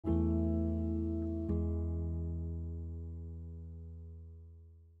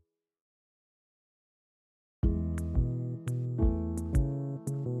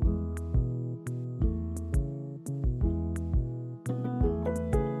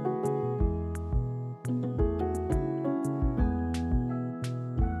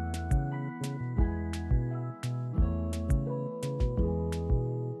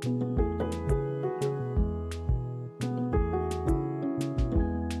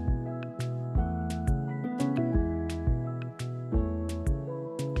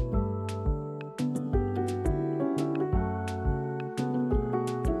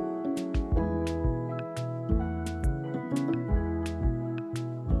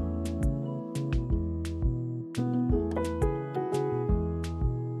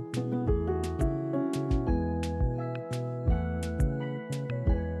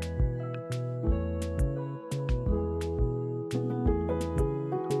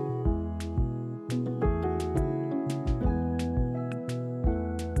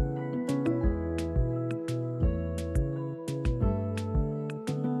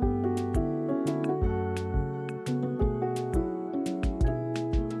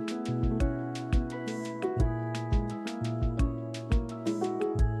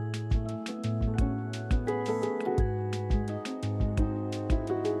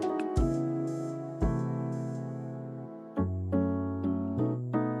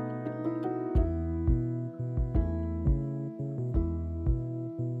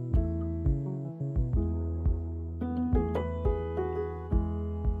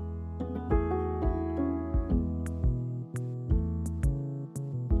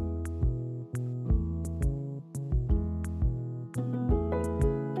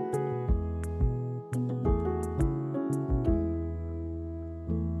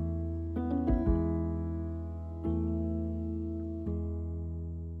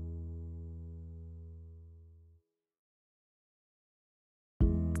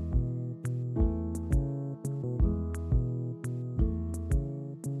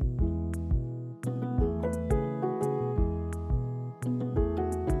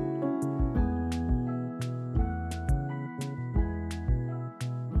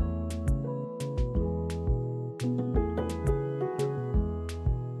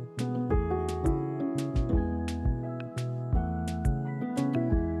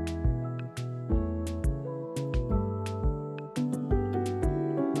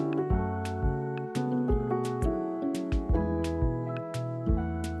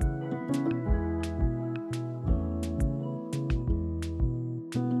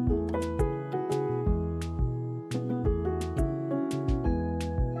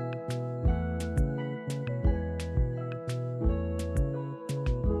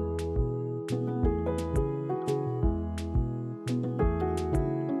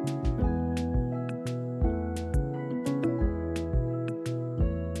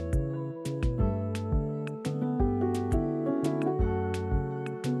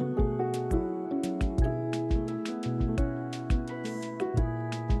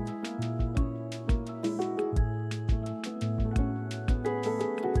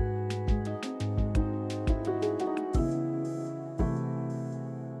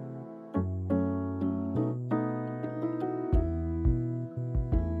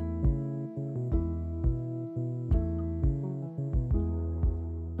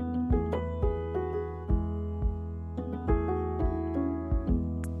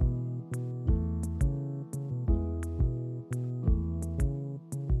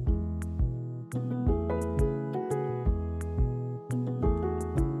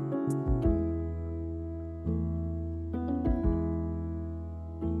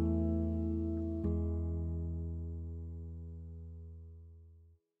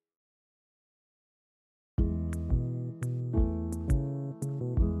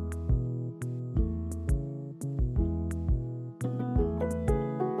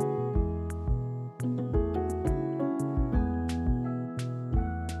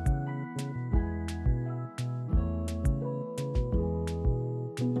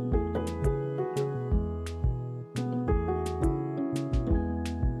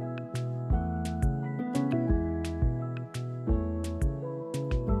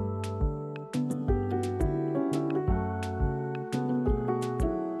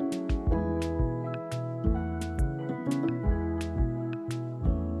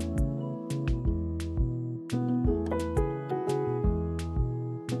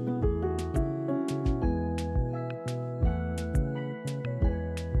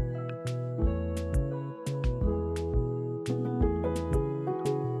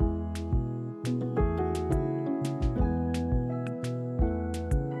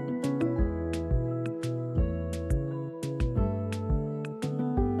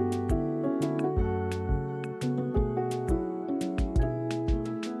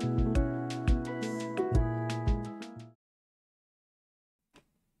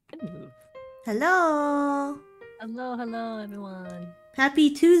Hello! Hello, everyone. Happy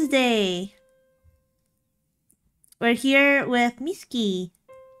Tuesday! We're here with Misuki.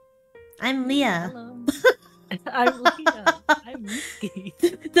 I'm Leah. Hello. I'm Leah. I'm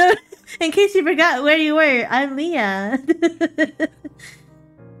Misuki. In case you forgot where you were, I'm Leah.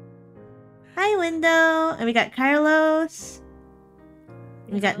 Hi, Window. And we got Carlos.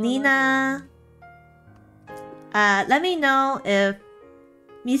 We got Nina. Let me know if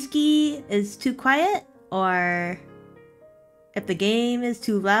Misuki is too quiet or if the game is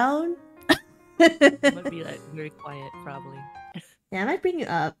too loud. It might be like very quiet, probably. Yeah, I might bring you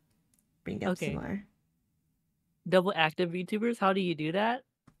up. Bring up some more. Double active VTubers, how do you do that?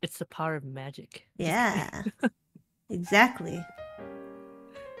 It's the power of magic. Yeah. Exactly.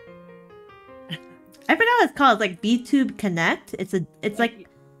 I forgot what it's called. It's like VTube Connect. It's like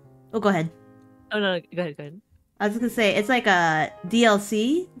oh, go ahead. Oh no, go ahead. I was gonna say it's like a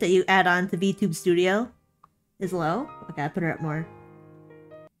DLC that you add on to VTube Studio. Is low? Okay, I put her up more.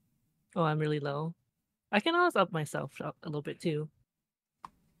 Oh, I'm really low. I can always up myself a little bit too.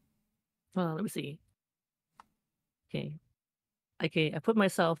 Well, let me see. Okay, I put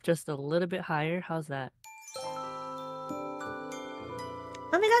myself just a little bit higher. How's that? Oh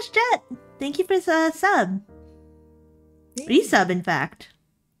my gosh, Jet! Thank you for the sub. Resub, in fact.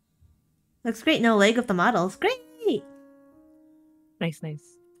 Looks great. No leg of the models. Great!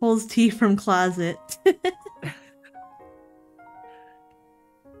 Nice. Pulls tea from closet.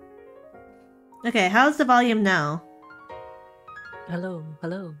 Okay, how's the volume now? Hello.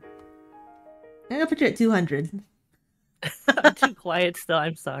 I'm gonna put you at 200. I'm too quiet still,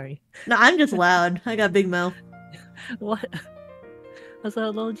 I'm sorry. No, I'm just loud. I got big mouth. What? That's a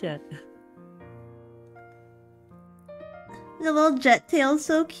little jet. The little jet tail's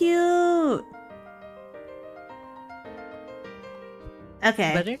so cute.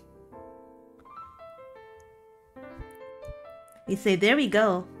 Okay. Better? You say, there we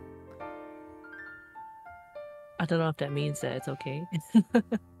go. I don't know if that means that it's okay.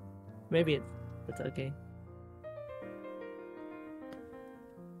 Maybe it's okay.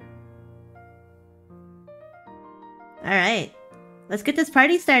 Alright. Let's get this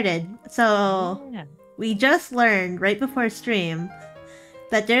party started. So, yeah. We just learned right before stream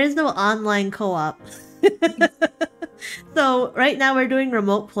that there is no online co-op. So, right now we're doing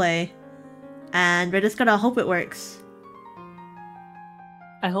remote play. And we're just gonna hope it works.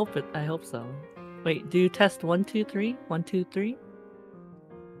 I hope so. Wait, do you test 1, 2, 3? 1, 2, 3?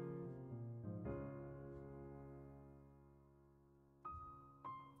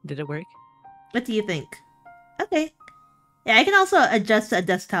 Did it work? What do you think? Okay. Yeah, I can also adjust a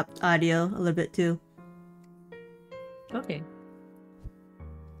desktop audio a little bit too. Okay.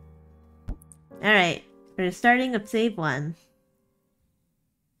 Alright, we're starting up save 1.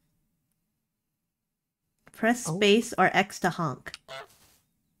 Press space or X to honk.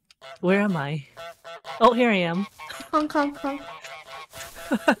 Where am I? Oh, here I am. Honk, honk, honk.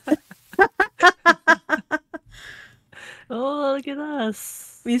 Oh, look at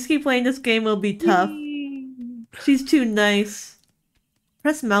us. Misuki playing this game will be tough. She's too nice.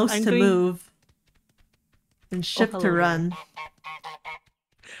 Press mouse to move. And shift to run.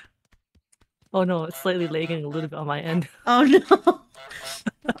 Oh no, it's slightly lagging a little bit on my end. Oh no.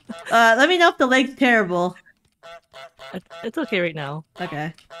 Let me know if the leg's terrible. It's okay right now.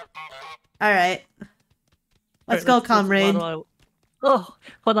 Okay. Alright. Let's go, comrade. Oh,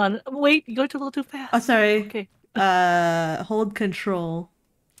 hold on. Wait, you're going a little too fast. Oh, sorry. Okay. Hold control.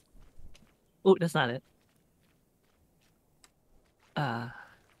 Oh, that's not it.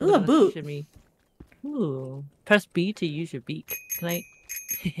 Ooh, a boot. Shimmy. Ooh. Press B to use your beak. Can I?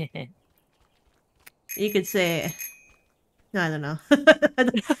 You could say... No, I don't know.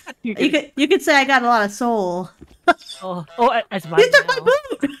 you could say I got a lot of soul. It's mine. You took my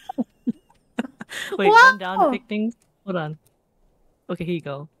boot! Wait, wow! Run down to pick things. Hold on. Okay, here you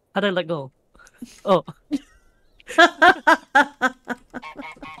go. How do I let go? Oh.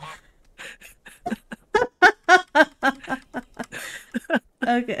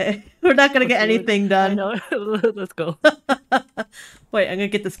 Okay, we're not gonna get anything done. I know. Let's go. Wait, I'm gonna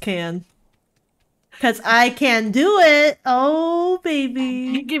get this can. Cause I can do it. Oh,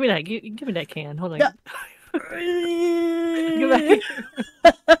 baby. Give me that. Give me that can. Hold on. No. Give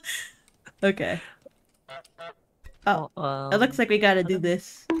back. Okay. Oh, it looks like we gotta do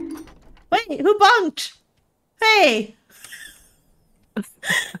this. Wait, who bonked? Hey!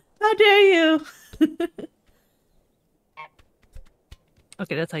 How dare you?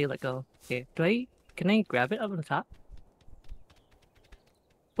 Okay, that's how you let go. Okay, can I grab it up on the top?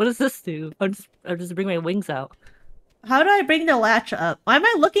 What does this do? I'll just bring my wings out. How do I bring the latch up? Why am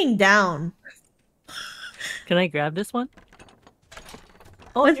I looking down? Can I grab this one?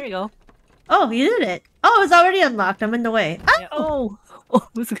 Oh, What? here you go. Oh, you did it. Oh, it's already unlocked. I'm in the way. Yeah. Oh! Oh,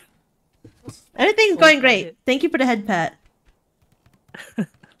 this Everything's Oh, going got great. it. Thank you for the head pat.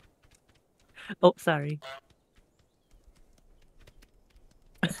 Oh, sorry.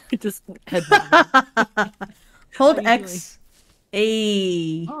 Just headbutt. Hold How you X.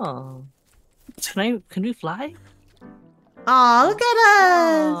 A. Oh. Can we fly? Aw, look at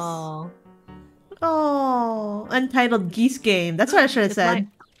us! Oh. Oh, Untitled Geese game. That's what I should have It's said.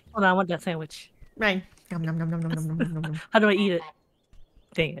 mine. Hold on, I want that sandwich. Right. Nom, nom, nom, nom, nom, nom, nom, nom, nom. How do I eat it?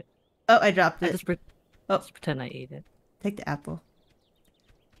 Dang it. Oh, I dropped I it. just, Oh. just pretend I ate it. Take the apple.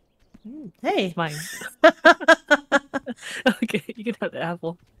 Hey. It's mine. Okay, you can have the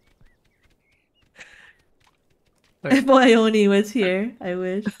apple. If Ione was here, I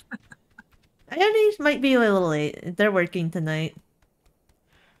wish. Ione might be a little late. They're working tonight.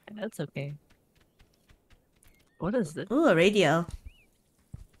 That's okay. What is it? Ooh, a radio.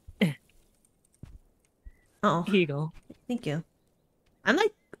 Oh, Here you go. thank you. I'm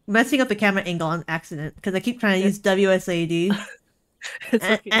like messing up the camera angle on accident because I keep trying to use WSAD. It's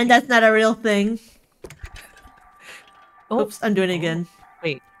okay. And that's not a real thing. Oh. Oops, I'm doing it again.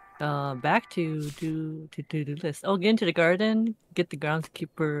 Wait. Back to do list. Oh, get into the garden. Get the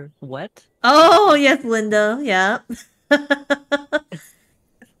groundskeeper wet. Oh, yes, Linda. Yeah.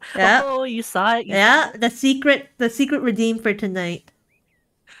 Yeah. Oh, you saw it. Yeah, the secret redeem for tonight.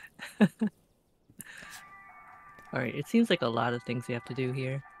 All right. It seems like a lot of things you have to do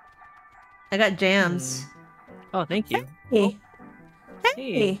here. I got jams. Oh, thank you. Hey.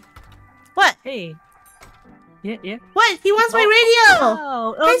 Hey. Hey. What? Hey. Yeah, yeah. What? He wants my radio.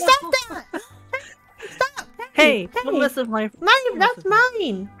 Oh, Hey, no. stop that! Stop! Hey, don't mess with my. Mine, that's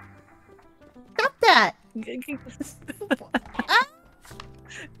mine. Stop that!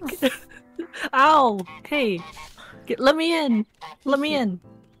 Ow! Hey, let me in. Let me in.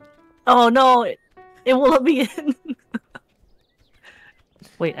 Oh no! It won't let me in.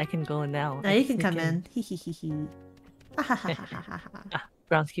 Wait, I can go in now. Now you can come in. Hee hee hee hee.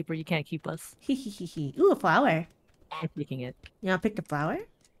 Groundskeeper, you can't keep us. Hee hee hee hee. Ooh, a flower. I'm taking it. You wanna pick the flower?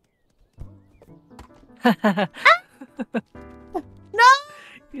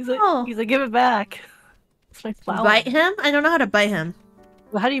 No! He's like, give it back. It's my flower. Bite him? I don't know how to bite him.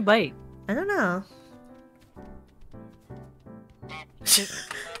 Well, how do you bite? I don't know.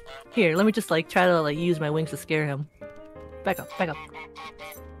 Here, let me just like try to like use my wings to scare him. Back up, back up.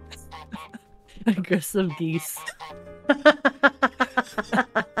 Aggressive geese.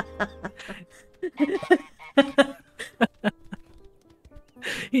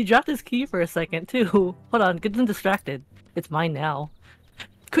 He dropped his key for a second too. Hold on, get them distracted. It's mine now.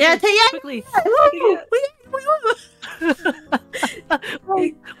 Quickly, quickly.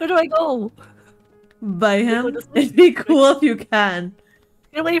 Where do I go? By him? It'd be cool if you can.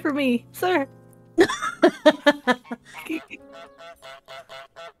 Get away from me, sir.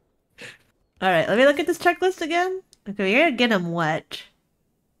 Alright, let me look at this checklist again. Okay, we're gonna get him wet.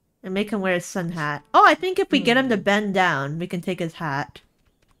 And make him wear his sun hat. Oh, I think if we get him to bend down, we can take his hat.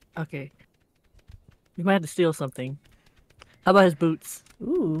 Okay. We might have to steal something. How about his boots?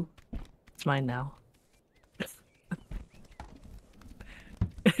 Ooh. It's mine now.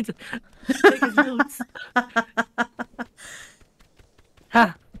 Take his boots.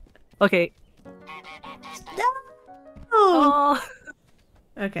 Ha! Okay. No! Oh!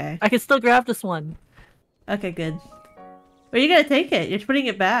 Okay. I can still grab this one. Okay, good. Where are you gonna take it? You're putting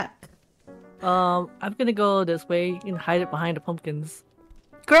it back. I'm gonna go this way and hide it behind the pumpkins.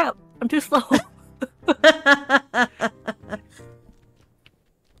 Crap! I'm too slow.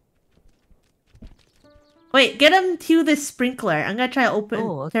 Wait, get him to the sprinkler. I'm gonna try to Okay.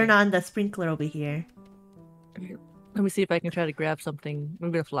 turn on the sprinkler over here. Let me see if I can try to grab something.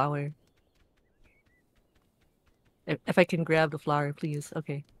 Maybe a flower. If I can grab the flower, please.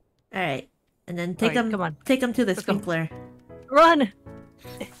 Okay. Alright. And then take Alright, him come on. take him to the Let's go. sprinkler. Run!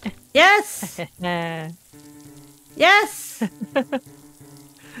 Yes! Yes!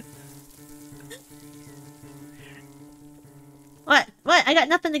 What? What? I got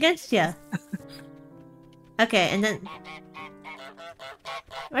nothing against you. Okay, and then...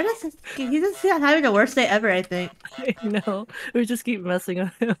 Why does this... He's just having the worst day ever, I think. I know. We just keep messing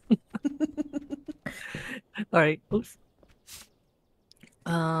with him. Alright, oops.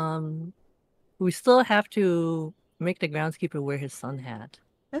 We still have to make the groundskeeper wear his sun hat.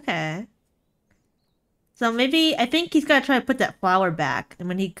 Okay. So maybe... I think he's gotta try to put that flower back. And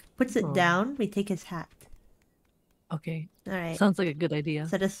when he puts it down, we take his hat. Okay. Alright. Sounds like a good idea.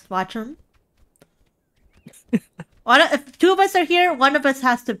 So just watch him. If two of us are here, one of us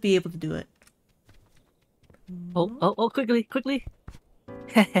has to be able to do it. Oh, quickly.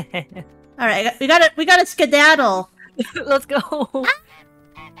 Alright, we gotta skedaddle. Let's go.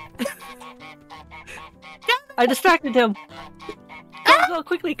 I distracted him. Go,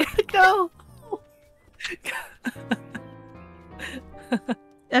 quickly, go.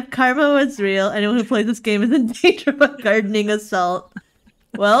 If karma was real, anyone who plays this game is in danger of a gardening assault.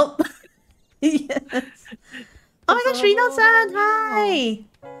 Well, yes. Oh my gosh, Rino-san, hi!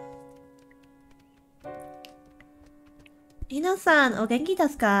 Rino-san, o genki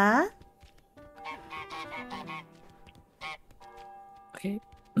desu ka? Okay.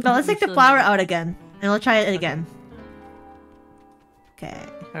 No, let's take the flower out again, and we'll try it again. Okay.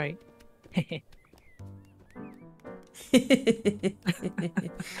 Alright.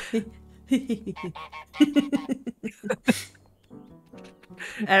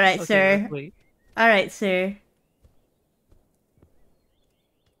 Alright, Okay, sir. wait. Alright, sir.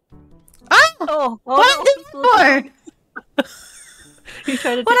 Oh, what did you for? He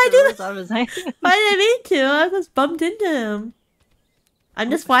tried to take What'd I the do? rose out of his hand. Why did I mean to? I just bumped into him.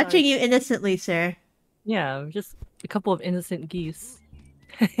 I'm just watching you innocently, sir. Yeah, just a couple of innocent geese.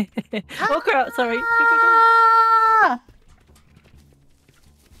 Oh crap, sorry. Ah!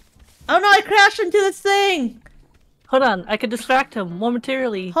 Oh no, I crashed into this thing! Hold on, I can distract him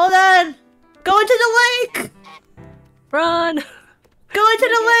momentarily. Hold on! Go into the lake! Run! Go into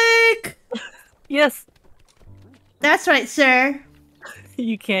the lake! Yes! That's right, sir.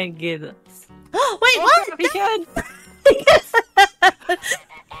 You can't get us. Wait, what? Crap, he can!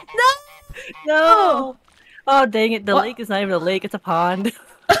 No! No! Oh dang it, the lake is not even a lake, it's a pond.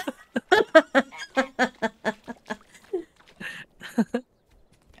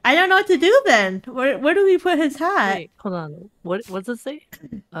 I don't know what to do then. Where do we put his hat? Wait, hold on. What does it say?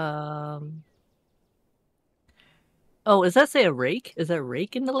 Oh, does that say a rake? Is that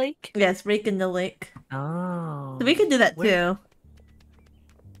rake in the lake? Yes, rake in the lake. Oh. So we can do that too.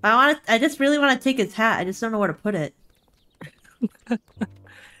 I just really want to take his hat. I just don't know where to put it.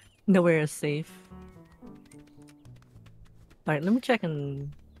 Nowhere is safe. Alright, let me check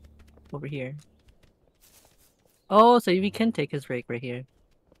over here. Oh, so we can take his rake right here.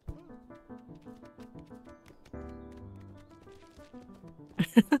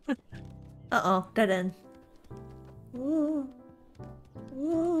 Uh-oh, dead end. Ooh.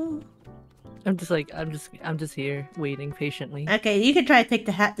 Ooh. I'm just here waiting patiently. Okay, you can try to take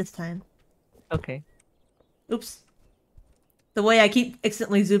the hat this time. Okay. Oops. The way I keep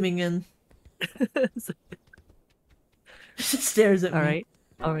accidentally zooming in. She stares at me.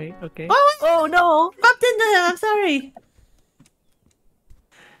 Alright, okay. Oh no! Bumped into him, I'm sorry!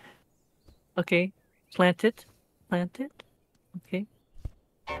 Okay. Plant it. Okay.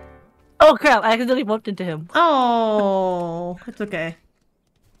 Oh crap, I accidentally bumped into him. Oh, it's okay.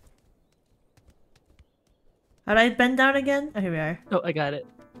 How do I bend down again? Oh, here we are. Oh, I got it.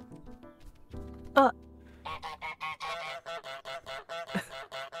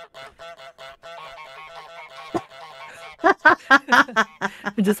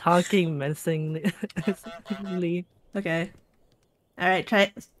 Just honking menacingly. Okay. Alright,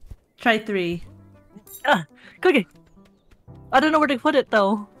 try 3. Cookie! I don't know where to put it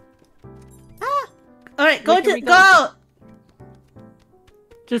though. Alright, go Where to can we go!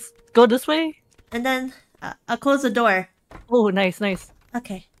 Just go this way? And then I'll close the door. Oh, nice.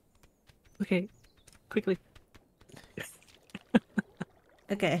 Okay. Okay. Quickly.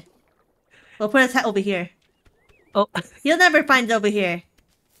 Okay. We'll put his hat over here. Oh. You'll never find it over here.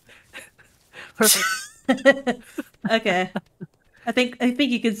 Perfect. Okay. I think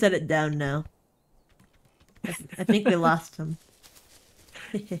you can set it down now. I think we lost him.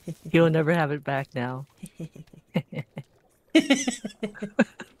 You'll never have it back now.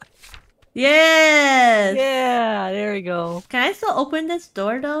 Yes! Yeah, there we go. Can I still open this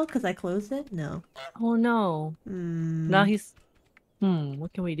door though? Because I closed it? No. Oh no. Now he's...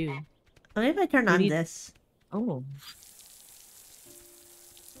 what can we do? What if I turn on this? Oh.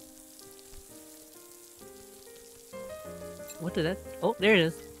 What did that... Oh, there it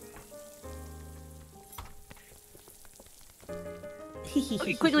is.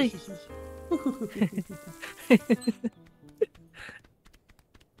 Okay, quickly!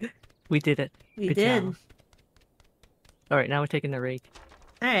 We did it. We Good did. job. Alright, now we're taking the rake.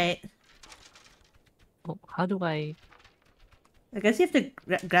 Alright. Oh, how do I... I guess you have to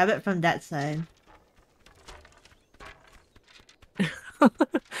grab it from that side.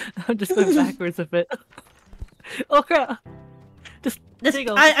 I'm just going backwards a bit. Oh crap! There you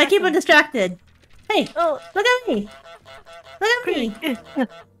go. I keep him distracted. Hey, Oh, look at me! Look at me!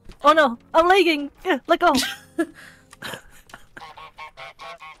 Oh no, I'm lagging! Yeah, let go!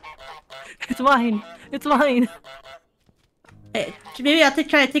 It's mine! It's mine! Hey, maybe I'll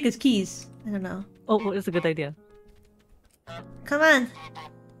try to take his keys. I don't know. Oh, it's a good idea. Come on.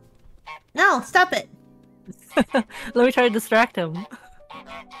 No, stop it. Let me try to distract him.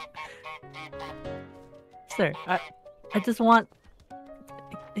 Sir, I just want...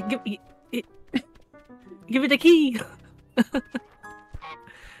 Give me the key!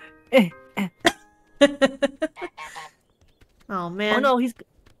 Oh man. Oh no, he's...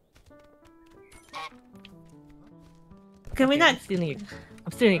 Can we not... I'm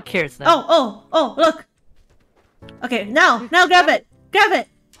stealing your carrots now. Oh, look! Okay, now grab it! Grab it!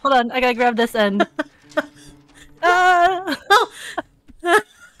 Hold on, I gotta grab this end. Oh!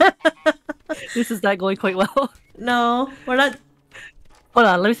 This is not going quite well. No, we're not... Hold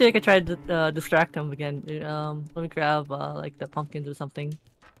on, let me see if I can try to distract him again. Let me grab like the pumpkins or something.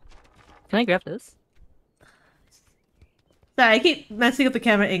 Can I grab this? Sorry, I keep messing up the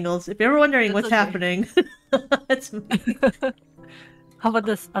camera angles. If you're ever wondering what's happening, it's me. How about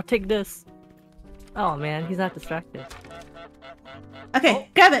this? I'll take this. Oh man, he's not distracted. Okay,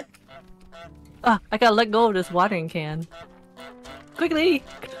 grab it! Ah, I gotta let go of this watering can. Quickly!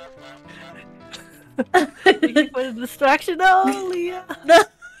 Thank you for the distraction. No, Leah! No!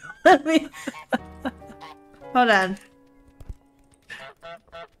 Let me... Hold on.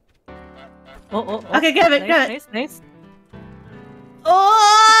 Oh. Okay, grab it, nice, grab it! Nice. Oh!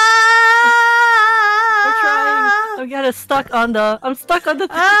 We're trying! I'm stuck on the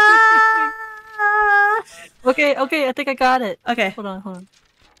thing! Okay, I think I got it. Okay. Hold on.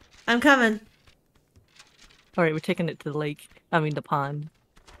 I'm coming. Alright, we're taking it to the lake. I mean the pond.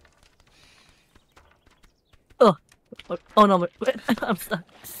 Oh no, I'm stuck.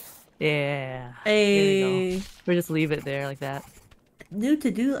 Yeah. Hey. There we go. We'll just leave it there like that. New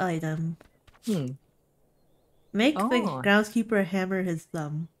to-do item. Make the groundskeeper hammer his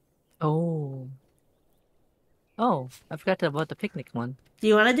thumb. Oh, I forgot about the picnic one. Do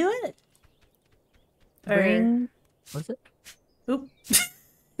you want to do it? Bring... What's it? Oop.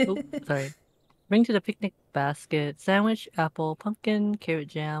 Oop, sorry. Bring to the picnic basket sandwich, apple, pumpkin, carrot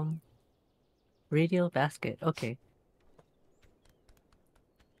jam, radio basket. Okay.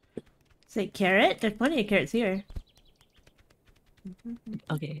 Say carrot? There's plenty of carrots here.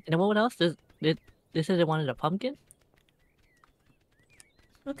 Okay. And then what else? They said they wanted a pumpkin?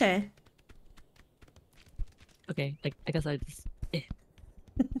 Okay. Okay, I guess I just...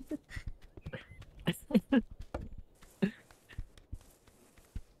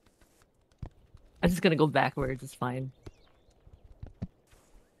 I'm just gonna go backwards, it's fine.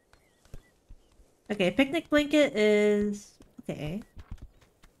 Okay, picnic blanket is... Okay.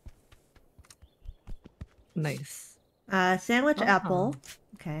 Nice. Sandwich apple.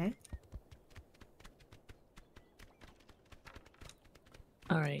 Okay.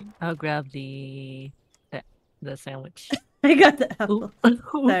 Alright, I'll grab the sandwich. I got the apple. Oops.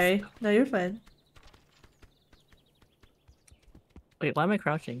 Sorry. No, you're fine. Wait, why am I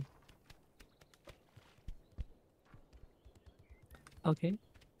crouching? Okay.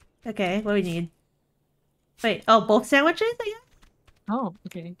 Okay, what do we need? Wait, both sandwiches, I guess? Oh,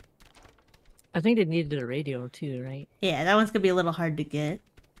 okay. I think they needed a radio too, right? Yeah, that one's gonna be a little hard to get.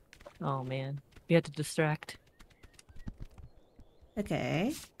 Oh man. We have to distract.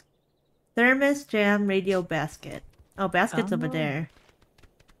 Okay. Thermos, jam, radio, basket. Oh, basket's over there.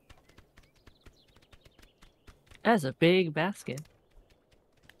 That's a big basket.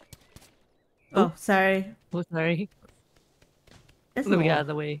 Oh, sorry. Oh, sorry. Let me get out of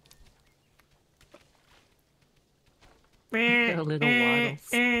the way. Got a little waddles.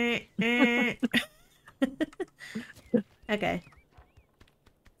 Okay.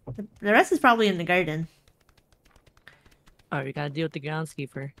 The rest is probably in the garden. Alright, we gotta deal with the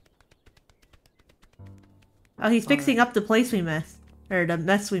groundskeeper. Oh, he's fixing up the place we messed. Or the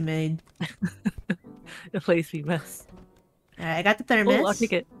mess we made. The place we messed. Alright, I got the thermos. Oh, I'll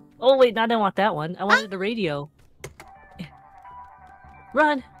take it. Oh wait, I didn't want that one. I wanted the radio.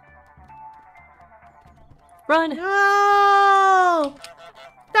 Run! Run! No!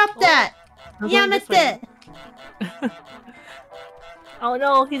 Stop that! You missed it! Oh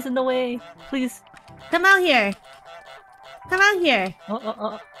no, he's in the way. Please. Come out here. Come out here.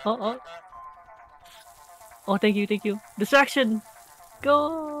 Oh. Oh, thank you. Distraction!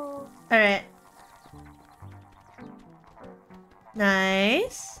 Go! Alright.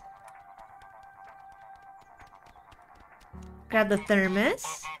 Nice. Grab the thermos.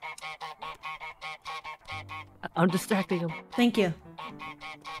 I'm distracting him. Thank you.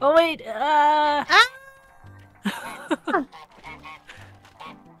 Oh wait!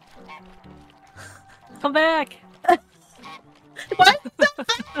 Come back! What?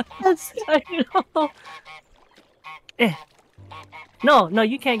 I know. Eh. No, no,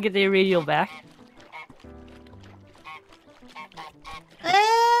 you can't get the radio back.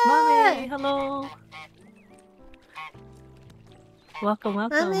 Mommy, hello. Welcome,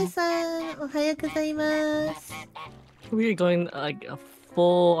 welcome. Mami-san, ohayou gozaimasu. We are going like a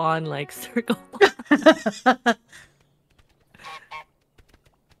full-on like circle.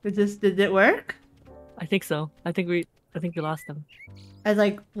 Did it work? I think so. I think we lost them. I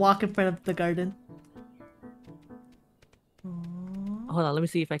like walk in front of the garden. Hold on, let me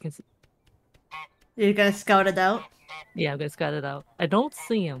see if I can see. You're gonna scout it out? Yeah, I'm gonna scout it out. I don't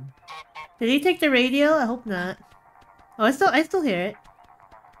see him. Did he take the radio? I hope not. Oh, I still hear it.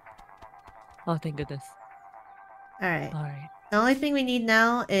 Oh, thank goodness. Alright. Alright. The only thing we need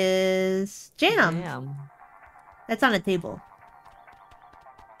now is jam. Jam. That's on a table.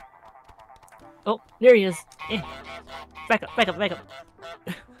 Oh, there he is. Eh. Back up, back up, back up.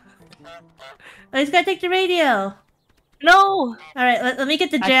 Oh, he's gotta take the radio. No! Alright, let me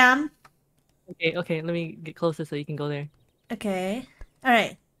get the jam. Okay, okay, let me get closer so you can go there. Okay.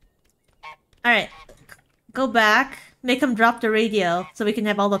 Alright. Alright. Go back. Make him drop the radio so we can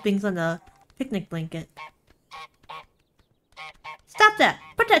have all the things on the picnic blanket. Stop that!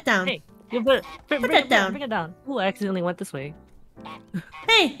 Put that down! Hey, you put Put that down! Bring it down. Ooh, I accidentally went this way.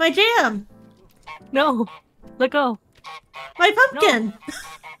 Hey, my jam! No! Let go! My pumpkin!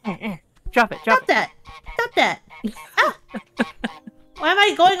 No. Drop it, drop Stop that! Stop that! Ah! Why am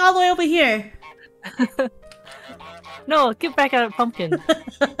I going all the way over here? No, get back at pumpkin.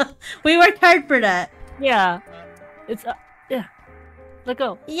 We worked hard for that. Yeah. It's yeah. Let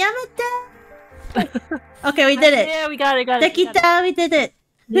go. Yamata! Okay, we did it. Yeah, we got it, got it. Dekita, we did it.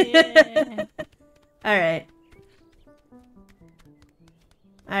 Yeah. Alright.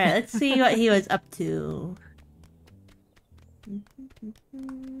 Alright, let's see what he was up to.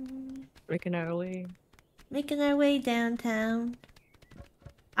 Making our way. Making our way downtown.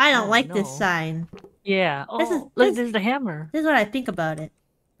 I don't like this sign. Yeah. Oh, look, there's the hammer. This is what I think about it.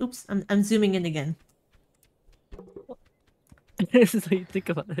 Oops, I'm zooming in again. This is what you think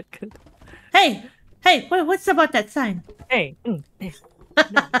about it. Good. Hey! Hey, what's about that sign? Hey. No.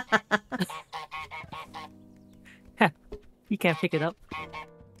 You can't pick it up.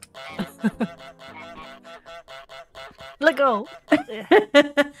 Let go.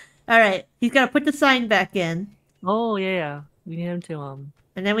 Alright, he's gotta put the sign back in. Oh, yeah. We need him to,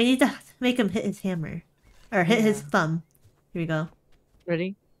 And then we need to make him hit his hammer. Or hit his thumb. Here we go.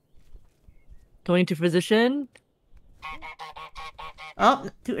 Ready? Going to position. Oh,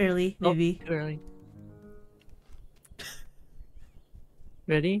 too early, maybe. Oh, too early.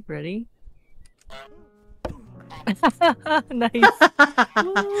 Ready? Ready? Nice.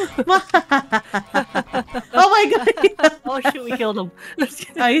 Oh my god! Oh shoot, we killed him.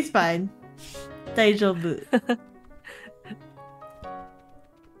 Oh, he's fine. Daijoubu.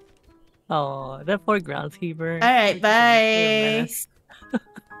 Oh, that poor groundskeeper. Alright, bye.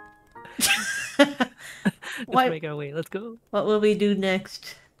 Let's make our way. Let's go. What will we do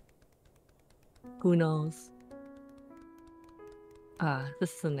next? Who knows? Ah,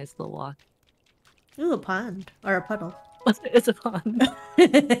 this is a nice little walk. Ooh, a pond. Or a puddle. It's a pond.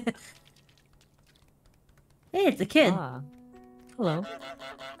 Hey, it's a kid. Ah. Hello.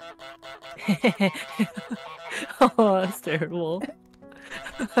 Oh, that's terrible.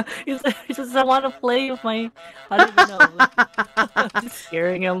 He says, I want to play with my... I don't even know. Just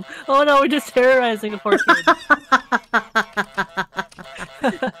scaring him. Oh no, we're just terrorizing the poor kid.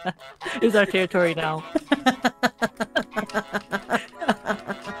 It's our territory now.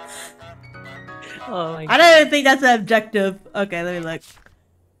 Oh my God. I don't even think that's an objective. Okay, let me look.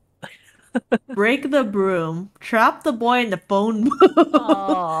 Break the broom. Trap the boy in the phone booth.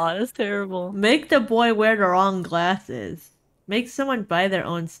 Oh, that's terrible. Make the boy wear the wrong glasses. Make someone buy their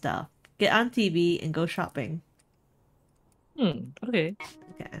own stuff. Get on TV and go shopping. Okay.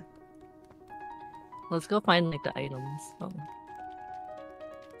 Okay. Let's go find like the items. Oh.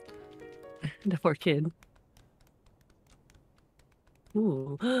 The poor kid.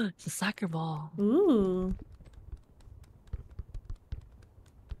 Ooh, it's a soccer ball. Ooh.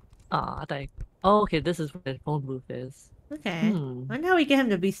 Ah, oh, okay, this is where the phone booth is. Okay. Wonder how we get him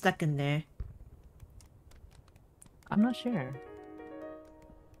to be stuck in there. I'm not sure.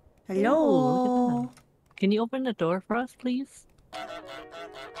 Hello? Ooh, can you open the door for us, please?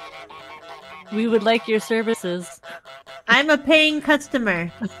 We would like your services. I'm a paying customer.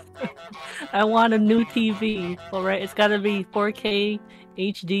 I want a new TV. Alright, it's gotta be 4K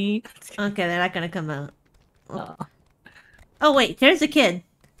HD. Okay, they're not gonna come out. Oh. Oh wait, there's a kid.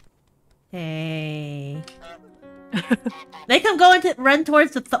 Hey. Make him run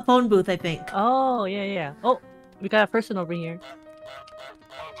towards the phone booth, I think. Oh, yeah, yeah. Oh, we got a person over here.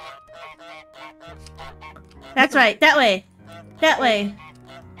 That's right. That way. That way.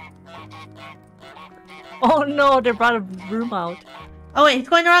 Oh no, they brought a room out. Oh wait, it's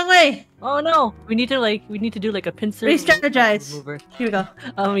going the wrong way. Oh no, we need to do like a pincer. Re-strategize. Maneuver. Here we go.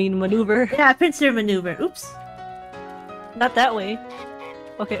 I mean maneuver. Yeah, pincer maneuver. Oops. Not that way.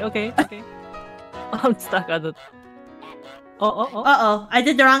 Okay, okay, okay. I'm stuck on the. Oh. Uh-oh, I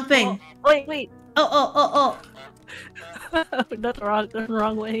did the wrong thing. Oh, wait. Oh. That's the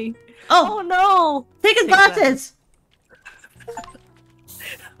wrong way. Oh. Oh no! Take his glasses.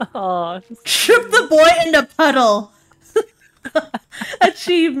 Oh. Trip the boy in the puddle.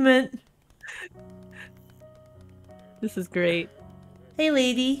 Achievement. This is great. Hey,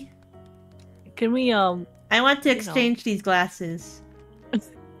 lady. Can we I want to exchange these glasses.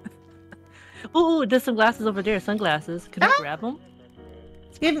 Ooh, there's some glasses over there. Sunglasses. Can I grab them?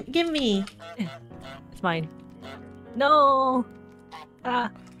 Give me. It's mine. No.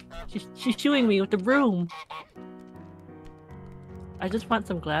 Ah. She's shooing me with the broom. I just want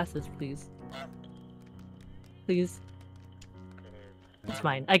some glasses, please. Please. It's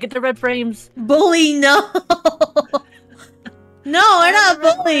mine. I get the red frames. Bully, no. No, we're not a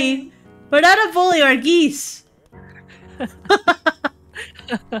bully. We're not a bully or geese.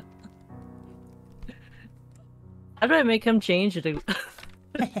 How do I make him change it?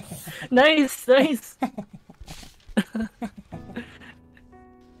 Nice. Okay.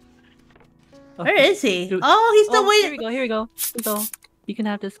 Where is he? Oh, he's still waiting. Here we go. You can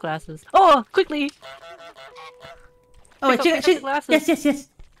have this glasses. Oh, quickly! Oh, wait, she glasses. Yes.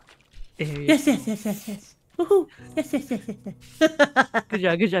 Yes. Woohoo! Yes.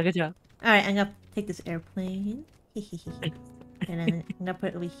 Good job. Alright, I'm gonna take this airplane. And then I'm gonna put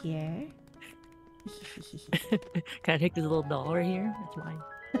it over here. Can I take this little doll right here? That's mine.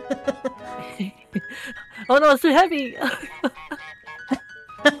 Oh no, it's too heavy!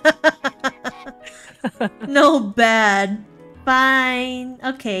 No bad. Fine.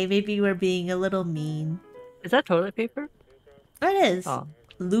 Okay, maybe we're being a little mean. Is that toilet paper? It is. Oh.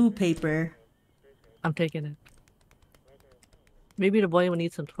 Loo paper. I'm taking it. Maybe the boy will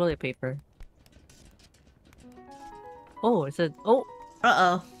need some toilet paper. Oh, it said... Oh!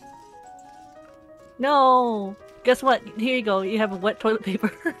 Uh-oh. No! Guess what? Here you go. You have a wet toilet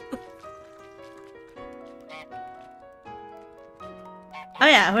paper. Oh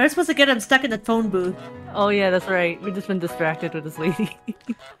yeah, we're supposed to get him stuck in the phone booth. Oh yeah, that's right. We've just been distracted with this lady.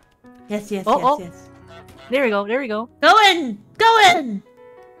 Yes. There we go. Go in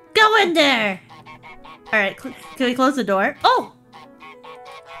there! Alright, can we close the door? Oh!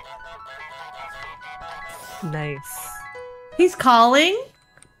 Nice. He's calling?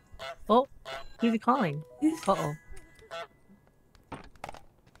 Oh, who's he calling?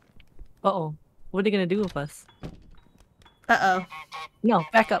 Uh-oh. What are they gonna do with us? Uh-oh. No,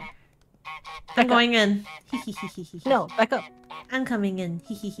 back up. I'm going in. No, back up. I'm coming in.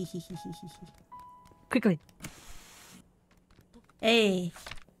 Quickly. Hey,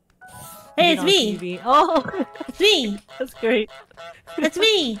 it's me! TV. Oh! It's me! That's great. It's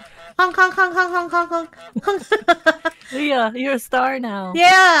me! Honk. Leah, you're a star now.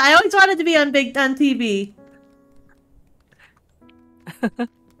 Yeah, I always wanted to be on TV. Okay.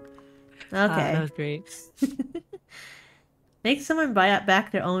 That was great. Make someone buy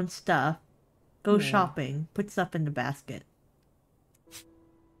back their own stuff. Go shopping. Put stuff in the basket.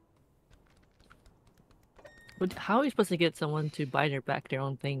 How are we supposed to get someone to buy back their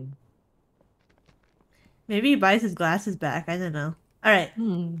own thing? Maybe he buys his glasses back. I don't know. Alright.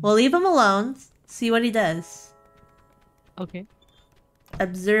 We'll leave him alone. See what he does. Okay.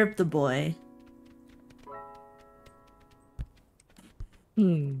 Observe the boy.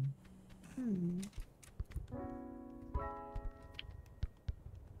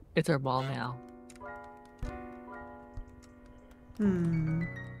 It's our ball now.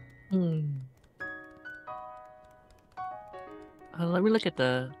 Let me look at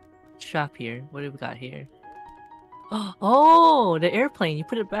the shop here. What do we got here? Oh, the airplane. You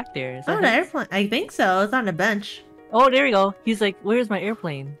put it back there. Is that the airplane. I think so. It's on a bench. Oh, there we go. He's like, where's my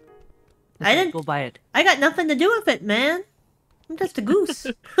airplane? I didn't go buy it. I got nothing to do with it, man. I'm just a goose.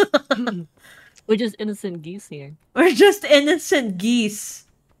 We're just innocent geese here. We're just innocent geese.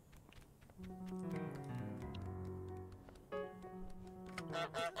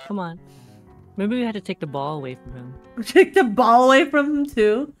 Come on. Maybe we had to take the ball away from him. Take the ball away from him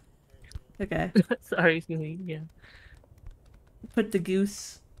too? Okay. Sorry, excuse me. Yeah. Put the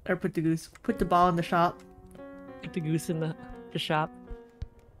ball in the shop. Put the goose in the shop.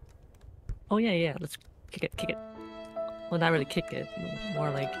 Oh yeah, yeah. Let's kick it, kick it. Well, not really kick it. More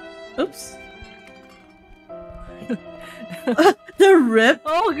like. Oops. The rip.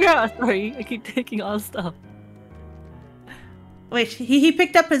 Oh god, sorry. I keep taking all stuff. Wait, he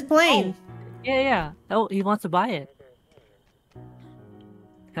picked up his plane. Oh, yeah, yeah. Oh, he wants to buy it.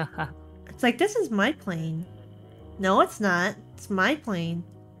 Haha. It's like, this is my plane. No, it's not. It's my plane.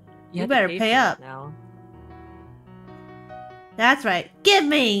 You have to better pay for it up. now. That's right. Give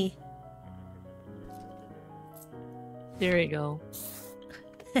me! There you go.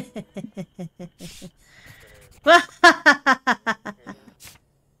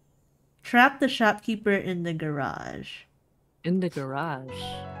 Trap the shopkeeper in the garage. In the garage.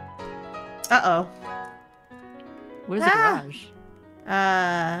 Uh-oh. Where's the garage?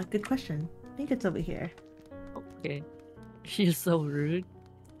 Good question. I think it's over here. Okay. She's so rude.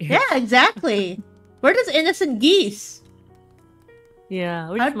 Yeah, exactly. We're just innocent geese. Yeah,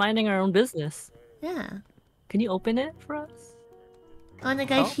 we're just minding our own business. Yeah. Can you open it for us?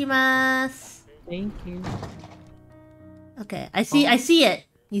 Onegaishimasu. Thank you. Okay, I see it.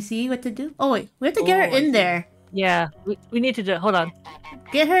 You see what to do? Oh wait, we have to get her in there. Yeah, we need to do. Hold on.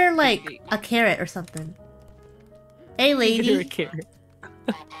 Get her like a carrot or something. Hey, lady. Get her a carrot.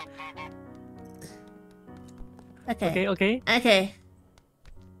 Okay. Okay. Okay. Okay.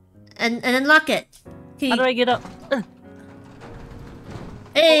 And unlock it. How do I get up?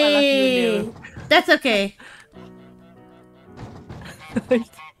 Hey, that's okay.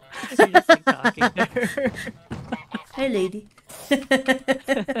 She's just like talking to her. Hey, lady.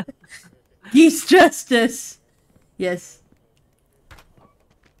 Geese justice. Yes.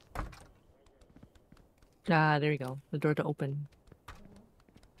 Ah, there you go. The door to open.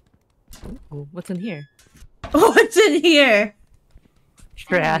 Ooh, what's in here? What's in here?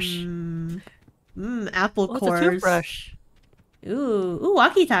 Trash. Apple cores. It's a toothbrush. Ooh,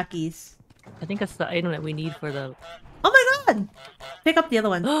 walkie-talkies. I think that's the item that we need for the... Oh my god! Pick up the other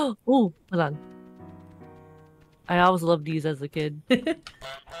one. Oh, hold on. I always loved these as a kid. It's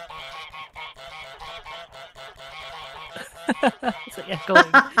like echoing.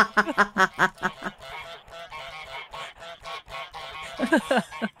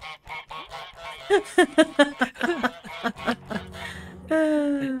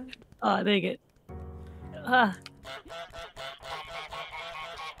 Oh, dang it.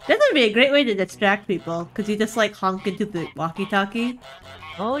 That would be a great way to distract people, because you just like honk into the walkie-talkie.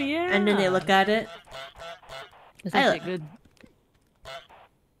 Oh yeah. And then they look at it. It's actually good.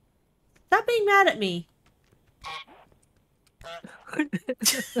 Stop being mad at me.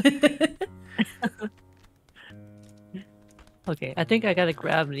 Okay, I think I gotta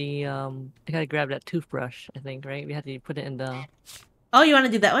grab the I gotta grab that toothbrush, I think, right? We have to put it in the... Oh, you want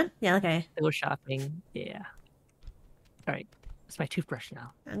to do that one? Yeah, okay. Go shopping. Yeah. Alright. It's my toothbrush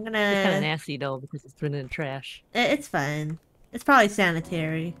now. I'm gonna... It's kinda nasty though, because it's been in the trash. It's fine. It's probably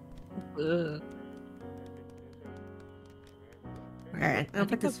sanitary. Ugh. Alright, I'll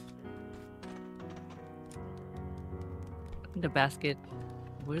put this... The basket.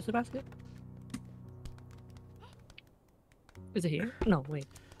 Where's the basket? Is it here? No, wait.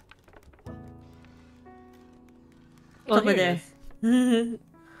 It's over there. Alright,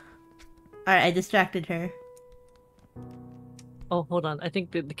 I distracted her. Oh, hold on. I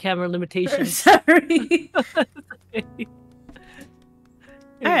think the camera limitation. Sorry.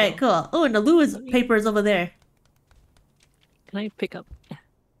 Alright, cool. Oh, and the Lewis paper is over there. Can I pick up?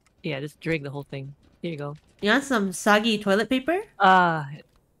 Yeah, just drag the whole thing. Here you go. You want some soggy toilet paper?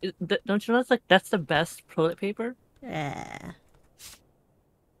 Don't you know that's the best toilet paper? Yeah.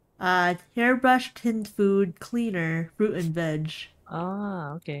 Hairbrush, tinned food, cleaner, fruit and veg.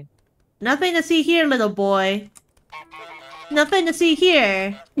 Ah, okay. Nothing to see here, little boy. Nothing to see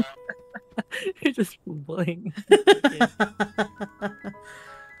here. You're just bullying.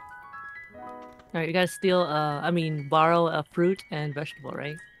 Alright, you gotta steal, borrow a fruit and vegetable,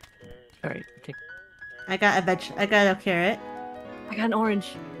 right? Alright, take... I got a carrot. I got an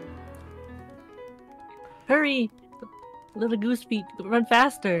orange. Hurry! Little goose feet, run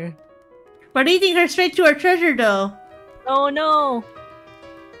faster! We're leading her straight to our treasure, though. Oh no!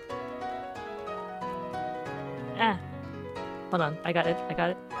 Ah. Hold on, I got it.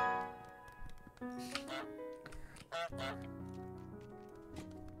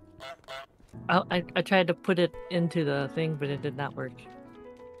 I tried to put it into the thing, but it did not work.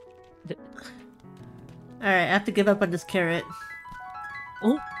 Alright, I have to give up on this carrot.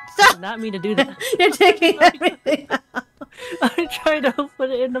 Oh! Stop! Did not mean to do that. You're taking everything out. I tried to put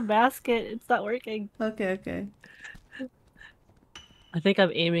it in the basket. It's not working. Okay. I think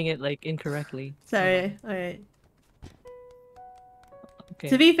I'm aiming it, like, incorrectly. Sorry. Alright. Okay.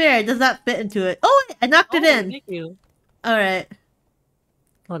 To be fair, it does not fit into it. Oh, wait, I knocked it in. Thank you. Alright.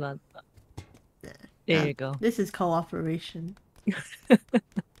 Hold on. There you go. This is cooperation.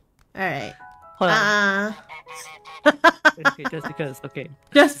 Alright. Hold on. Okay, just because. Okay.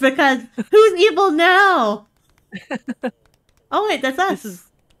 Just because. Who's evil now? Oh wait, that's us.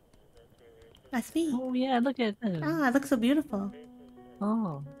 That's me. Oh yeah, look at that. Ah, it looks so beautiful.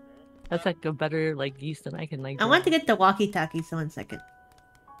 Oh. That's like a better like geese than I can like draw. I want to get the walkie-talkie, so 1 second.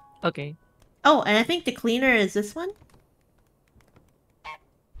 Okay. Oh, and I think the cleaner is this one?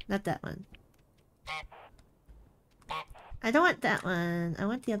 Not that one. I don't want that one. I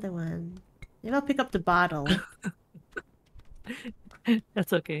want the other one. Maybe I'll pick up the bottle.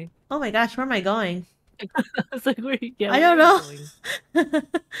 That's okay. Oh my gosh, where am I going? It's like I don't know.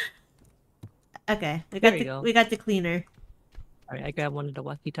 Okay, we got the cleaner. Alright, I grabbed one of the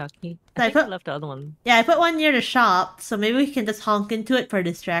walkie-talkie. So I left the other one. Yeah, I put one near the shop, so maybe we can just honk into it for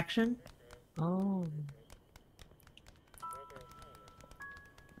distraction. Oh.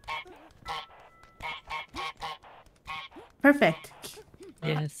 Perfect.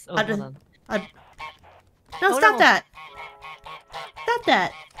 Yes. Oh, hold on. No, stop that! Stop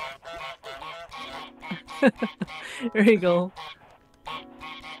that! There you go.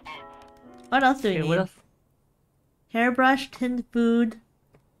 What else do we need? What else? Hairbrush, tinned food.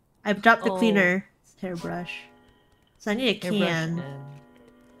 I've dropped the cleaner. Hairbrush. So I need a can.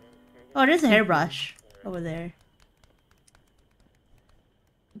 Oh, there's a hairbrush over there.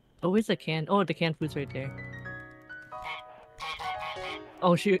 Oh, where's the can? Oh, the canned food's right there.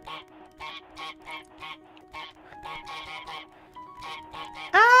 Oh, shoot.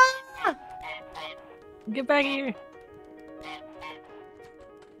 Ah! Get back here!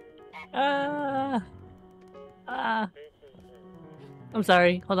 Ah! Ah! I'm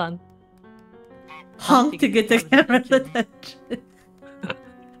sorry. Hold on. Honk to get the camera's attention.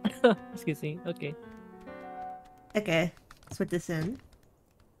 Excuse me. Okay. Okay. Let's put this in.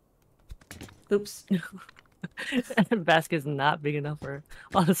 Oops. Basket's not big enough for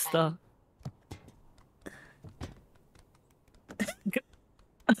all the stuff.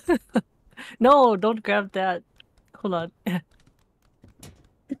 No, don't grab that. Hold on.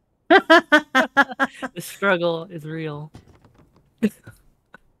 The struggle is real.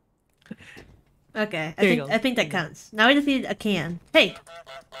 Okay, I think that counts. Now we just need a can. Hey!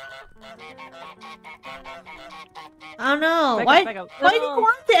 Oh no! Why did you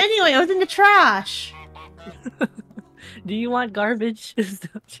want it anyway? It was in the trash! Do you want garbage?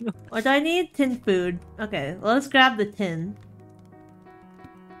 What do I need? Tin food. Okay, well, let's grab the tin.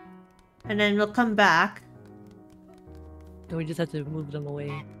 And then we'll come back. And we just have to move them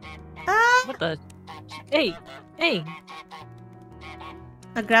away. Ah! What the? Hey! Hey!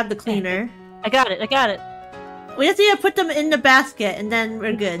 I'll grab the cleaner. I got it! I got it! We just need to put them in the basket and then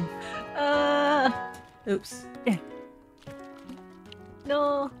we're good. Oops.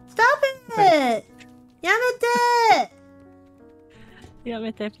 No! Stop it! Yamete!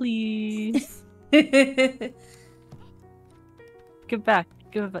 Yamete, please! Get back!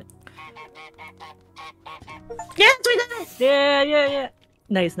 Give it back! Yes, we did it! Yeah, yeah, yeah!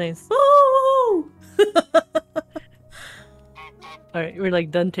 Nice, nice. Woo! Alright, we're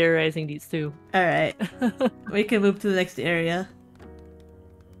like done terrorizing these two. Alright. We can move to the next area.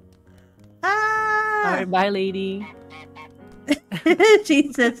 Ah! Alright, bye, lady.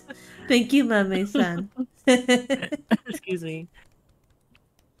 Jesus. Thank you, Mame-san. Excuse me.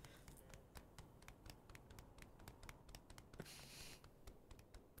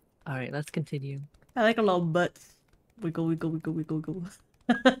 Alright, let's continue. I like a little butts. Wiggle, wiggle, wiggle, wiggle, wiggle.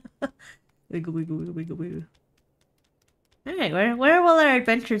 Wiggle, wiggle, wiggle, wiggle, wiggle. Alright, where will our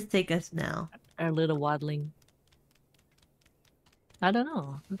adventures take us now? Our little waddling. I don't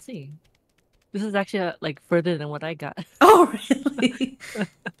know. Let's see. This is actually like further than what I got. Oh, really?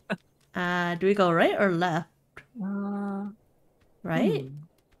 Do we go right or left? Right?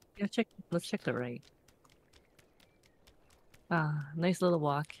 Yeah, check. Let's check the right. Ah, nice little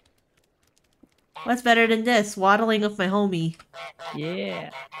walk. What's better than this? Waddling with my homie.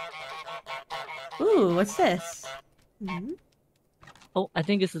 Yeah. Ooh, what's this? Mm-hmm. Oh, I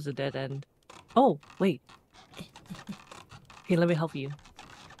think this is a dead end. Oh, wait. Here, let me help you.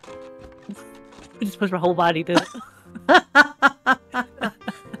 I just push my whole body to it.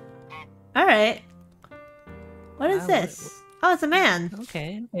 Alright. What is this? Oh, it's a man.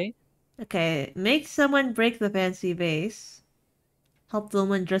 Okay, okay. Okay, make someone break the fancy vase. Help the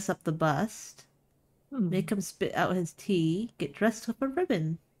woman dress up the bust. Make him spit out his tea. Get dressed with a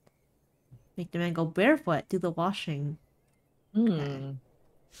ribbon. Make the man go barefoot. Do the washing. Okay.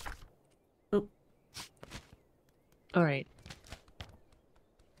 Oop. Alright.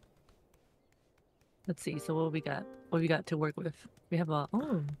 Let's see. So what we got? What we got to work with? We have a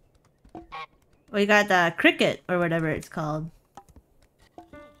We got the cricket or whatever it's called.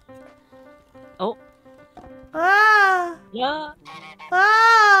 Oh. Ah! Yeah.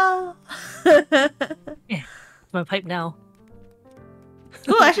 Ah! Yeah. It's my pipe now.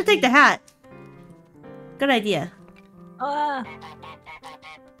 Oh, I should take the hat. Good idea. Ah.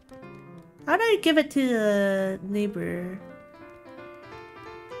 How do I give it to the neighbor?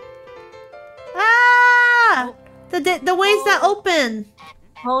 Ah! Oh. The way's not open.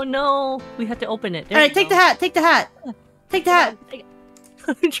 Oh no! We have to open it. All right, take the hat. Take the hat. Take the hat.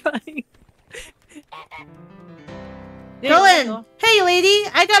 I'm trying. Go in. Hey, lady,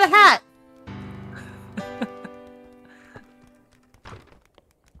 I got a hat.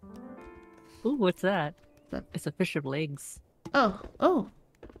 Ooh, what's that? It's a fish of legs. Oh, oh.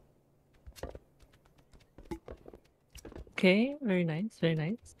 Okay, very nice, very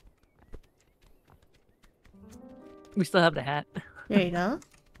nice. We still have the hat. There you go.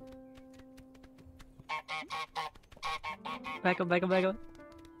 Back up, back up, back up.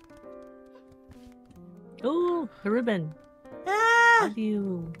 Ooh, the ribbon. Ah! How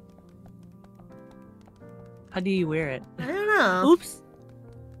do you wear it? I don't know. Oops.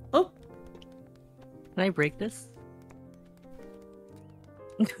 Oh. Can I break this?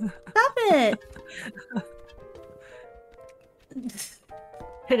 Stop it.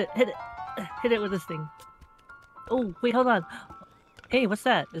 Hit it, hit it. Hit it with this thing. Oh, wait, hold on. Hey, what's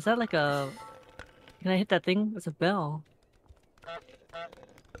that? Is that like a... Can I hit that thing? It's a bell.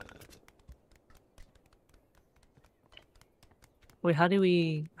 Wait, how do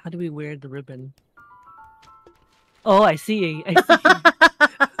we wear the ribbon? Oh, I see. I see.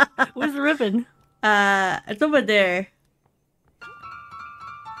 Where's the ribbon? It's over there.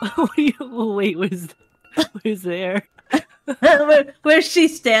 What do you... Oh, wait, where's there? Where's she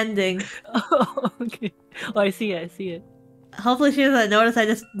standing? Oh, okay. Oh, I see it. I see it. Hopefully she doesn't notice I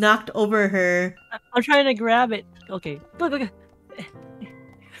just knocked over her. I'm trying to grab it. Okay. Look, look.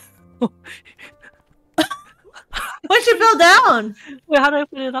 Why'd she fell down? Wait, how do I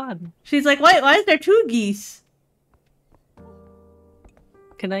put it on? She's like, why is there two geese?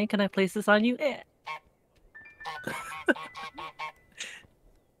 Can I place this on you?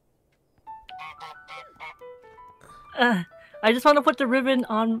 I just want to put the ribbon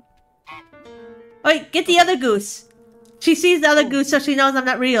on. Wait, get the other goose. She sees the other goose, so she knows I'm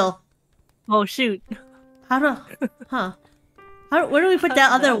not real. Oh shoot! How do? Huh? Where do we put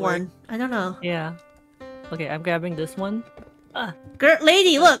that other one? I don't know. Yeah. Okay, I'm grabbing this one.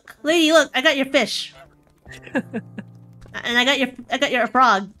 Lady, look! Lady, look! I got your fish. And I got your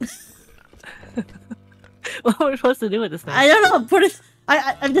frog. What are we supposed to do with this thing? I don't know. Put it.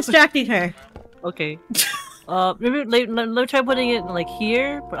 I'm distracting her. Okay. Maybe let me try putting it like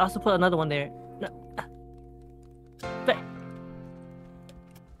here, but also put another one there. No. But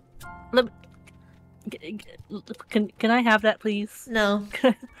can I have that, please? No.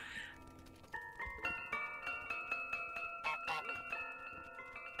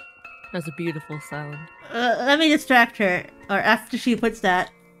 That's a beautiful sound. Let me distract her, or after she puts that,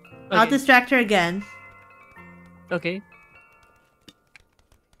 Okay. I'll distract her again. Okay.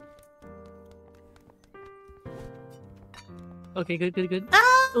 Okay, good, good, good.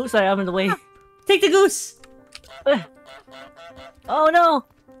 Ah! Oh, sorry, I'm in the way. Take the goose. Oh no!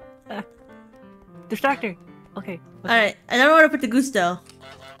 Distractor. Okay. All right. I don't know where to put the goose though.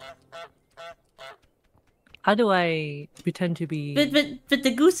 How do I pretend to be? But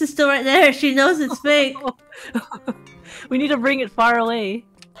the goose is still right there. She knows it's fake. We need to bring it far away.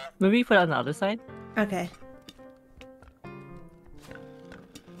 Maybe put it on the other side. Okay.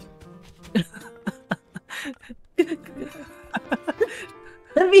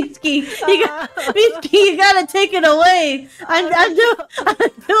 Misuki, you gotta take it away. I'm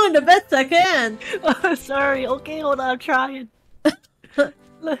doing the best I can. Oh, sorry. Okay, hold on. I'm trying.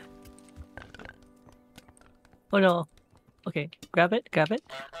 Oh no. Okay, grab it. Grab it.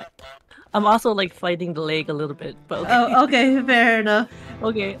 I'm also like fighting the leg a little bit, but okay. Oh, okay, fair enough.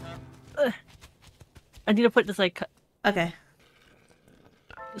 Okay. I need to put this like Okay.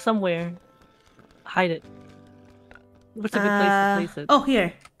 somewhere. Hide it. What's a good place to place it? Oh,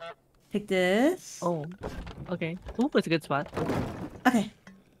 here. Take this. Oh. Okay. Ooh, it's a good spot. Okay.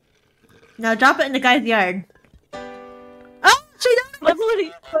 Now drop it in the guy's yard. Oh, she knows! My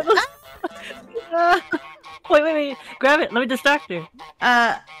booty! Wait. Grab it. Let me distract her.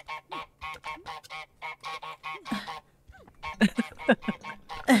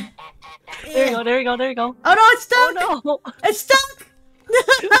 There you go. Oh no, it's stuck! Oh no! It's stuck!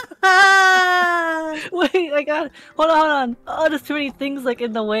 Wait, I got. Hold on, hold on. Oh, there's too many things like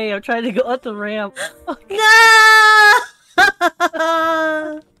in the way. I'm trying to go up the ramp. Okay. No!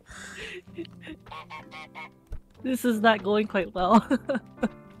 This is not going quite well.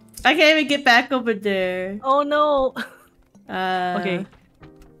 I can't even get back over there. Oh no. Okay.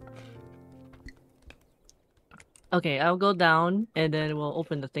 Okay, I'll go down and then we'll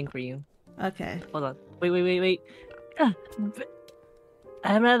open the thing for you. Okay. Hold on. Wait. Ah,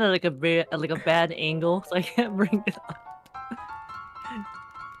 I'm at like a bad angle, so I can't bring it up.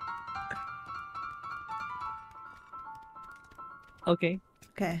 Okay.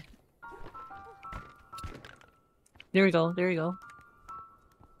 Okay. There we go. There we go.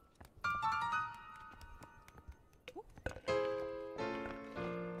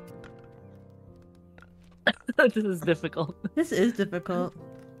 This is difficult. This is difficult.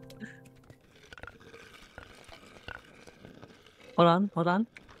 Hold on. Hold on.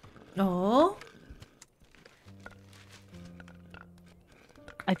 Oh.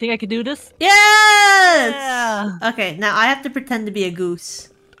 I think I can do this. Yes! Yeah! Okay, now I have to pretend to be a goose.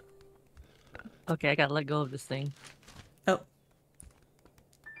 Okay, I gotta let go of this thing. Oh.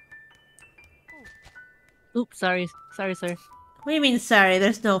 Oops, sorry. Sorry, sir. What do you mean sorry?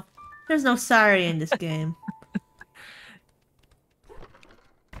 There's no sorry in this game.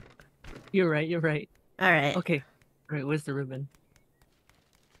 You're right, you're right. Alright. Okay. Alright, where's the ribbon?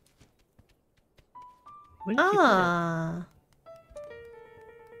 Where did you put it? Ah.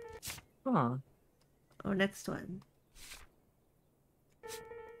 Huh. Oh, next one.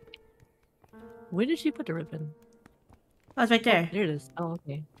 Where did she put the ribbon? Oh, it's right there. There it is. Oh,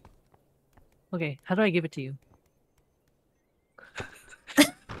 okay. Okay, how do I give it to you?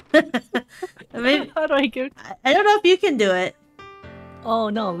 Maybe, How do I give it? I don't know if you can do it. Oh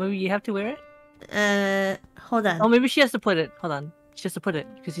no, maybe you have to wear it? Hold on. Oh, maybe she has to put it. Hold on. She has to put it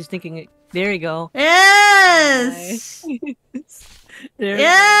because she's thinking it. There you go. Yes! Nice. There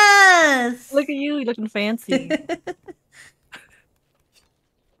Yes! Look at you, you're looking fancy.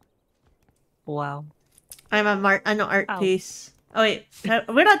 Wow. I'm an art Ow. piece. Oh wait,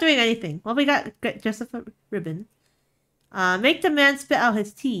 we're not doing anything. Well, we got just a ribbon. Make the man spit out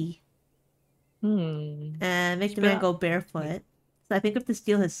his tea. And make the man go barefoot. So I think we have to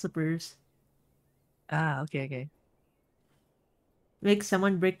steal his slippers. Ah, okay. Make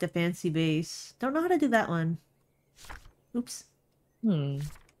someone break the fancy vase. Don't know how to do that one. Oops. Do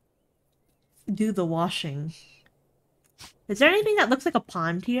the washing. Is there anything that looks like a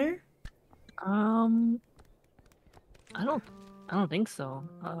pond here? I don't think so.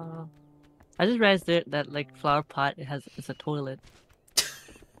 I just realized that like flower pot it's a toilet.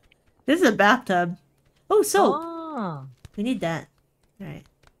 This is a bathtub. Oh, soap. Oh. We need that. Alright.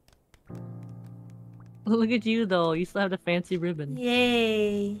 Look at you though. You still have the fancy ribbon.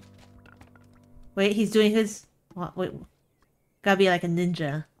 Yay. Wait, he's doing his... Wait. Gotta be like a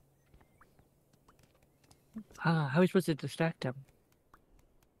ninja. Ah, how are we supposed to distract him?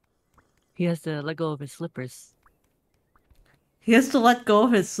 He has to let go of his slippers. He has to let go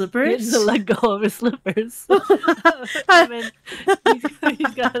of his He slippers? has to let go of his slippers. I mean,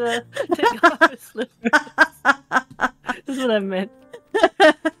 he's gotta take off his slippers. That's what I meant.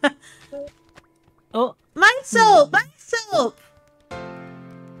 Oh. My soap! My soap!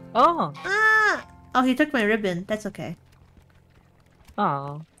 Oh. Ah! Oh, he took my ribbon. That's okay.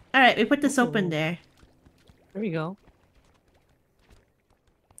 Oh. Alright, we put the soap in there. There we go.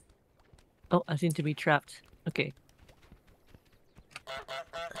 Oh, I seem to be trapped. Okay.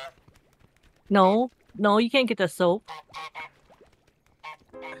 No, you can't get the soap.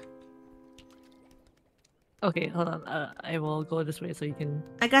 Okay, hold on. I will go this way so you can...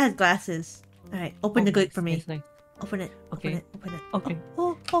 I got his glasses. Alright, open the gate for me. Nice. Open it. Okay. Open it. Okay.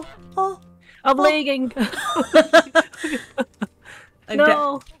 Oh. I'm lagging!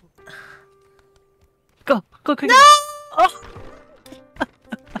 No! Go, quick! No! Oh!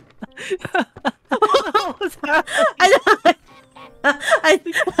 What's happening? I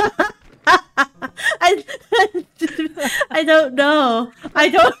don't know. I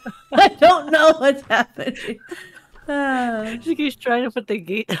don't know what's happening. She keeps trying to put the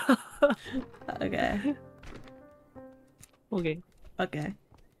gate. Okay. Okay.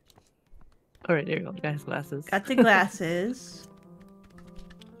 Alright, there you go. Got his glasses. Got the glasses.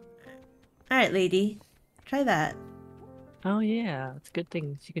 Alright, lady. Try that. Oh yeah, it's a good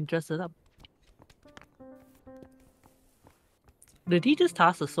thing. She can dress it up. Did he just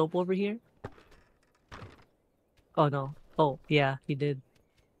toss the soap over here? Oh no. Oh, yeah, he did.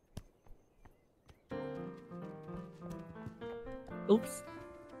 Oops.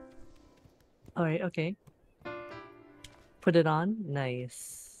 Alright, okay. Put it on.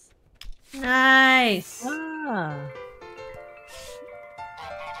 Nice. Nice. Ah.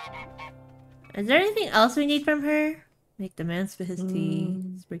 Is there anything else we need from her? Make the man spit his tea.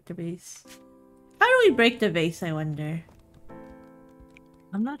 Mm. Let's break the vase. How do we break the vase, I wonder?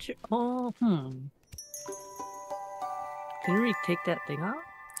 I'm not sure. Oh, Can we take that thing off?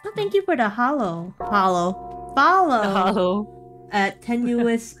 Oh, thank you for the follow. Follow.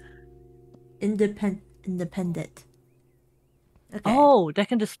 Tenuous independent. Okay. Oh, that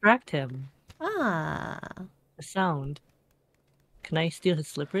can distract him. Ah. The sound. Can I steal his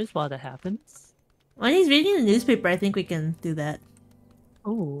slippers while that happens? When he's reading the newspaper, I think we can do that.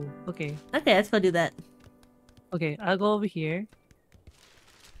 Oh, okay. Okay, let's go do that. Okay, I'll go over here.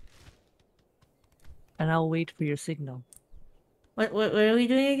 And I'll wait for your signal. What are we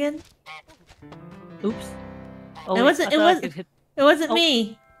doing again? Oops. Oh, it wasn't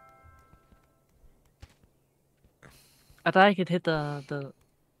me. I thought I could hit the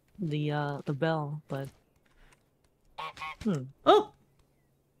bell, but Oh.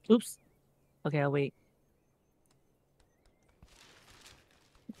 Oops. Okay, I'll wait.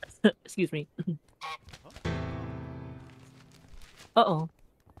 Excuse me. Uh-oh.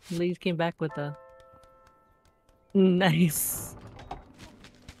 The ladies came back with a nice.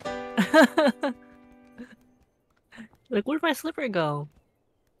 Like, where'd my slipper go?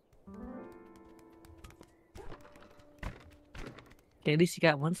 Okay, at least you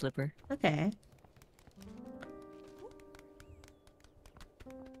got one slipper. Okay.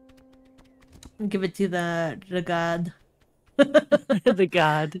 Give it to the god. The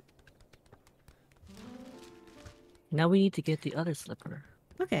god. Now we need to get the other slipper.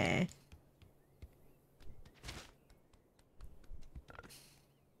 Okay.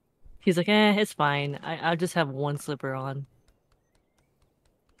 He's like, it's fine. I'll just have one slipper on.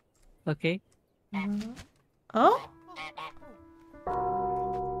 Okay. Oh?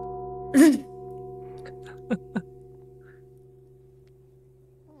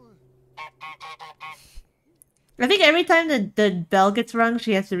 I think every time the bell gets rung,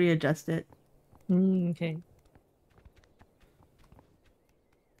 she has to readjust it. Okay.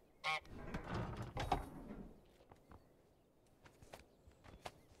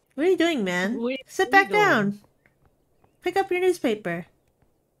 What are you doing, man? Sit where back you going? down. Pick up your newspaper.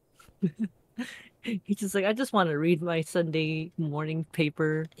 He's just like, I just want to read my Sunday morning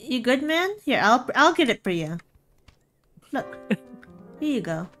paper. You good, man? Here, I'll get it for you. Look. Here you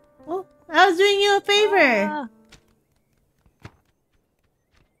go. Oh, I was doing you a favor. Ah.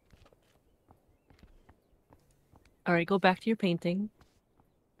 All right, go back to your painting.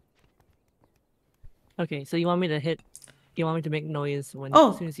 Okay, so you want me to make noise when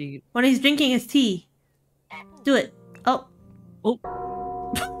as soon as you when he's drinking his tea. Do it. Oh. Oh.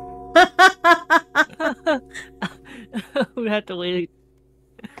 We have to wait.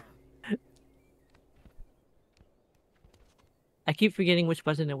 I keep forgetting which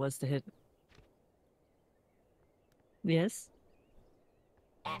button it was to hit. Yes?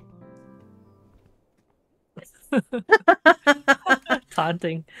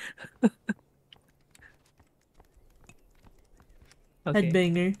 Taunting. Okay.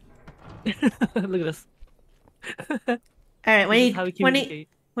 Headbanger. Look at this. Alright, when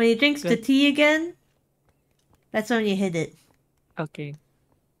he drinks the tea again, that's when you hit it. Okay.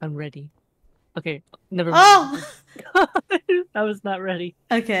 I'm ready. Okay, never mind. Oh! I was not ready.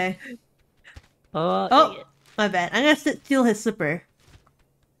 Okay. Oh, my bad. I'm gonna steal his slipper.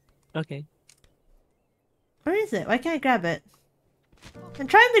 Okay. Where is it? Why can't I grab it? I'm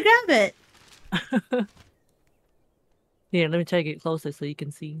trying to grab it! Here, let me try to get closer so you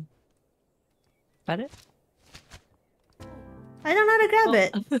can see. Got it? I don't know how to grab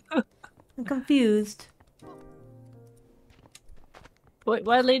it. I'm confused. Wait,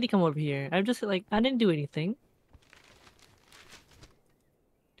 why did lady come over here? I'm just like, I didn't do anything.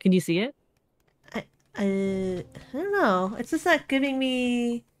 Can you see it? I don't know. It's just not giving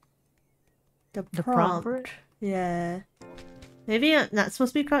me the prompt. For it? Yeah. Maybe I'm not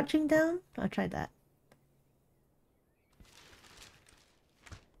supposed to be crouching down? I'll try that.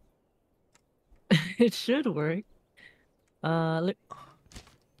 It should work. Let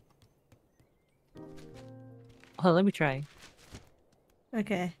me try.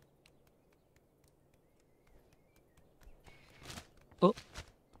 Okay. Oh.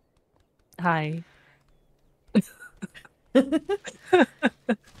 Hi.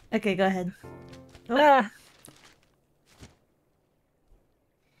 Okay, go ahead. Oh. Ah.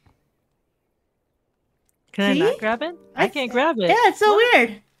 Can I not grab it? I can't grab it. Yeah, it's so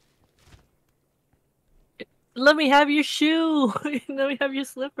weird. Let me have your shoe. Let me have your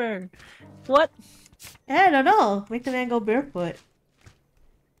slipper. What? I don't know. Make the man go barefoot.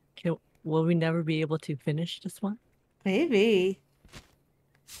 Will we never be able to finish this one? Maybe.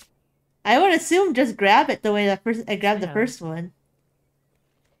 I would assume just grab it the way I grabbed the first one.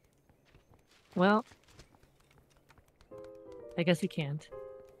 Well, I guess you can't.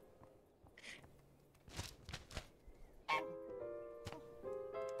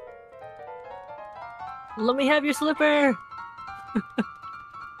 Let me have your slipper!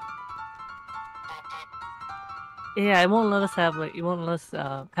 Yeah, it won't let us have it won't let us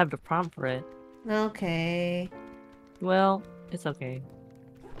have the prompt for it. Okay. Well, it's okay.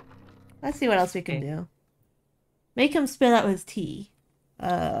 Let's see what else we can do. Make him spit out his tea.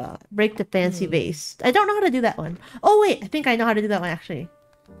 Break the fancy vase. I don't know how to do that one. Oh wait, I think I know how to do that one actually.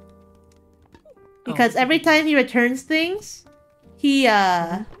 Because every time he returns things, he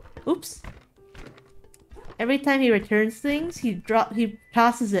oops. Every time he returns things, he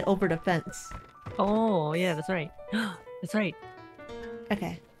tosses it over the fence. Oh, yeah, that's right. That's right.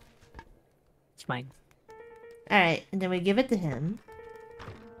 Okay. It's mine. Alright, and then we give it to him.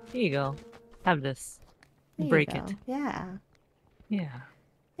 Here you go. Have this. There Break it. Yeah. Yeah.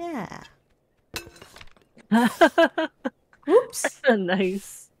 Yeah. Oops.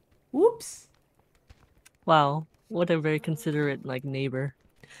 Nice. Whoops. Wow. What a very considerate, like, neighbor.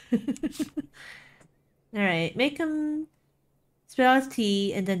 Alright, make him spit out his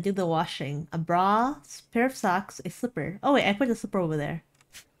tea and then do the washing. A bra, pair of socks, a slipper. Oh wait, I put the slipper over there.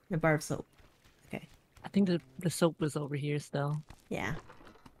 And a bar of soap. Okay. I think the soap was over here still. Yeah.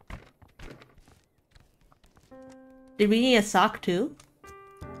 Did we need a sock too?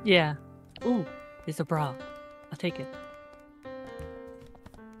 Yeah. Ooh, it's a bra. I'll take it.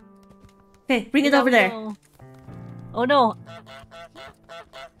 Okay, bring it over there. Oh no!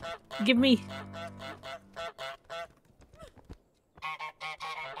 Give me!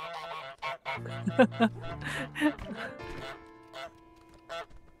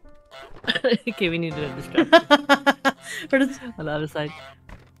 Okay, we need to distract him. On the other side.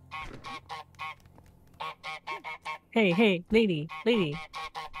 Hey, hey, lady, lady.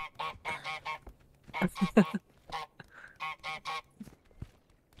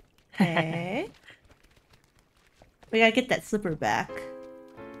 Okay. We gotta get that slipper back.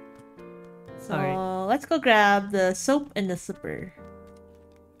 So let's go grab the soap and the slipper.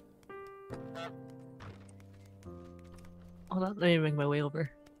 Hold on, let me make my way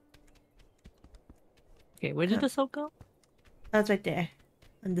over. Okay, where did the soap go? That's right there.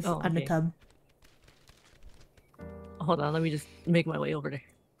 On the, on the tub. Hold on, let me just make my way over there.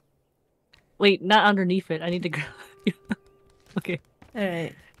 Wait, not underneath it. I need to grab. Okay.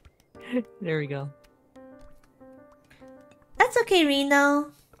 Alright. There we go. That's okay,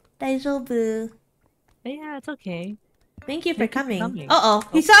 Reno. Daijoubu. Yeah, it's okay. Thank you for coming. Uh-oh,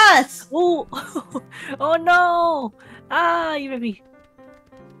 he saw us! Oh! Oh no! Ah, you made me.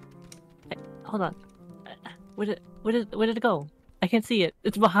 Hold on. Where did it go? I can't see it.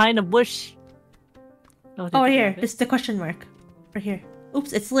 It's behind a bush. Oh, here. It's the question mark. Right here.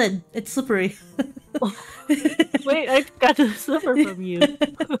 Oops, it's lid. It's slippery. Wait, I got the slipper from you.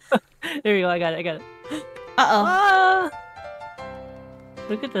 There you go, I got it. Uh-oh. Ah!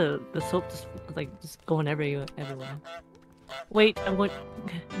 Look at the soap just going everywhere. Wait, I'm going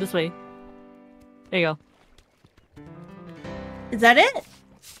this way. There you go. Is that it?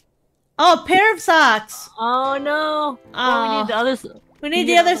 Oh, a pair of socks! Oh no! Oh, we need the other. We need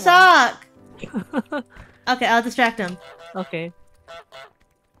the other sock! Okay, I'll distract him. Okay.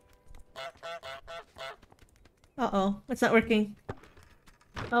 Uh-oh, it's not working.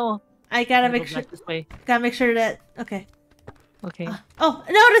 Oh. I gotta make sure. Gotta make sure that. Okay. Okay. Oh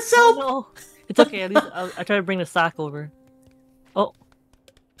no, the soap! Oh, no. It's okay. At least I'll try to bring the sock over. Oh,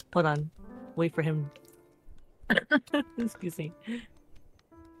 hold on. Wait for him. Excuse me.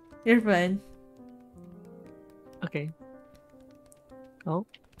 You're fine. Okay. Oh.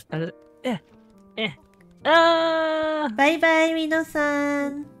 Ah! Bye bye,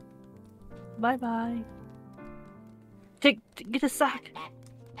 Rino-san. Bye bye. Get a sock.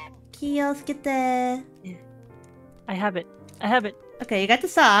 Kioskete. Yeah. I have it. Okay, you got the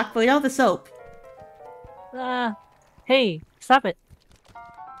sock, but we don't have the soap. Hey, stop it.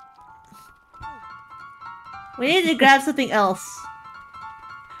 We need to grab something else.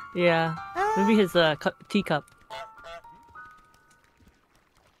 Yeah. Maybe his teacup.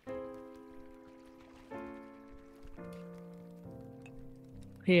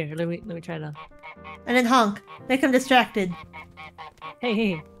 Here, let me try to. And then honk. Make him distracted.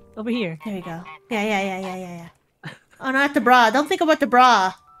 Hey, over here. There we go. Yeah. Oh, not the bra. Don't think about the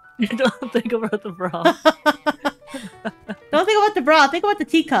bra. Don't think about the bra. Don't think about the bra. Think about the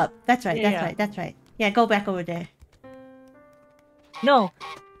teacup. That's right. Yeah. That's right. Yeah, go back over there. No!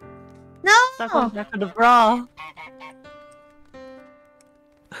 No! Stop going back to the bra!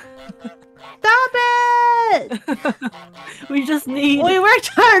 Stop it! We just need... We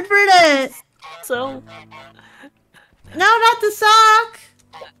worked hard for this! So... No, not the sock!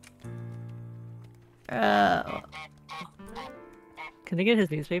 Can I get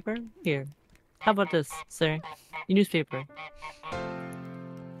his newspaper? Here. How about this, sir? Your newspaper.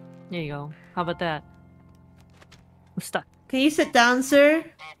 There you go. How about that? I'm stuck. Can you sit down, sir?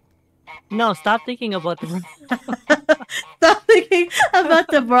 No, stop thinking about the bra. Stop thinking about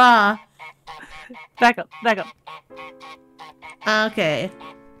the bra. Back up, back up. Okay.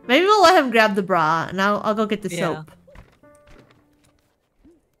 Maybe we'll let him grab the bra, and I'll go get the soap.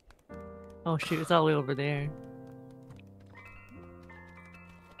 Oh shoot, it's all the way over there.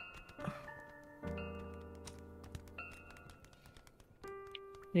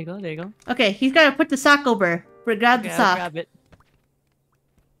 There you go, there you go. Okay, he's gotta put the sock over. Grab the I'll sock. grab it.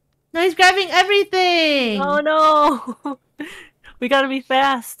 No, he's grabbing everything! Oh no! We gotta be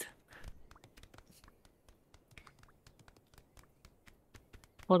fast!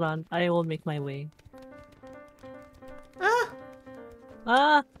 Hold on, I will make my way. Ah!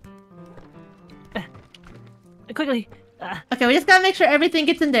 Ah! Quickly! Ah. Okay, we just gotta make sure everything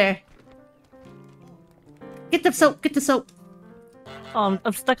gets in there. Get the soap, get the soap. Oh,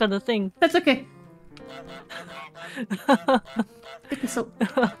 I'm stuck on the thing. That's okay. Get the soap.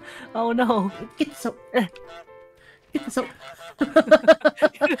 Oh no! Get the soap. Get the soap. Get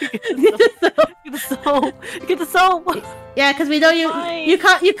the soap! Get the soap! Yeah, because we know you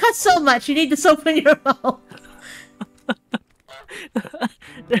cut so much. You need the soap in your mouth.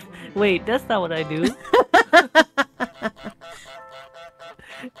 Wait, that's not what I do.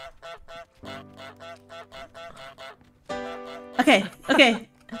 Okay, okay.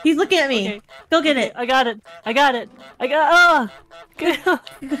 He's looking at me. Okay. Go get it. I got it. I got it. I got. Ah!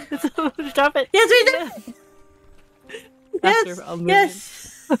 Stop it. Yes, we did. Yes.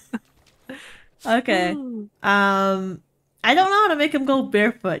 Yes. Okay. I don't know how to make him go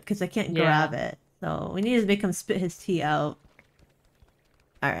barefoot because I can't grab it. So we need to make him spit his tea out.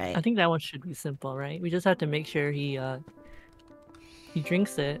 All right. I think that one should be simple, right? We just have to make sure he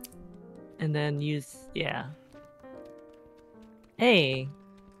drinks it, and then use Hey.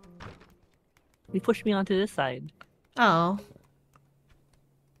 You pushed me onto this side. Oh.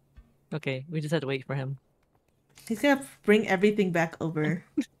 Okay, we just have to wait for him. He's gonna bring everything back over.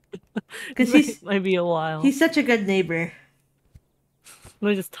 Because might be a while. He's such a good neighbor. Let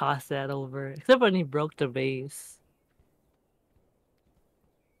me just toss that over. Except when he broke the vase.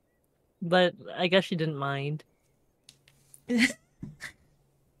 But I guess she didn't mind.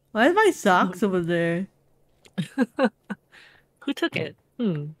 Why are my socks over there? Who took it?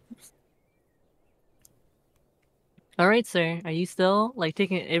 Alright, sir. Are you still, like,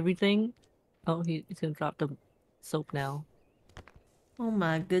 taking everything? Oh, he's gonna drop the soap now. Oh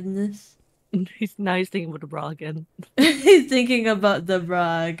my goodness. He's thinking about the bra again. He's thinking about the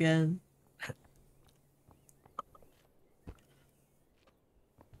bra again.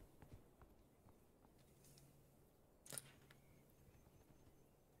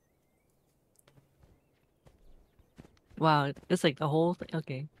 Wow, it's like the whole thing.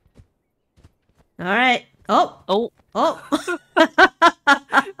 Okay. Alright. Oh! Oh! Oh! Bad!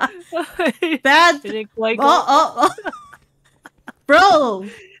 Bad! Didn't quite go. Oh! Bro!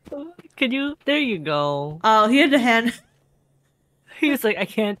 Can you? There you go. Oh, here's the hand. He was like, I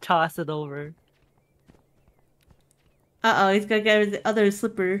can't toss it over. Uh-oh, he's gonna get the other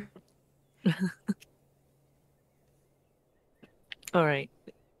slipper. Alright.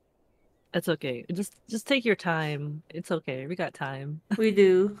 That's okay. Just take your time. It's okay. We got time. We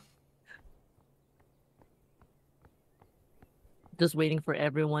do. Just waiting for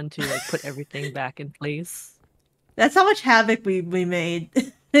everyone to like put everything back in place. That's how much havoc we made.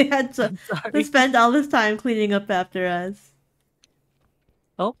 They had to spend all this time cleaning up after us.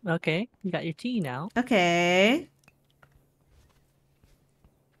 Oh, okay. You got your tea now. Okay.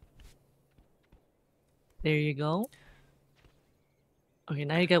 There you go. Okay,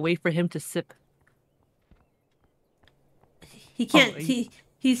 now you gotta wait for him to sip. He can't.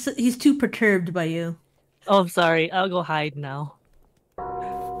 He's too perturbed by you. Oh, I'm sorry. I'll go hide now.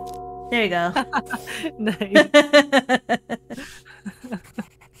 There you go. Nice.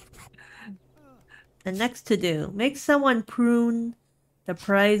 The next to do: make someone prune the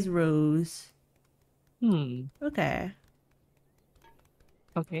prize rose. Okay.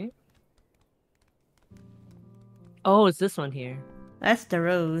 Okay. Oh, it's this one here. That's the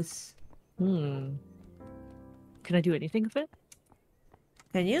rose. Can I do anything with it?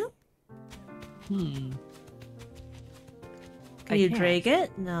 Can you? Hmm. Can you drag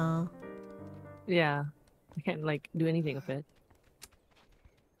it? No. Yeah. I can't like do anything with it.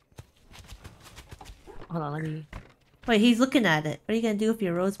 Hold on, let me. Wait, he's looking at it. What are you gonna do with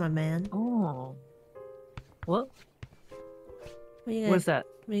your rose, my man? Oh. What? What are you gonna, What's that?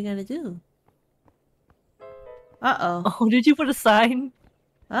 What are you gonna do? Uh-oh. Oh, did you put a sign?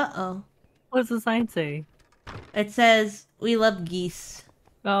 Uh-oh. What does the sign say? It says, we love geese.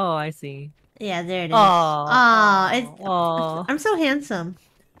 Oh, I see. Yeah, there it is. Oh, Aw, oh. I'm so handsome.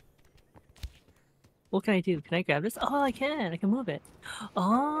 What can I do? Can I grab this? Oh, I can. I can move it.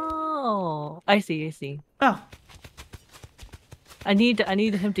 Oh, I see. I see. Oh. I need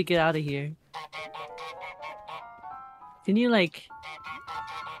him to get out of here. Can you like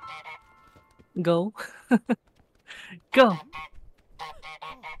go? Go.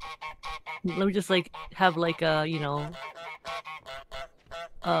 Let me just like have like a, you know,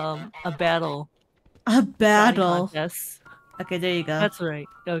 a battle. A battle. Contest. Okay, there you go. That's right.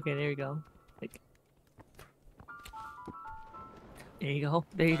 Okay, there you go. Like, there you go.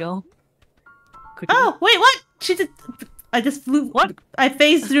 There you go. Quickly. Oh, wait, what? She did. I just flew. What? I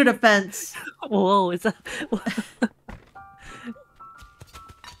phased through the fence. Whoa, is that?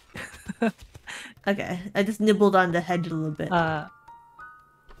 Okay, I just nibbled on the hedge a little bit.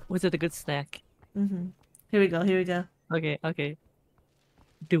 Was it a good snack? Mm-hmm. Here we go. Here we go. Okay, okay.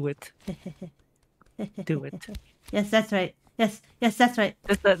 Do it. Do it. Yes, that's right. Yes, yes, that's right.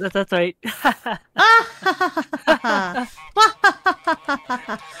 That's right.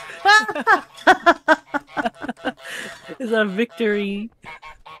 It's a victory.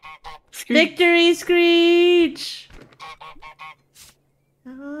 Screech. Victory screech!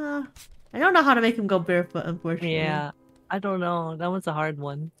 I don't know how to make him go barefoot, unfortunately. Yeah, I don't know. That one's a hard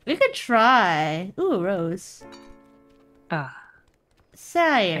one. We could try. Ooh, a rose. Ah.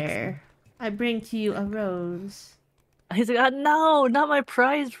 Sire, I bring to you a rose. He's like, no, not my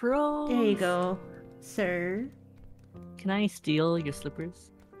prize rose. There you go, sir. Can I steal your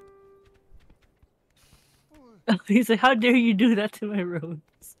slippers? He's like, how dare you do that to my rose?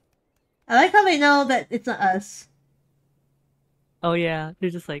 I like how they know that it's not us. Oh yeah,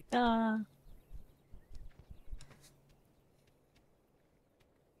 they're just like, ah.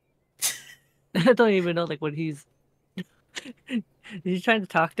 I don't even know like what he's. Is he trying to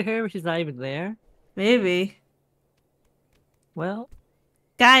talk to her, but she's not even there? Maybe. Well,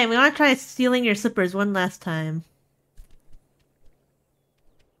 Guy, we want to try stealing your slippers one last time.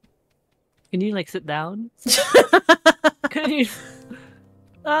 can you like sit down? Can you?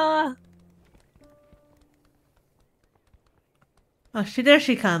 Oh, there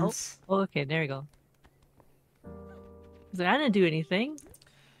she comes. Oh, okay, there you go. He's like, I didn't do anything.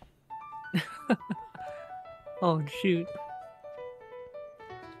 Oh shoot.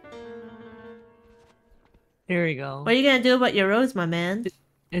 Here we go. What are you gonna do about your rose, my man?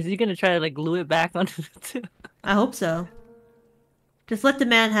 Is he gonna try to like glue it back onto the I hope so. Just let the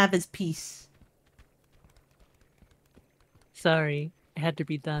man have his peace. Sorry, it had to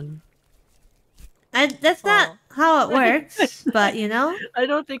be done. That's not how it works, but you know? I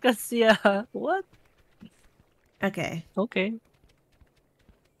don't think that's, yeah. What? Okay. Okay.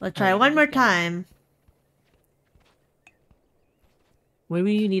 Let's try one more time.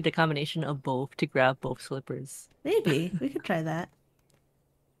 Maybe you need a combination of both to grab both slippers. Maybe. We could try that.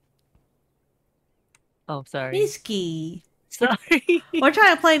 Oh, sorry. Misuki. Sorry. We're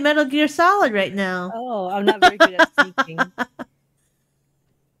trying to play Metal Gear Solid right now. Oh, I'm not very good at sneaking.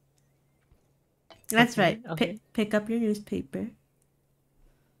 That's Okay, right. okay. Pick up your newspaper.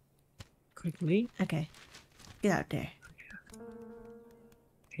 Quickly. Okay. Get out there.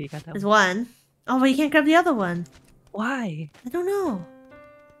 Okay, you got that There's one. one. Oh, but you can't grab the other one. Why? I don't know.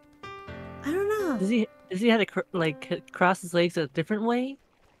 I don't know. Does he have to like cross his legs a different way?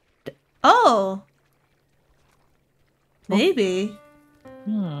 Oh! Maybe.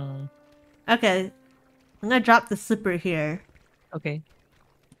 Hmm. Okay. I'm gonna drop the slipper here. Okay.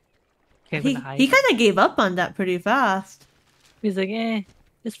 Okay, I'm He gonna hide. kind of gave up on that pretty fast. He's like, eh,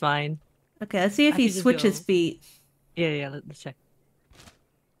 it's fine. Okay, let's see if I he can just switches go. feet. Yeah, let's check.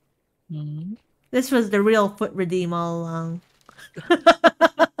 Hmm. This was the real foot redeem all along.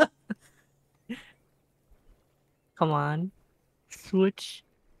 Come on. Switch.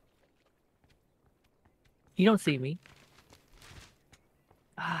 You don't see me.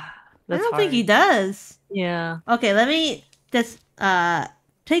 Ah, I that's don't think he hard. does. Yeah. Okay, let me just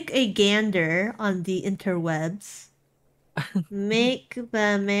take a gander on the interwebs. Make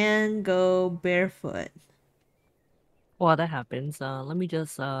the man go barefoot. While that happens, let me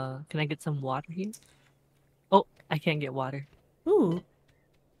just can I get some water here? Oh, I can't get water. Ooh.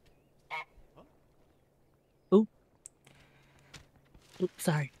 Oops,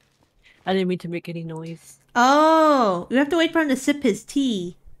 sorry. I didn't mean to make any noise. Oh, we have to wait for him to sip his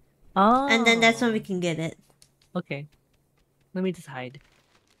tea. And then that's when we Oh. can get it. Okay. Let me just hide.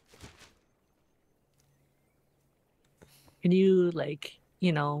 Can you, like,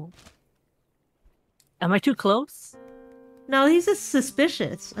 you know... Am I too close? No, he's just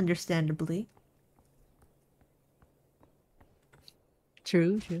suspicious, understandably.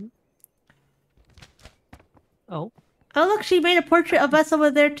 True, true. Oh. Oh, look, she made a portrait of us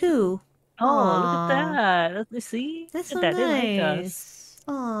over there, too. Oh, look at Aww. that. Let's see. That's Look at so that. They like us. nice.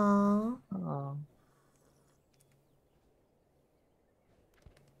 Aww. Oh.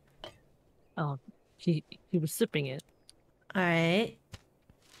 Oh, he was sipping it. Alright.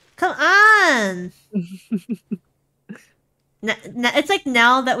 Come on! It's like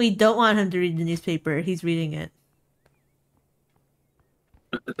now that we don't want him to read the newspaper, he's reading it.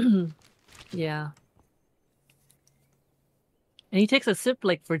 Yeah. And he takes a sip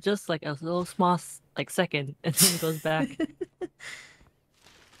like for just like a little small like second and then goes back.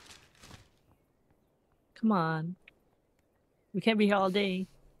 Come on. We can't be here all day.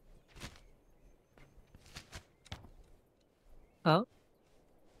 Oh.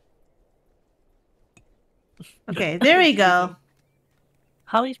 Okay, there we go.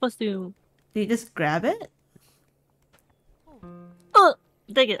 How are you supposed to... Do you just grab it? Oh,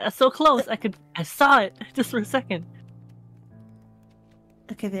 dang it, that's so close. I saw it just for a second.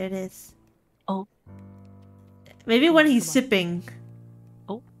 Okay, there it is. Oh. Maybe Come when on, he's come on. sipping.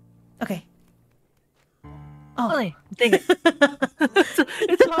 Oh. Okay. Oh. Oh, dang it.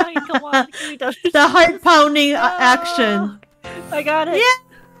 It's fine, come on. The heart pounding Oh, action. I got it.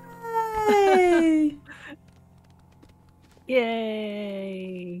 Yay!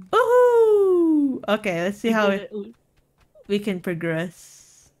 Yay! Woohoo! Okay, let's see We how did it. we can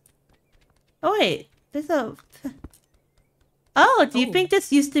progress. Oh wait, there's a... Oh, do you Oh. think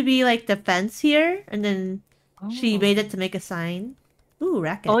this used to be like the fence here? And then she Oh. made it to make a sign? Ooh,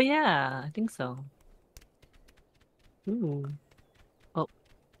 racket. Oh yeah, I think so. Ooh. Oh,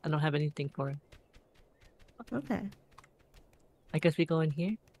 I don't have anything for it. Okay. I guess we go in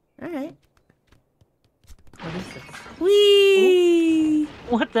here. Alright. What is this? Whee!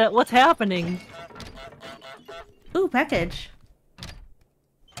 Oh. What's happening? Ooh, package.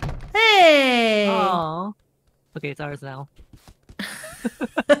 Hey! Oh. Okay, it's ours now.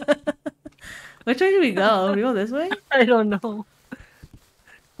 Which way do we go? We go this way? I don't know.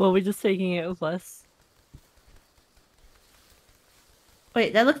 Well, we're just taking it with us.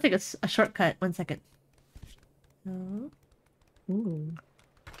 Wait, that looks like a shortcut. 1 second. Oh. Ooh.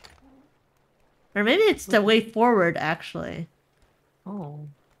 Or maybe it's the way forward, actually. Oh.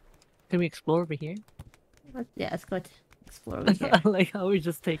 Can we explore over here? Yeah, let's go explore over here. I like how we're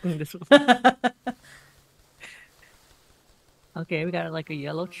just taking this with us. Okay, we got like a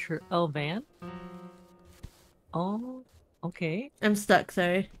yellow van. Oh, okay. I'm stuck,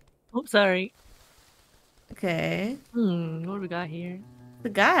 sorry. Oh, sorry. Okay. What do we got here? The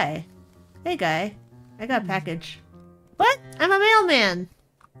guy. Hey, guy. I got a package. What? I'm a mailman!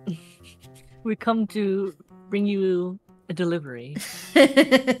 We come to bring you a delivery.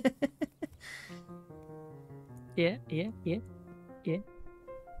 Yeah. I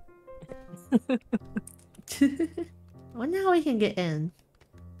wonder how we can get in.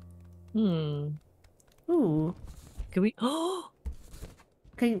 Ooh. Can we... Oh!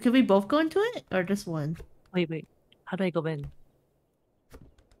 Can we both go into it? Or just one? Wait. How do I go in?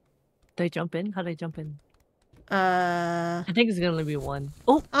 Do I jump in? How do I jump in? I think it's gonna be one.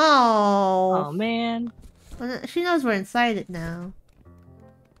 Oh! Oh! Oh, man. Well, she knows we're inside it now.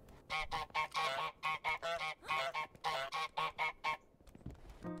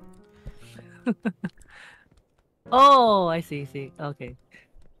 Oh, I see. Okay.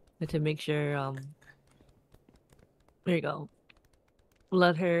 But to make sure, there you go.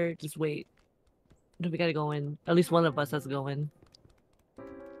 Let her just wait. We gotta go in. At least one of us has to go in.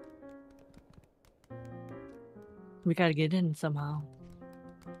 We gotta get in somehow.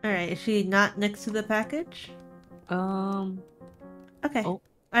 Alright, is she not next to the package? Okay. Oh.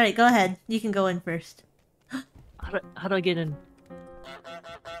 Alright, go ahead. You can go in first. How do I get in?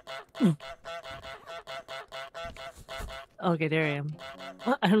 Okay, there I am.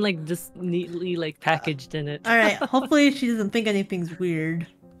 I'm like just neatly like packaged in it. Alright, hopefully she doesn't think anything's weird.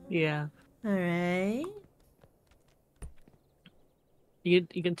 Yeah. Alright. You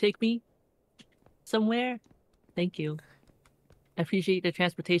can take me somewhere? Thank you. I appreciate the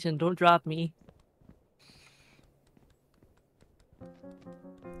transportation. Don't drop me.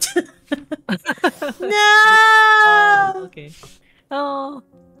 No! Oh, okay. Oh.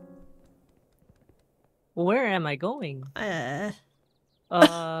 Where am I going?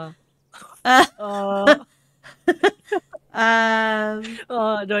 Uh, Uh, uh, um,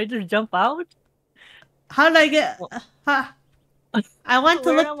 do I just jump out? how do I get? Huh, I want to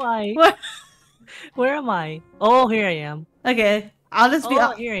Where look. am I? Where? Where am I? Oh, here I am. Okay, I'll just be.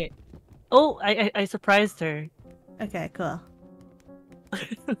 Oh, here I. Oh, I surprised her. Okay, cool.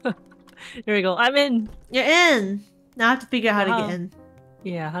 Here we go. I'm in. You're in. Now I have to figure out how to get How? in.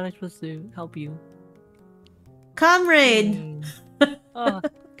 Yeah, how am I supposed to help you? Comrade. Hmm. Oh,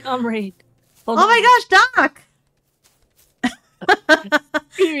 comrade. Hold Oh on. my gosh, Doc.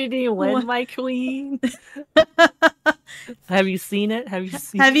 You didn't win, What? my queen. Have you seen it? Have you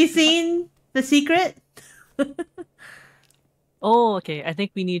seen? Have you seen The Secret? Oh, okay. I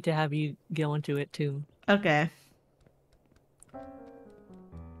think we need to have you go into it too. Okay.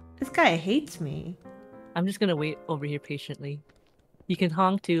 This guy hates me. I'm just gonna wait over here patiently. You can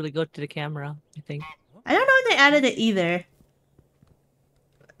honk to like go to the camera, I think. I don't know when they added it either.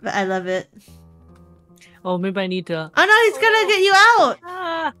 But I love it. Oh, maybe I need to. Oh no, he's gonna get you out!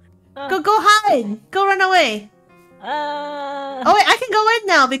 Go hide! Go run away! Oh wait, I can go in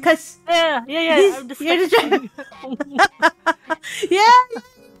now because Yeah. you're distracting. Yeah!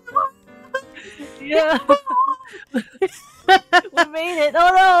 Yeah. We made it! Oh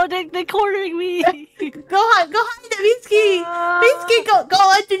no, they're cornering me! Go hide it, Misuki! Misuki,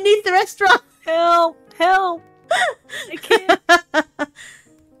 go underneath the restaurant! Help! Help! I can't!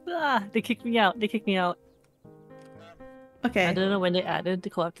 They kicked me out. They kicked me out. Okay. I don't know when they added the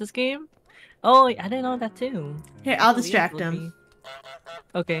collector's game. Oh, I didn't know that too. Here, I'll distract him.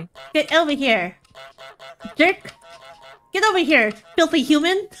 Okay. Get over here. Jerk! Get over here, filthy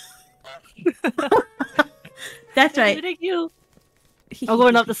human! That's right. Thank you. I'm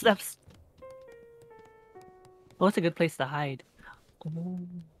going up the steps. Oh, it's a good place to hide. Oh.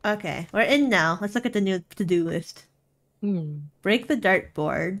 Okay, we're in now. Let's look at the new to-do list. Break the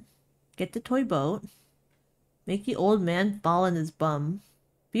dartboard. Get the toy boat. Make the old man fall on his bum.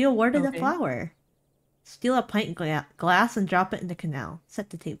 Be awarded a flower. Steal a pint glass and drop it in the canal. Set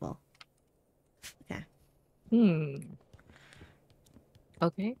the table. Okay.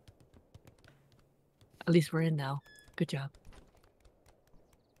 Okay. At least we're in now. Good job.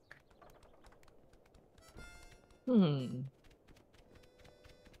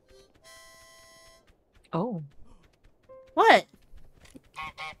 Oh. What?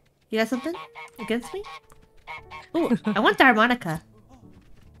 You got something against me? Ooh, I want the harmonica.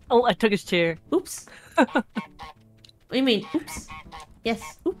 Oh, I took his chair. Oops. What do you mean? Oops.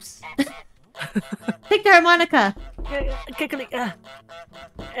 Yes. Oops. Take the harmonica.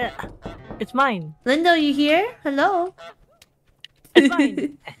 It's mine. Lindo, you here? Hello. It's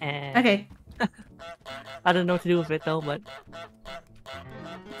mine. Okay. I don't know what to do with it though, but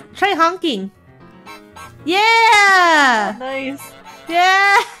try honking. Yeah. Nice.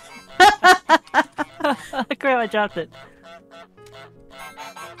 Yeah. Crap! I dropped it.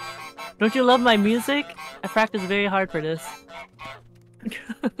 Don't you love my music? I practiced very hard for this.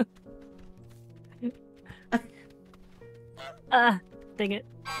 Dang it.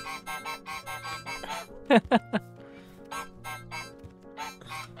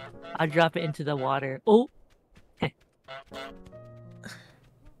 I'll drop it into the water. Oh!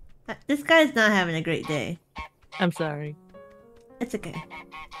 This guy's not having a great day. I'm sorry. It's okay.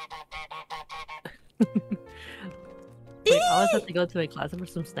 Wait, I always have to go to my closet for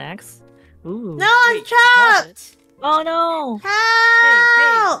some snacks? Ooh. No, I'm trapped! Oh no!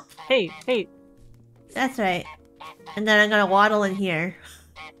 Help! Hey! That's right. And then I'm gonna waddle in here.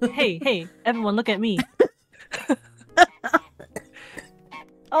 Hey! Everyone look at me!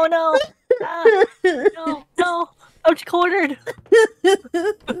 Oh no! No! I'm cornered!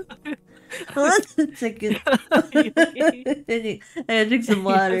 Hold on a second. I gotta drink some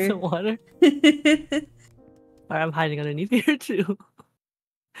water. Some water? Alright, I'm hiding underneath here too.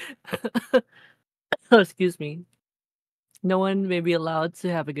 Oh, excuse me. No one may be allowed to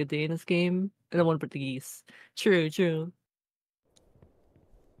have a good day in this game. No one but the geese. True.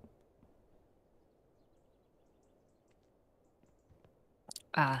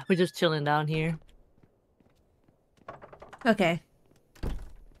 We're just chilling down here. Okay.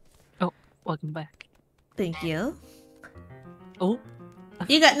 Oh, welcome back. Thank you. Oh.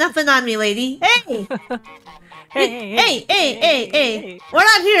 You got nothing on me, lady. Hey! Hey! We're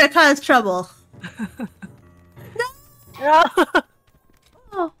not here to cause trouble. No!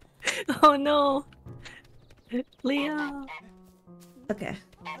 Oh. Oh no! Leo! Okay.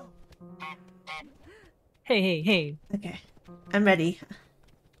 Hey! Okay. I'm ready.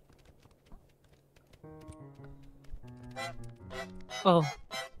 Oh,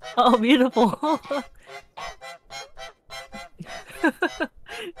 beautiful!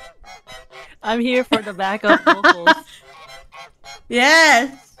 I'm here for the backup vocals.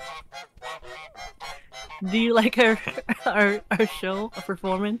 Yes. Do you like our show, our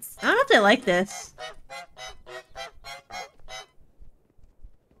performance? I don't know if they like this.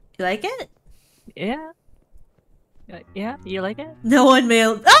 You like it? Yeah. Yeah, you like it? No one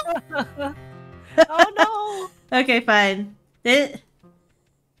mailed. Oh! Oh no! Okay, fine.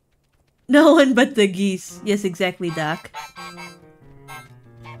 No one but the geese. Yes, exactly, Doc.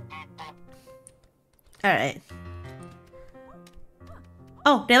 Alright.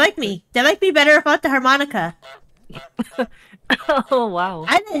 Oh, they like me. They like me better without the harmonica. Oh wow.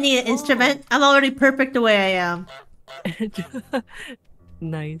 I didn't need an instrument. I'm already perfect the way I am.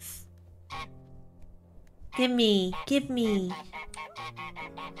 Nice. Give me. Give me.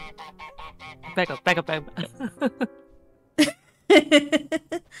 Back up, back up, back up.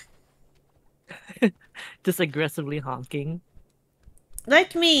 Just aggressively honking.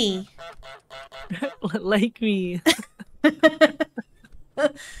 Like me. Like me.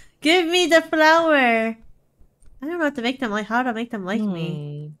 Give me the flower. I don't know what to make them like. How to make them like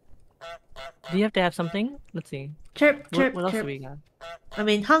me. Do you have to have something? Let's see. Chirp, chirp, What else chirp. do we got? I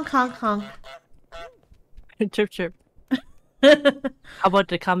mean, honk, honk, honk. Chirp, chirp. How about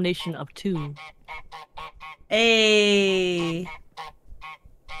the combination of two? Hey.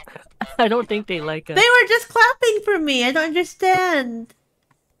 I don't think they like us. They were just clapping for me. I don't understand.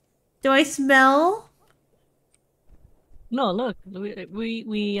 Do I smell? No, look. We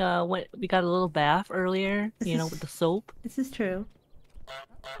got a little bath earlier, you know, with the soap. This is true.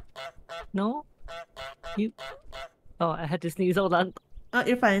 No? You Oh, I had to sneeze. Hold on. Oh,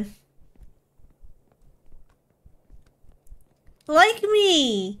 you're fine. Like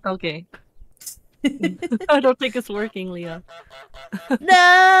me. Okay. I don't think it's working, Leah.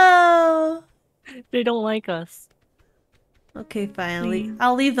 No. They don't like us. Okay, fine.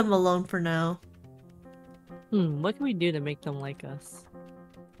 I'll leave them alone for now. What can we do to make them like us?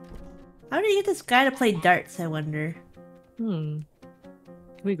 How do you get this guy to play darts, I wonder? Can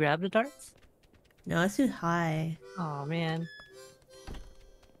we grab the darts? No, it's too high. Oh man.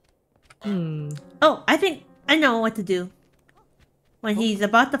 Oh, I think I know what to do. When he's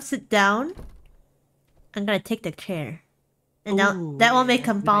about to sit down, I'm gonna take the chair. And now that will make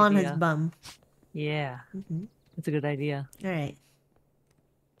him fall on his bum. Yeah. That's a good idea. Alright.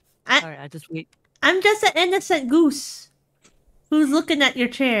 Alright, I just wait. I'm just an innocent goose who's looking at your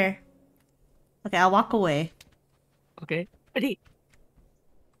chair. Okay, I'll walk away. Okay. Ready?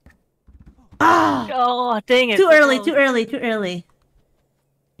 Ah! Oh, dang it. Too early, too early, too early.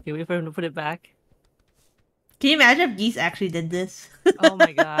 Okay, wait for him to put it back. Can you imagine if Geese actually did this? Oh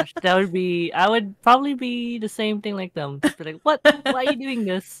my gosh. That would be... I would probably be the same thing like them. Just be like, what? Why are you doing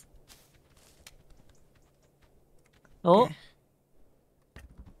this? Oh. Okay.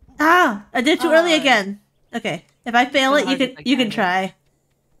 Ah! I did too early again. Okay. If I fail it, you can try.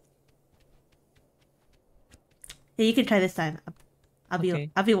 Yeah, you can try this time. I'll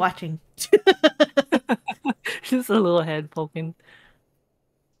be watching. Just a little head poking.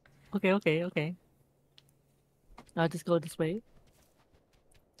 Okay. I'll just go this way.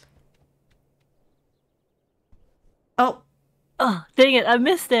 Oh. Oh, dang it, I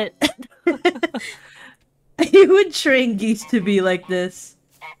missed it. You would train Geese to be like this.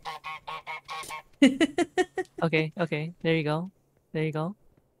 Okay. There you go.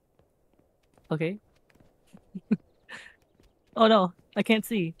 Okay. Oh no, I can't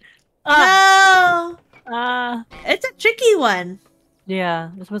see. No! It's a tricky one.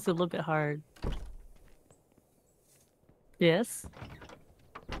 Yeah, this was a little bit hard. Yes.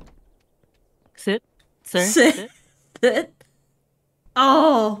 Sit. Sir. Sit.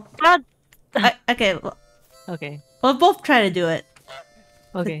 Oh. God. Okay. Okay. We'll both try to do it.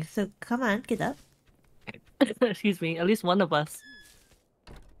 Okay. So come on, get up. Excuse me, at least one of us.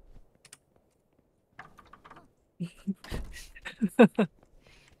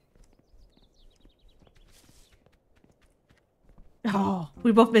 Oh,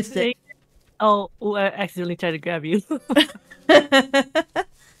 we both missed it. Oh, I accidentally tried to grab you.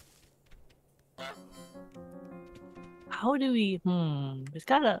 How do we... It's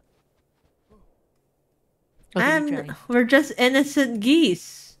gotta... Okay, we're just innocent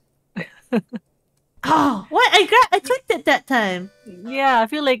geese. Oh, what? I clicked it that time. Yeah, I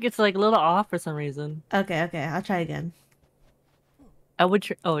feel like it's like a little off for some reason. Okay, I'll try again. I would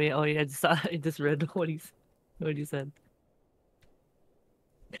oh yeah, I just read what he said.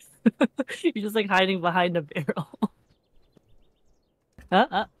 You're just like hiding behind a barrel.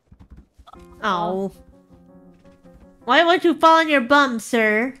 Oh. Why won't you fall on your bum,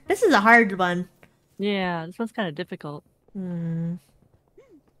 sir? This is a hard one. Yeah, this one's kind of difficult. Hmm.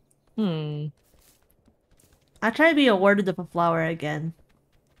 Hmm. I'll try to be awarded of a flower again.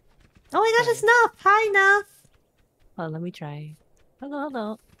 Oh my gosh, it's Right. Nuff! Hi, Nuff! Oh, let me try. Hello,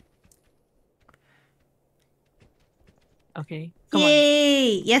 hello. Okay, come on.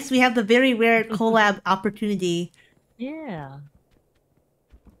 Yay! Yes, we have the very rare collab opportunity. Yeah.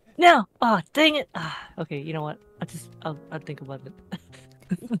 No! Oh, dang it! Ah, okay, you know what? I'll think about it.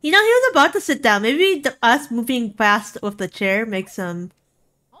 You know, he was about to sit down. Maybe us moving fast with the chair makes him...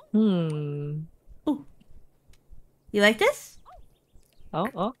 Hmm. Ooh. You like this?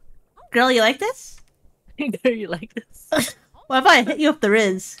 Oh. Girl, you like this? Do you like this? What if I hit you with the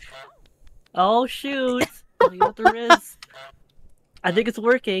Riz? Oh, shoot! Oh, you know what there is? I think it's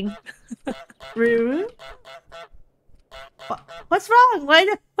working. Ruru? What's wrong? When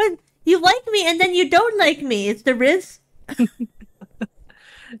you like me and then you don't like me? It's the Riz?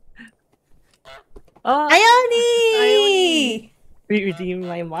 Oh, Ione! redeem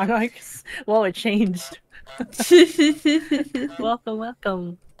my monarchs. Whoa, it changed. Welcome,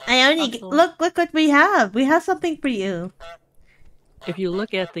 welcome. Ione, Also, look what we have. We have something for you. if you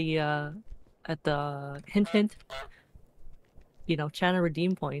look at the hint, you know, channel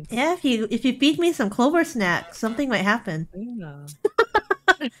redeem points. Yeah, if you feed me some clover snacks, something might happen. Yeah.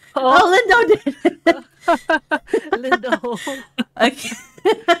 Oh, Lindo did it. Lindo. Okay.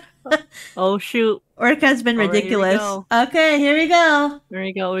 Oh shoot. Work has been All right, here we ridiculous. go. Okay, here we go. There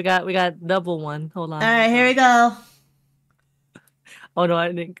we go. We got double one. Hold on. All right, here we go. Oh no,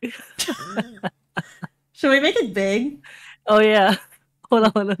 I think. Should we make it big? Oh yeah.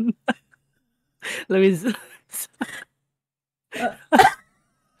 Hold on. Let me.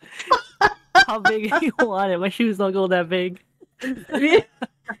 How big you want it? My shoes don't go that big.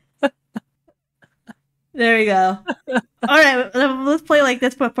 There we go. All right, let's play like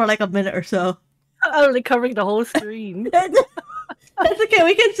this for like a minute or so. I'm only covering the whole screen. That's okay.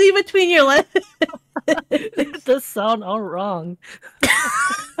 We can see between your legs. It does sound all wrong.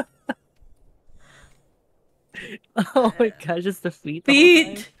 Oh my gosh, just the feet.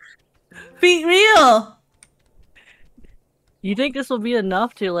 Feet real. You think this will be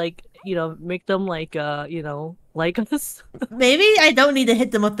enough to like, you know, make them like like us? Maybe I don't need to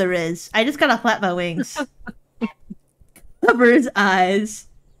hit them with the Riz. I just gotta flap my wings. Cover his eyes.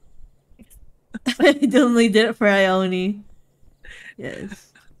 I only did it for Ione.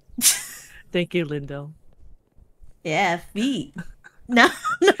 Yes. Thank you, Lindo. Yeah, feet. Now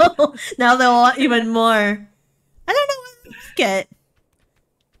they'll want even more. I don't know what to get.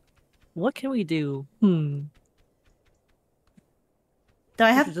 What can we do? Do I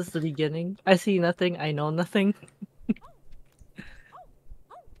This have is just the beginning. I see nothing. I know nothing.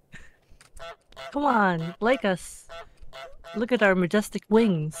 Come on, like us. Look at our majestic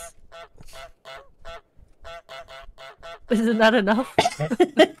wings. Isn't that enough?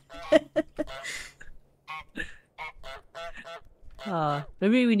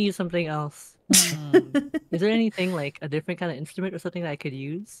 Maybe we need something else. Is there anything like a different kind of instrument or something that I could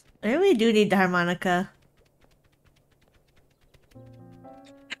use? Maybe we do need the harmonica.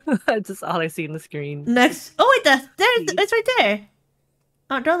 That's just all I see in the screen. Next. Oh wait, it's right there.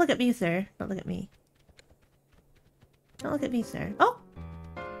 Oh, don't look at me, sir. Don't look at me. Don't look at me, sir. Oh.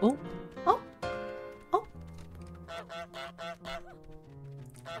 Oh. Oh. Oh.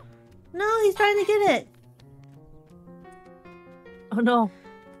 No, he's trying to get it. Oh no.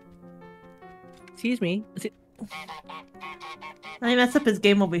 Excuse me. I messed up his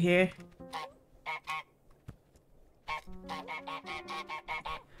game over here.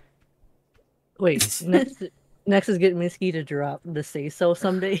 Wait, next is getting Misuki to drop the say so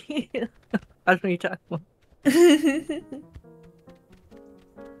someday. I don't know what you're talking about.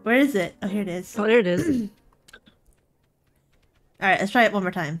 Where is it? Oh, here it is. Oh, there it is. Alright, let's try it one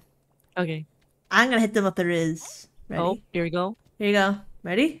more time. Okay. I'm gonna hit them with the Riz. Ready? Oh, here we go. Here you go.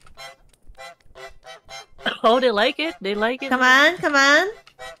 Ready? Oh, they like it? They like it? Come on, come on.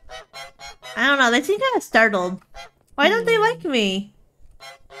 I don't know, they seem kind of startled. Why don't they like me?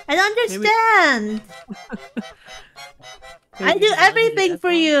 I don't understand. I do everything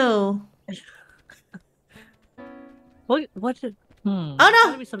for you. What did... Oh no!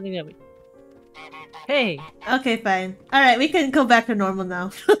 Gotta be something that we... Hey! Okay, fine. Alright, we can go back to normal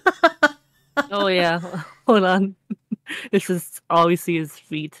now. Oh yeah, hold on. It's just all we see is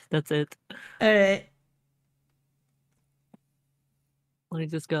feet. That's it. Alright. Let me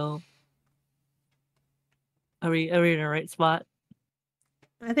just go. Are we in the right spot?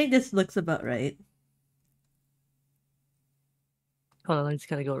 I think this looks about right. Hold on, I'm just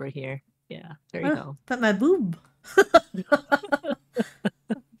gonna go right here. Yeah, there you go. But my boob.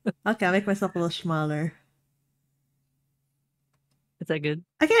 Okay, I'll make myself a little smaller. that good?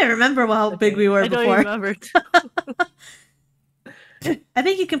 I can't remember how big we were I don't before. remember. I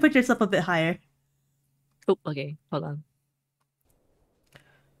think you can put yourself a bit higher. Oh, okay. Hold on.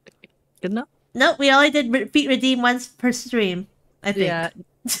 Good enough? Nope, we only did repeat redeem once per stream, I think. Yeah.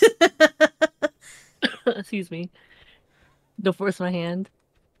 Excuse me. Don't force my hand.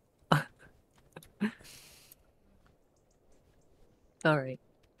 Alright.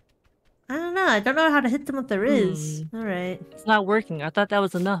 I don't know. I don't know how to hit them with the Riz. Alright. It's not working. I thought that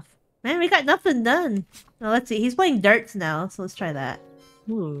was enough. Man, we got nothing done. Well, let's see. He's playing darts now, so let's try that.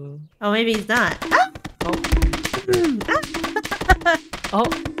 Ooh. Oh, maybe he's not. Ah! Oh. Oh.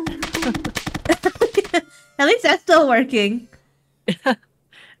 At least that's still working. At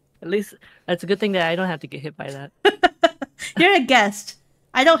least that's a good thing that I don't have to get hit by that. You're a guest.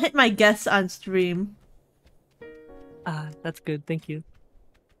 I don't hit my guests on stream. Ah, that's good. Thank you.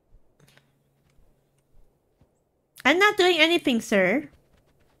 I'm not doing anything, sir.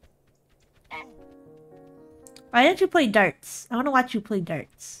 Why don't you play darts? I want to watch you play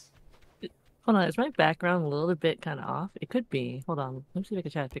darts. Hold on, is my background a little bit kind of off? It could be. Hold on. Let me see if I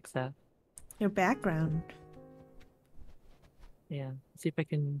can try to fix that. Your background. Yeah. See if I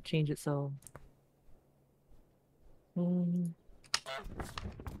can change it so... There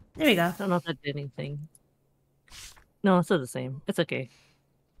we go. I don't know if that did anything. No, it's still the same. It's okay.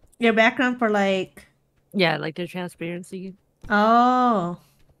 Your background for like... Yeah, like the transparency. Oh.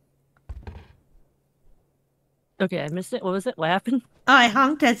 Okay, I missed it. What was it? What happened? Oh, I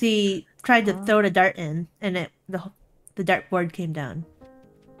honked as he tried to throw the dart in, and the dartboard came down.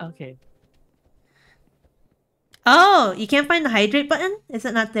 Okay. Oh, you can't find the hydrate button? Is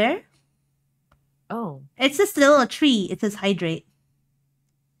it not there? Oh. It's just still a tree. It says hydrate.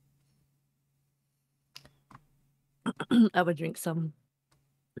 I would drink some.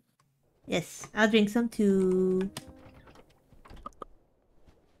 Yes, I'll drink some too.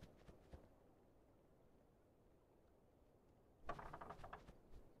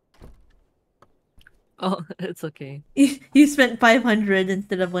 Oh, it's okay. You spent 500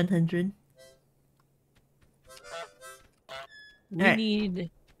 instead of 100. We Alright.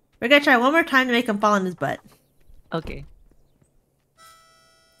 need... We're gonna try one more time to make him fall on his butt. Okay.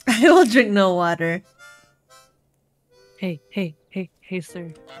 I will drink no water. Hey,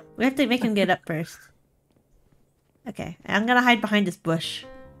 sir. We have to make him get up first. Okay, I'm gonna hide behind this bush.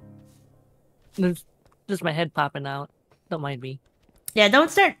 There's just my head popping out. Don't mind me. Yeah,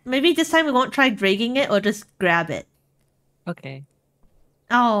 don't start. Maybe this time we won't try dragging it, or just grab it. Okay.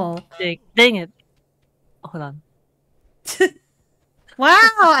 Oh. Dang it. Hold on. Wow,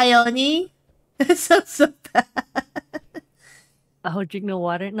 Ione! It sounds so bad. Oh, drink no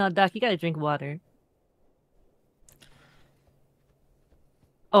water? No, Doc, you gotta drink water.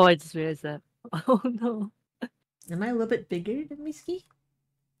 Oh, I just realized that. Oh, no. Am I a little bit bigger than Misuki?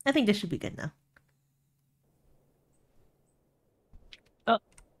 I think this should be good now. Oh.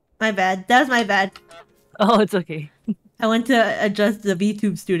 My bad. That was my bad. Oh, it's okay. I went to adjust the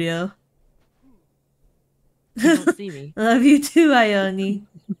VTube studio. You don't see me. Love you too, Ione.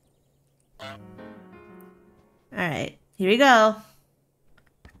 Alright, here we go.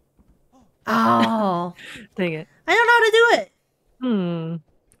 Oh. Dang it. I don't know how to do it.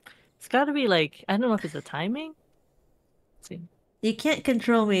 It's gotta be like, I don't know if it's a timing. Let's see. You can't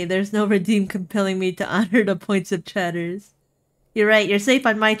control me. There's no redeem compelling me to honor the points of chatters. You're right, you're safe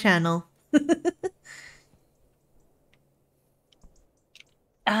on my channel. It's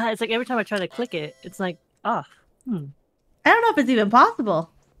like every time I try to click it, it's like off. I don't know if it's even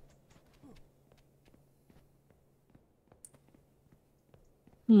possible.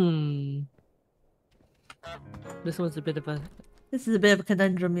 This one's a bit of a... This is a bit of a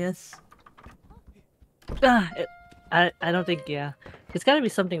conundrum, yes. I don't think, yeah. It's gotta be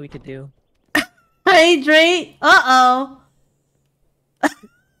something we could do. Hydrate! Uh-oh!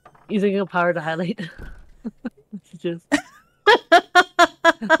 Using a power to highlight. It's just...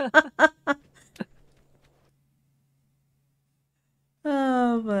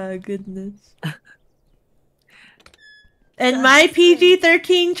 Oh my goodness. And my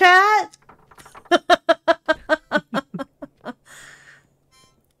PG-13 chat?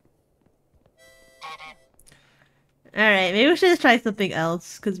 Alright, maybe we should just try something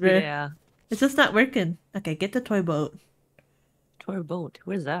else, because it's just not working. Okay, get the toy boat. Toy boat?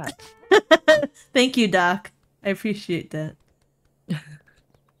 Where's that? Thank you, Doc. I appreciate that. I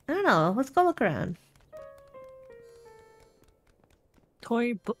don't know, let's go look around.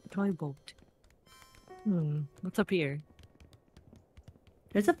 Toy boat. What's up here?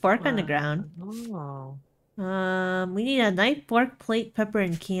 There's a fork on the ground. Oh. We need a knife, fork, plate, pepper,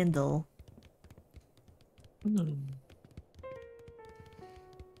 and candle.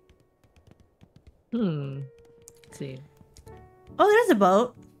 Let's see. Oh, there's a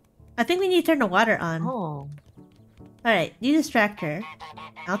boat. I think we need to turn the water on. Oh. Alright, you distract her.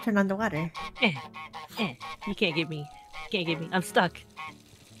 I'll turn on the water. You can't get me. You can't get me. I'm stuck.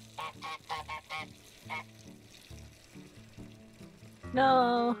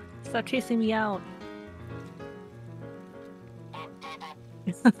 No! Stop chasing me out.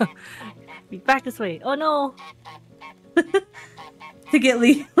 Back this way. Oh no! To get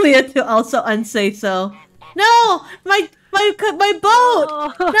Leah to also unsay so. No! My boat!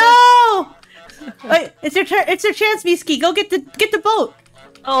 Oh. No! Wait, it's your turn. It's your chance, Misuki. Go get the boat.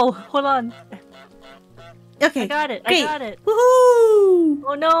 Oh, hold on. Okay. I got it. Great. I got it. Woohoo!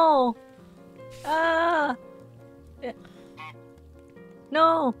 Oh no!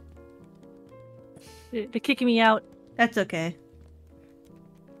 No! They're kicking me out. That's okay.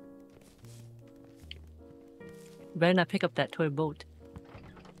 Better not pick up that toy boat.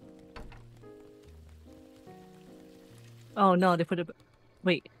 Oh no, they put it.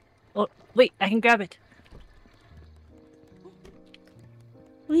 Wait. Oh, wait, I can grab it.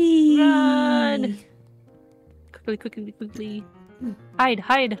 Whee! Run! Quickly.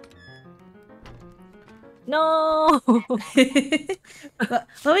 Hide. No! Well,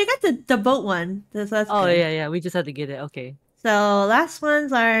 we got the boat one. That's good. Yeah. We just had to get it. Okay. So last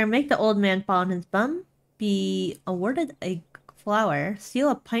ones are make the old man fall on his bum, be awarded a flower, steal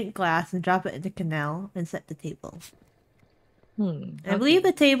a pint glass and drop it in the canal, and set the table. I believe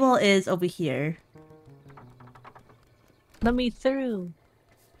the table is over here. Let me through.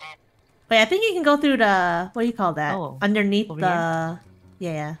 Wait, I think you can go through the what do you call that? Oh, underneath over the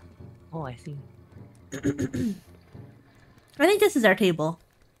yeah. Oh, I see. I think this is our table.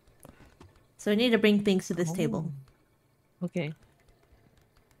 So we need to bring things to this table. Okay.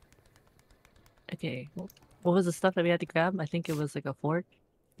 What was the stuff that we had to grab? I think it was like a fork.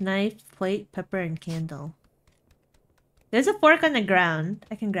 Knife, plate, pepper, and candle. There's a fork on the ground.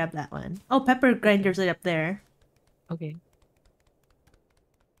 I can grab that one. Oh, pepper grinder's right up there. Okay.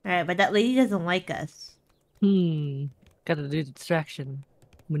 Alright, but that lady doesn't like us. Gotta do the distraction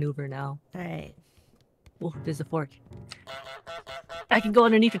maneuver now. Alright. Oh, there's a fork. I can go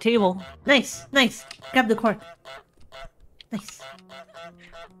underneath the table. Nice. Grab the cork. Nice.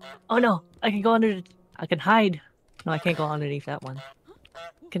 Oh no, I can go under. I can hide. No, I can't go underneath that one.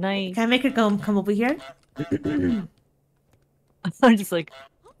 Can I? Can I make her come over here? I'm just like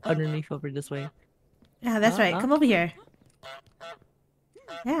underneath over this way. Yeah, that's right. Come over here.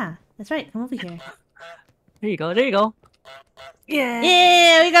 Yeah, that's right. Come over here. There you go. Yeah!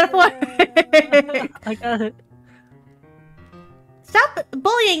 Yeah, we got a fork! I got it. Stop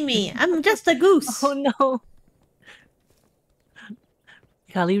bullying me! I'm just a goose. Oh no!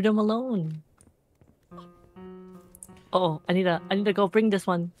 You gotta leave them alone. Oh, I need to go bring this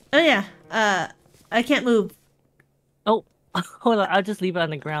one. Oh yeah. I can't move. Oh, hold on. I'll just leave it on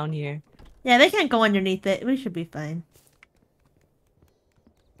the ground here. Yeah, they can't go underneath it. We should be fine.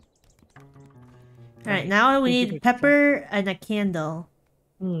 Alright, now we need pepper and a candle.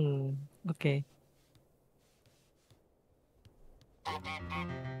 Okay.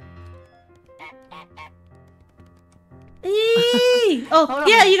 Eee! Oh,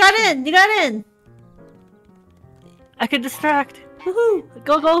 yeah, you got in! I can distract! Woohoo!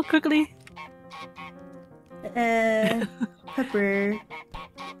 Go, quickly! Pepper.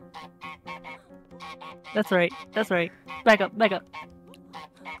 That's right. Back up.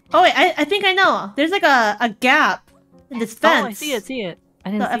 Oh wait, I think I know. There's like a gap in this fence. Oh, I see it.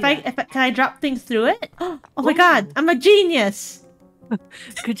 I didn't so see that. can I drop things through it? Oh my god, I'm a genius!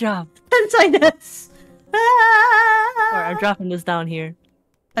 Good job. Fence-iness! Alright, I'm dropping this down here.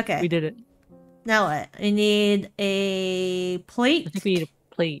 Okay. We did it. Now what? I need a plate. I think we need a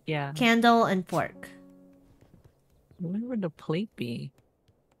plate, yeah. Candle and fork. Where would the plate be?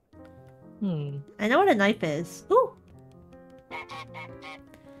 I know what a knife is. Ooh!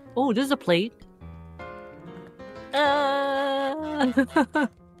 Oh, there's a plate.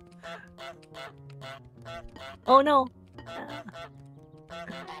 Oh no!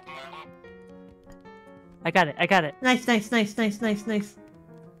 I got it. Nice.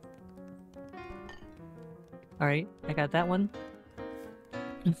 Alright, I got that one.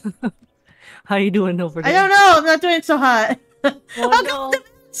 How you doing over there? I don't know! I'm not doing so hot! Oh no! God,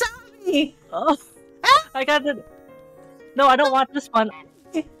 sorry! Oh, I got it! No, I don't want this one!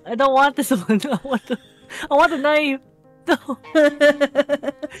 I don't want this one! I want the knife!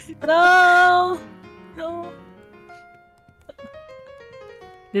 No! No!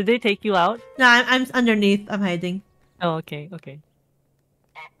 Did they take you out? No, I'm underneath. I'm hiding. Oh, okay.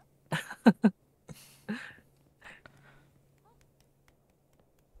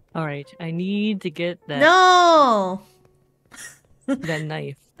 Alright, I need to get that, No! that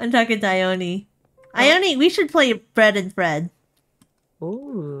knife. I'm talking to Ione. Oh. Ione, we should play Bread and Fred.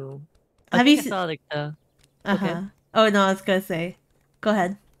 Ooh. Have I you saw like the... Uh-huh. Okay. Oh, no, I was gonna say. Go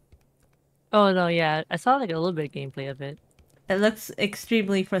ahead. Oh, no, yeah. I saw like a little bit of gameplay of it. It looks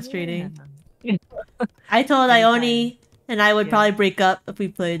extremely frustrating. Yeah. I told Anytime. Ione and I would probably break up if we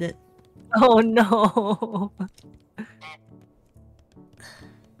played it. Oh, no.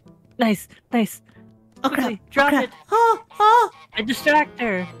 Nice, nice. Oh, Quickly, crap. drop crap. it. Oh, oh! I distract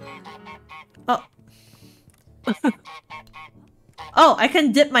her. Oh. Oh, I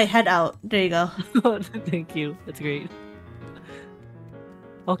can dip my head out. There you go. Thank you. That's great.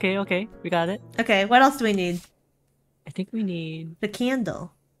 Okay, okay. We got it. Okay, what else do we need? I think we need... The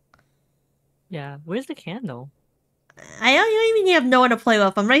candle. Yeah. Where's the candle? I don't even have no one to play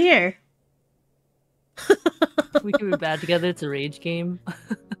with. I'm right here. We can be bad together. It's a rage game.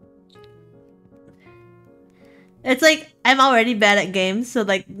 It's like, I'm already bad at games, so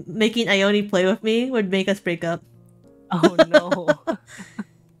like, making Ione play with me would make us break up. Oh no.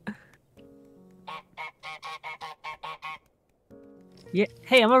 Yeah.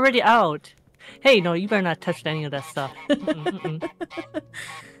 Hey, I'm already out. Hey, no, you better not touch any of that stuff.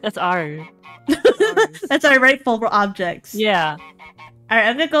 That's ours. That's our rightful objects. Yeah. Alright,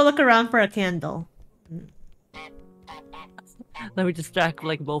 I'm gonna go look around for a candle. Let me distract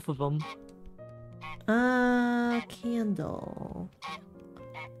like both of them. Candle.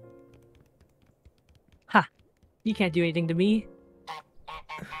 Ha! You can't do anything to me.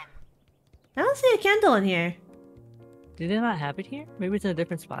 I don't see a candle in here. Did they not have it here? Maybe it's in a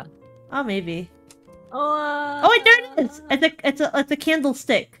different spot. Oh, maybe. Oh, Oh wait, there it is! It's a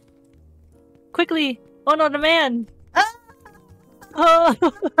candlestick. Quickly! Oh no, the man! Ah! Oh!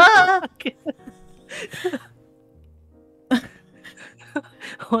 Ah!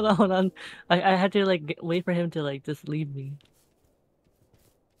 Hold on, hold on. I had to like wait for him to like just leave me.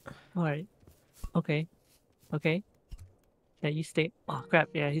 Alright. Okay. Okay. Yeah, you stay. Oh crap,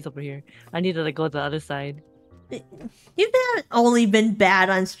 yeah, he's over here. I need to like go to the other side. You've only been bad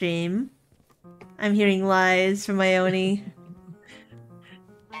on stream. I'm hearing lies from Ione.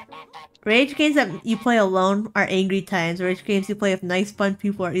 Rage games that you play alone are angry times. Rage games you play with nice fun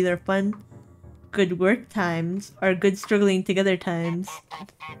people are either fun, good work times, or good struggling together times.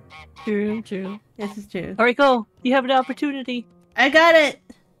 True, true. This is true. Alright, go! You have an opportunity! I got it!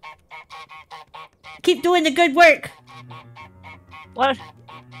 Keep doing the good work! What?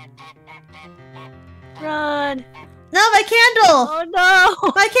 Run! No, my candle! Oh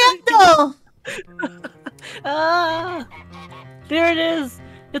no! My candle! Ah! There it is!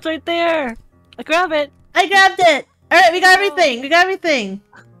 It's right there! I grab it! I grabbed it! Alright, we got everything! We got everything!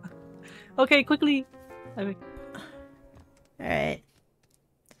 Okay, quickly! Alright.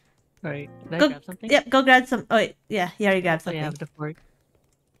 Alright, did I Go, grab something? yep, go grab some. Oh, wait. Yeah, you already grabbed Oh, something. yeah, I have the fork.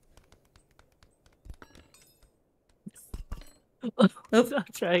 Oop.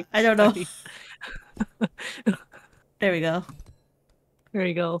 That's right. I don't know. Sorry. There we go. There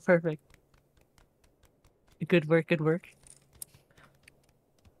you go, perfect. Good work, good work.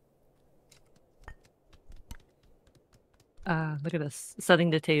 Look at us, setting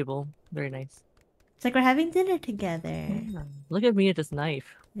the table. Very nice. It's like we're having dinner together. Yeah. Look at me with this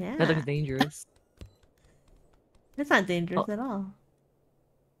knife. Yeah. That looks dangerous. It's not dangerous Oh. at all.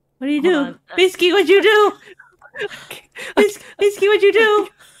 What do you Hold do? on. Bisky, what'd you do? Bisky, what'd you do?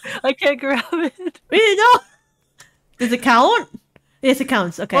 I can't grab it. Wait, no! Does it count? Yes, it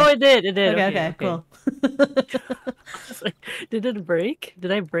counts. Okay. Oh, it did, it did. Okay, cool. It's like, did it break?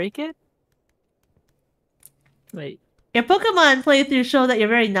 Did I break it? Wait. Your Pokemon playthrough show that you're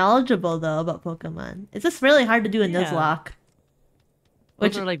very knowledgeable, though, about Pokemon. It's just really hard to do in Yeah. Nuzlocke.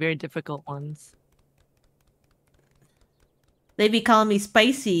 Those are like very difficult ones. They be calling me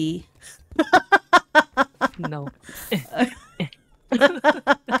spicy. No.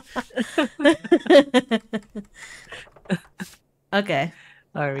 Okay.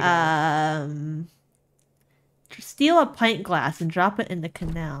 Alright. Steal a pint glass and drop it in the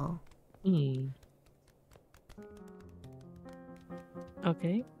canal.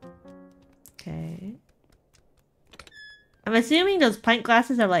 Okay. Okay. I'm assuming those pint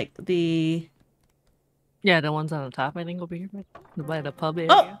glasses are like the... Yeah, the ones on the top, I think, over here. By the pub area.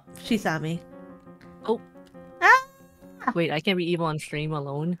 Oh! She saw me. Oh. Ah! Wait, I can't be evil on stream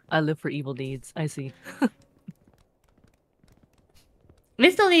alone. I live for evil deeds. I see.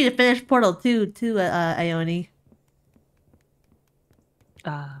 We still need to finish Portal 2 too, Ione.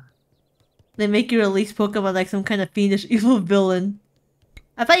 They make you release Pokemon like some kind of fiendish evil villain.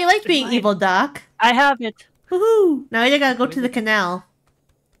 I thought you liked being evil, Doc. I have it. Woohoo! Now we gotta go to the canal.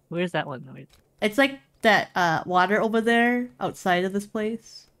 Where's that one? Wait. It's like that water over there outside of this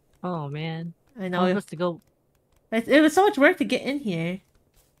place. Oh man. I How am I know. supposed to go? It was so much work to get in here.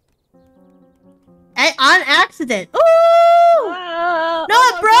 On accident. Ooh! No,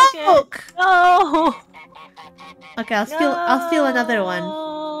 it broke! No! Okay, I'll steal another one.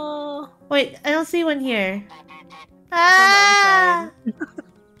 Wait, I don't see one here. Ah!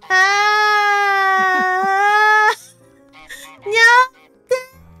 Ah! No!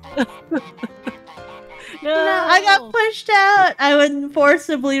 No, I got pushed out. I was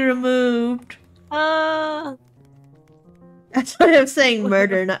forcibly removed. That's why I'm saying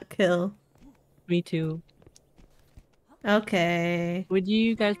murder, not kill. Me too. Okay. Would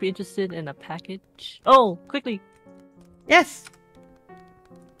you guys be interested in a package? Oh, quickly! Yes!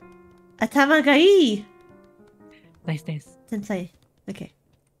 Atamagai! Nice, nice. Sensei. Okay.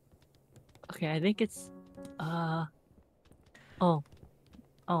 Okay, I think it's... Oh.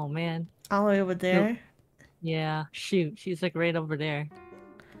 Oh, man. All the way over there? Yeah, shoot. She's like right over there.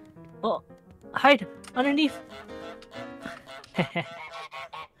 Oh! Hide! Underneath!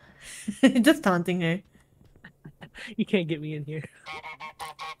 Just taunting her. You can't get me in here.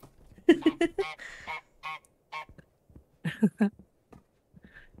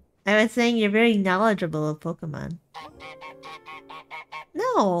 I was saying you're very knowledgeable of Pokemon.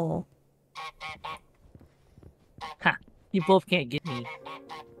 No! Ha! You both can't get me.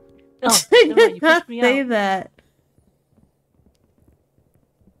 Oh, I no, you pushed me say out. that.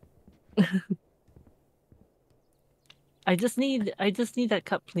 I just need that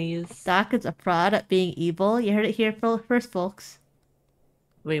cup, please. Doc is a fraud at being evil. You heard it here first, folks.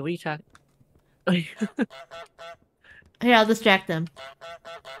 Wait, what are you talking? Here, I'll distract them.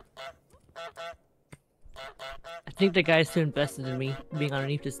 I think the guy's too invested in me being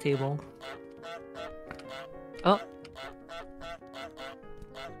underneath this table. Oh.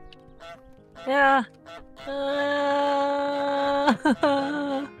 Yeah.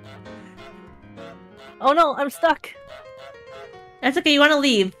 Oh no, I'm stuck. That's okay, you want to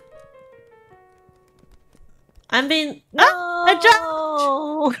leave. I'm being... No! Ah! I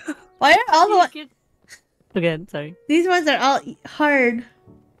jumped! Why are all the... Again, sorry. These ones are all hard.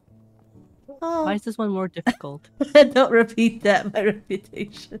 Oh. Why is this one more difficult? Don't repeat that, my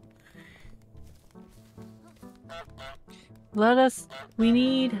reputation. We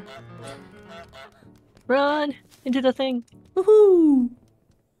need... Run! Into the thing! Woohoo!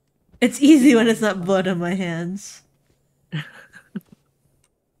 It's easy when it's not blood on my hands.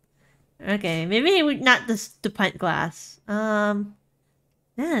 Okay, maybe not the pint glass. Yeah,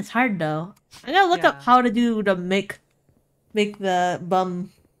 it's hard though. I gotta look up how to do to make the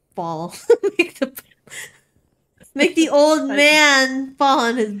bum fall. make the old man fall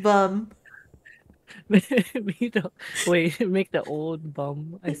on his bum. Wait, make the old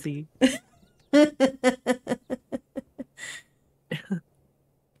bum. I see.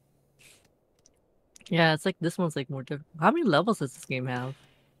 Yeah, it's like this one's like more difficult. How many levels does this game have?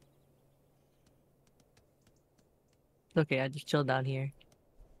 Okay, I just chill down here.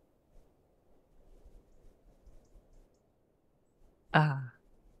 Ah.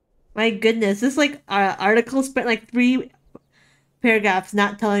 My goodness, this like article spent like 3 paragraphs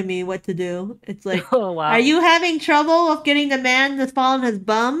not telling me what to do. It's like, oh, wow. Are you having trouble with getting the man to fall on his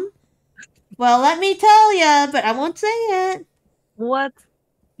bum? Well, let me tell ya, but I won't say it. What?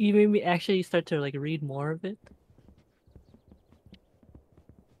 You made me actually start to like read more of it?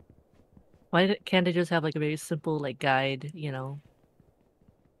 Why can't they just have like a very simple like guide, you know?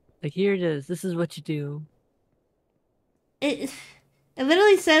 Like here it is, this is what you do. It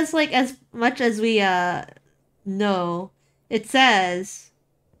literally says like as much as we know. It says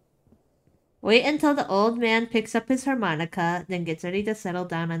wait until the old man picks up his harmonica, then gets ready to settle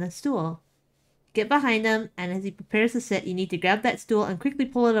down on a stool. Get behind him, and as he prepares to sit, you need to grab that stool and quickly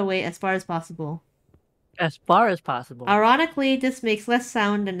pull it away as far as possible. As far as possible. Ironically, this makes less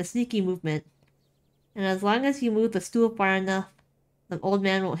sound than the sneaky movement. And as long as you move the stool far enough, the old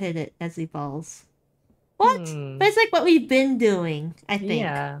man won't hit it as he falls. What? But it's like what we've been doing, I think.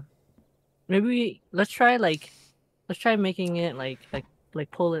 Yeah. Maybe let's try making it like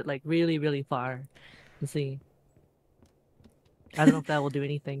pull it like really, really far. Let's see. I don't know if that will do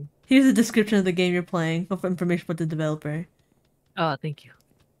anything. Here's a description of the game you're playing, for information about the developer. Oh, thank you.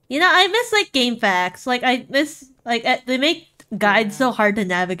 You know, I miss like game facts. Like I miss they make guides so hard to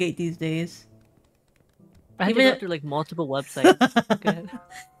navigate these days. I had to go through like multiple websites. Go ahead.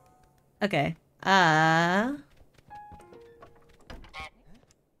 Okay.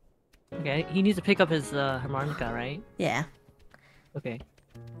 Okay, he needs to pick up his harmonica, right? Yeah. Okay.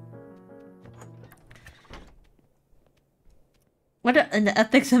 What are the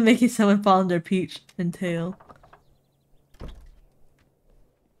ethics of making someone fall on their peach and tail?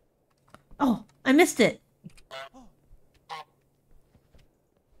 Oh, I missed it.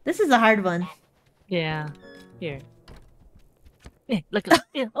 This is a hard one. Yeah. Here. Look.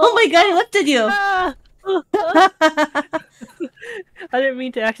 Yeah. Oh my god, he lifted you! Ah! I didn't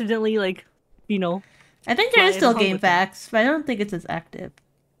mean to accidentally, like, you know. I think there is still along game with them. facts, but I don't think it's as active.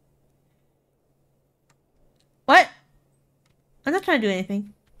 What? I'm not trying to do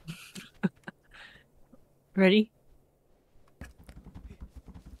anything. Ready?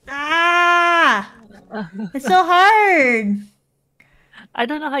 Ah! It's so hard! I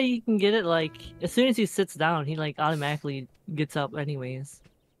don't know how you can get it, like, as soon as he sits down, he, like, automatically gets up anyways.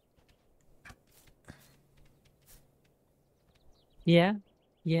 Yeah?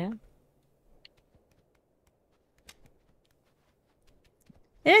 Yeah?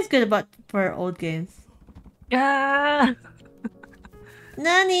 It is good about for old games. Ah!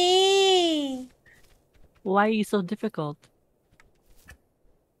 Nani! Why are you so difficult?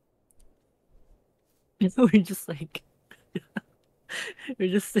 We're just like... we're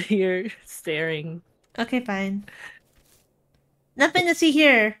just here staring. Okay, fine. Nothing to see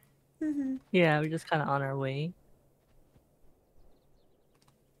here. Yeah, we're just kind of on our way.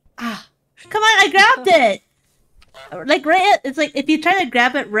 Ah! Come on, I grabbed it! Like, it's like, if you try to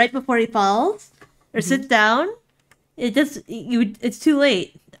grab it right before he falls, or sits down, it just, it's too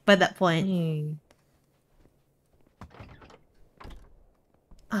late by that point. Hmm.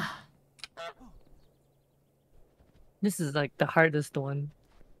 Ah. This is like the hardest one.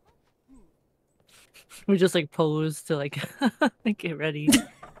 We just like pose to like get ready.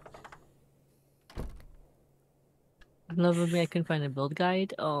 Love of me, I couldn't find a build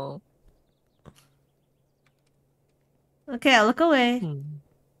guide. Oh. Okay, I'll look away.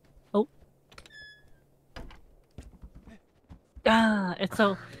 Oh. Ah, it's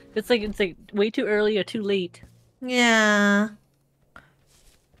like way too early or too late. Yeah.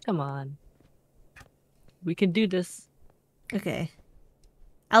 Come on. We can do this. Okay.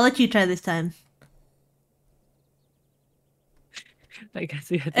 I'll let you try this time. I guess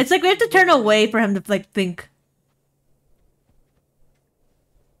we have It's like we have to turn away for him to, like, think.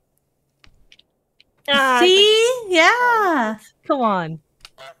 Ah, See? Yeah. come on.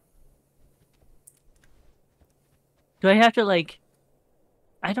 Do I have to like...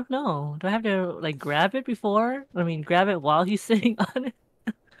 I don't know. Do I have to like grab it before? I mean, grab it while he's sitting on it?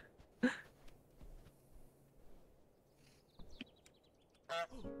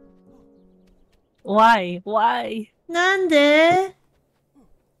 Why? Why? Nande?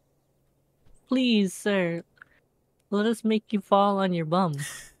 Please, sir. Let us make you fall on your bum.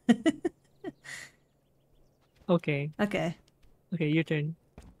 Okay. Okay. Okay, your turn.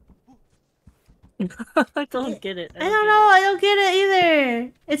 I don't get it. I don't know. I don't get it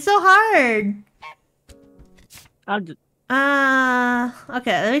either. It's so hard. I'll just...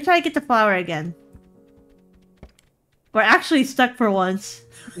 Okay. Let me try to get the flower again. We're actually stuck for once.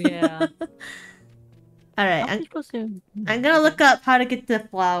 Yeah. Alright, I'm gonna look up how to get the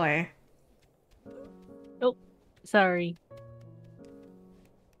flower. Oh, sorry.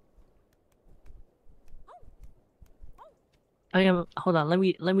 I am. Hold on.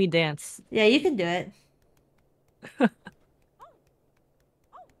 Let me dance. Yeah, you can do it.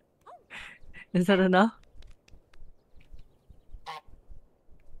 Is that enough?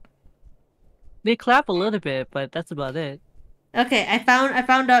 They clap a little bit, but that's about it. Okay, I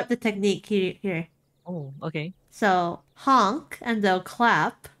found out the technique here. Oh, okay. So honk and they'll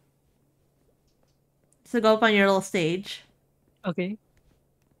clap. So go up on your little stage. Okay.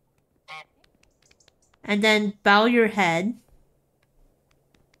 And then bow your head.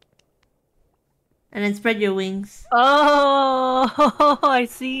 And then spread your wings. Oh, I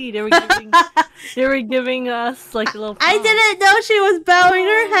see. They were giving us like a little. I didn't know she was bowing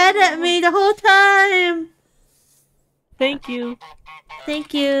her head at me the whole time. Thank you.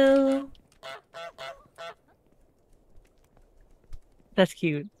 Thank you. That's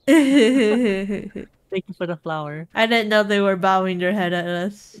cute. I Thank you for the flower. didn't know they were bowing their head at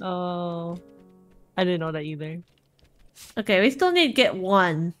us. Oh, I didn't know that either. Okay, we still need to get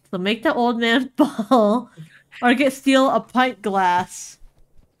one. So make the old man fall. Or steal a pint glass.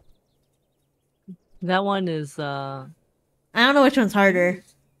 That one is I don't know which one's harder.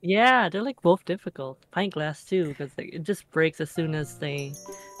 yeah, they're like both difficult. Pint glass too, because like, it just breaks as soon as they,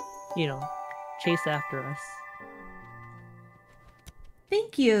 you know, chase after us.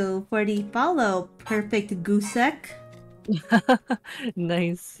 Thank you for the follow, perfect goosek.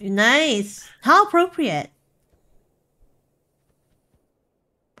 Nice. Nice. How appropriate.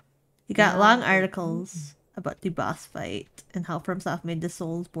 You got Yeah. long articles. about the boss fight and how FromSoft made the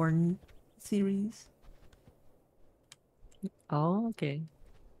Soulsborne series. Oh, okay.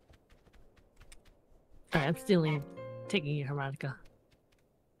 Alright, I'm stealing, taking your harmonica.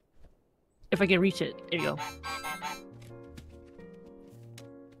 If I can reach it, there you go.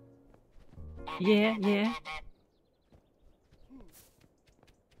 Yeah, yeah.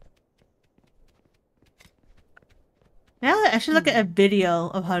 Now I should look at a video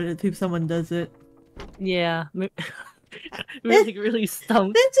of how to, someone does it. Yeah. Really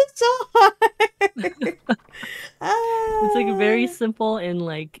stumped. This is so hard. It's like very simple in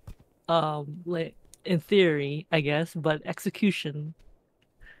like in theory, I guess, but execution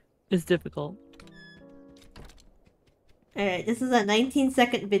is difficult. Alright, this is a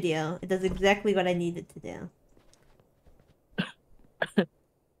 19-second video. It does exactly what I need it to do.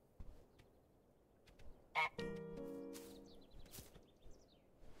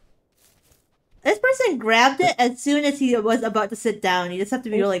 This person grabbed it as soon as he was about to sit down. You just have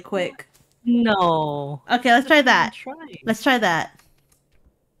to be really quick. No. Okay, let's try that. Let's try that.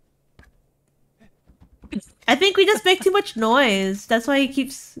 I think we just make too much noise. That's why he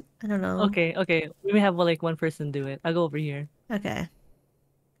keeps... I don't know. Okay, okay. We may have like one person do it. I'll go over here. Okay.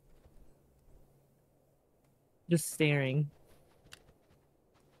 Just staring.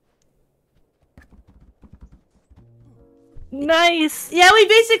 Nice! Yeah, we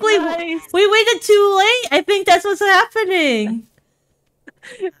basically... Nice. We waited too late! I think that's what's happening!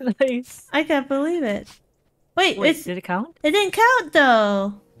 Nice. I can't believe it. Wait, did it count? It didn't count,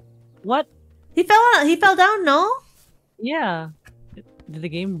 though! What? He fell down, no? Yeah. Did the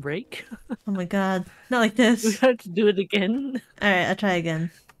game break? Oh my god. Not like this. We have to do it again? Alright, I'll try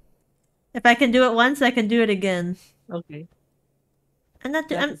again. If I can do it once, I can do it again. Okay. I'm not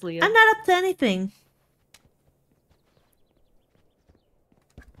up to anything.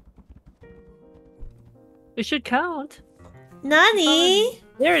 It should count. Nani?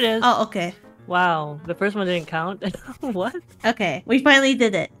 There it is. Oh, okay. Wow, the first one didn't count. What? Okay, we finally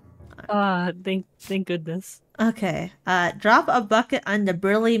did it. Ah, thank goodness. Okay. Drop a bucket on the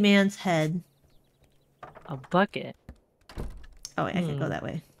burly man's head. A bucket? Oh wait, I can go that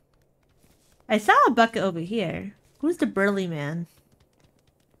way. I saw a bucket over here. Who's the burly man?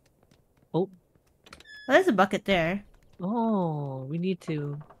 Oh. Oh, there's a bucket there. Oh, we need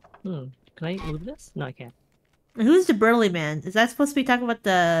to... Can I move this? No, I can't. Who's the burly man? Is that supposed to be talking about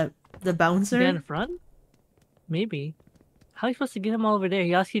the bouncer? The guy in the front? Maybe. How are you supposed to get him all over there?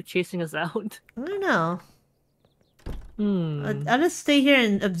 He also keeps chasing us out. I don't know. I'll just stay here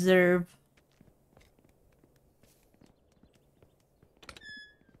and observe.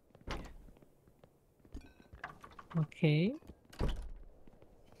 Okay.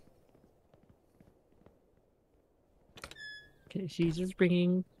 Okay, she's just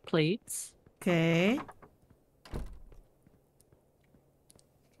bringing plates. Okay.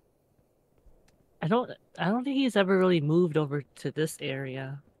 I don't think he's ever really moved over to this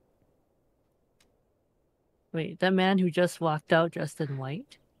area. Wait, that man who just walked out dressed in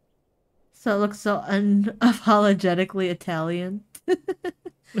white? So it looks so unapologetically Italian.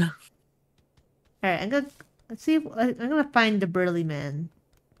 Alright, let's see if I'm gonna find the burly man.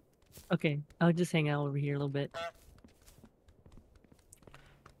 Okay, I'll just hang out over here a little bit.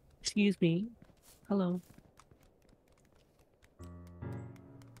 Excuse me. Hello.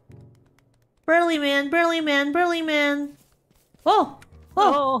 Burly man, burly man, burly man. Oh!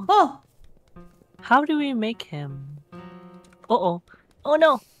 Oh! Oh! How do we make him? Uh-oh. Oh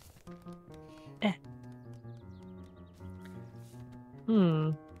no! Eh.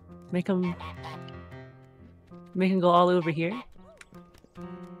 Make him go all over here?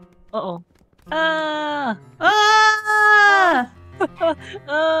 Uh-oh. Ah! Ah!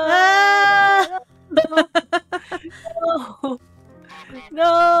 Ah! No!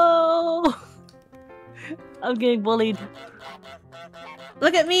 No! I'm getting bullied.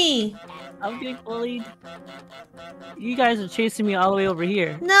 Look at me! I'm getting bullied. You guys are chasing me all the way over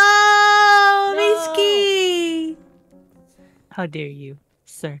here. No! Misuki! How dare you,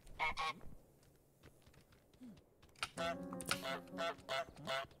 sir?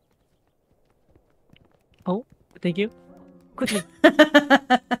 Oh, thank you. Quickly.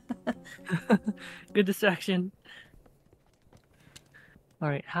 Good distraction.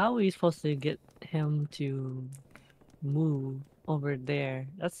 Alright, how are we supposed to get him to move over there?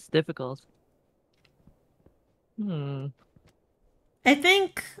 That's difficult. I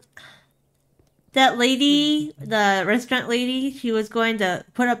think that lady, the restaurant lady, she was going to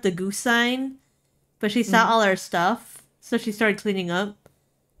put up the goose sign, but she saw all our stuff, so she started cleaning up.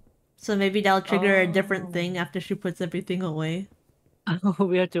 So maybe that'll trigger a different thing after she puts everything away. Oh,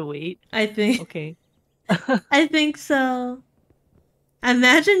 we have to wait? I think. Okay. I think so.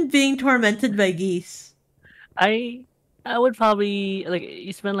 Imagine being tormented by geese. I I would probably like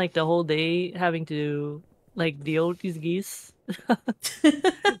you spend like the whole day having to like deal with these geese.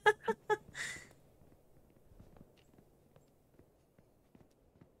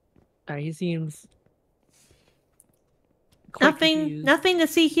 Alright, he seems quite Nothing, confused. nothing to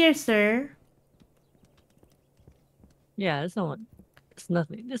see here, sir. Yeah, there's no one. There's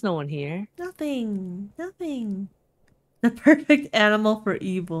nothing. There's no one here. Nothing, nothing. The perfect animal for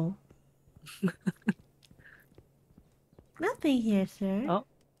evil. Nothing here, sir. Oh,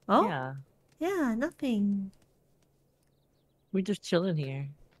 Oh, yeah. yeah, nothing. We're just chilling here.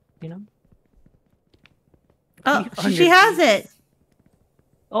 You know? Oh, Keep on she your has it. P's.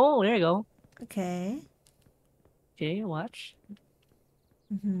 Oh, there you go. Okay. Okay, watch.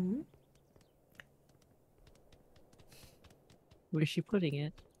 Mm-hmm. Where's she putting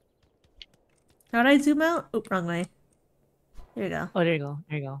it? How'd I zoom out? Oh, wrong way. There you go. Oh, there you go.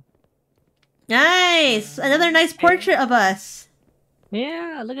 There you go. Nice! Another nice Okay. portrait of us.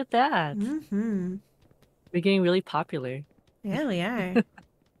 Yeah, look at that. Mm-hmm. We're getting really popular. Yeah, we are.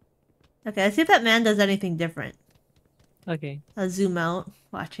 Okay, let's see if that man does anything different. Okay. I'll zoom out,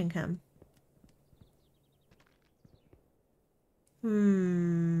 watching him.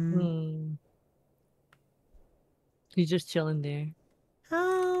 Hmm. Hmm. He's just chilling there.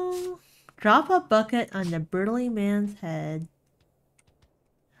 Oh. Drop a bucket on the burly man's head.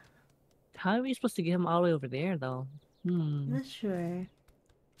 How are we supposed to get him all the way over there, though? Hmm. Not sure.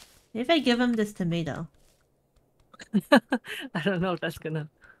 Maybe if I give him this tomato. I don't know if that's gonna...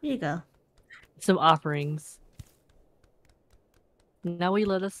 Here you go. Some offerings. Now will you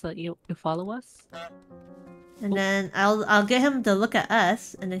let us, you follow us? And Oh. then I'll get him to look at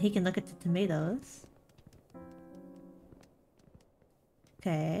us, and then he can look at the tomatoes.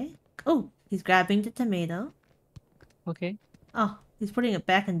 Okay. Oh, he's grabbing the tomato. Okay. Oh, he's putting it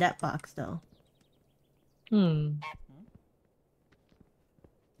back in that box though. Hmm.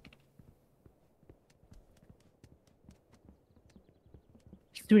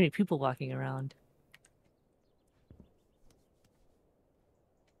 There's too many people walking around.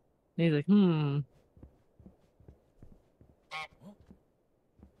 And he's like, hmm.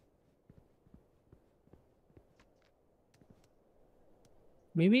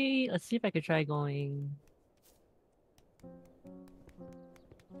 Maybe, let's see if I could try going...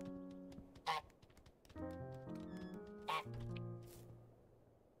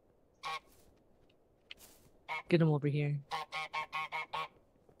 Get him over here.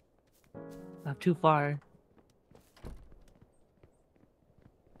 Not too far.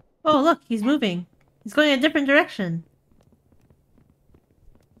 Oh, look, he's moving. He's going a different direction.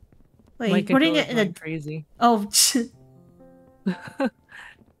 Wait, My he's putting controller's it in a... going crazy. Oh,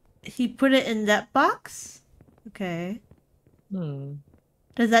 he put it in that box? Okay. Hmm.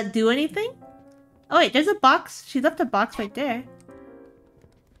 Does that do anything? Oh wait, there's a box. She left a box right there.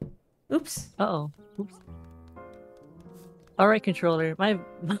 Oops. Uh-oh. Oops. Alright, controller. My...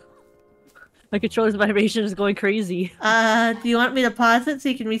 My controller's vibration is going crazy. Do you want me to pause it so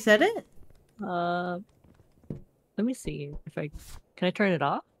you can reset it? Let me see if I... Can I turn it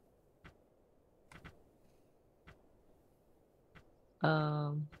off?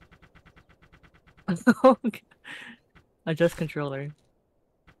 Okay. Adjust controller.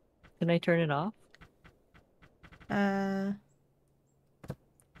 Can I turn it off?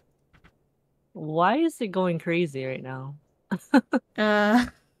 Why is it going crazy right now?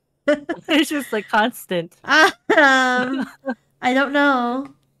 It's just like constant. I don't know.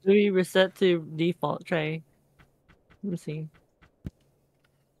 Do we reset to default? Try. Let me see.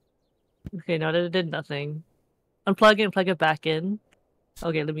 Okay, no, that did nothing. Unplug it and plug it back in.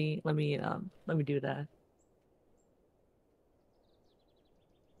 Okay, let me do that.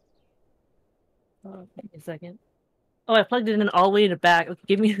 Give me a second. Oh, I plugged it in all the way in the back. Okay,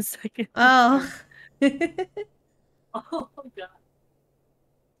 give me a second. Oh. Oh god.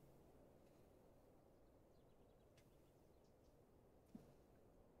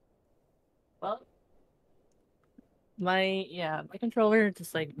 Well, my controller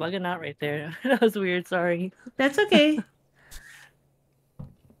just like bugging out right there. That was weird, sorry. That's okay.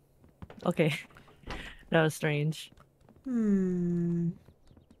 Okay. That was strange. Hmm.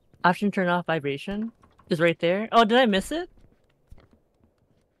 Option turn off vibration is right there. Oh, did I miss it?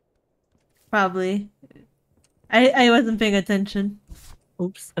 Probably. I wasn't paying attention.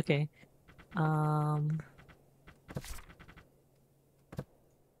 Oops. Okay. Oh,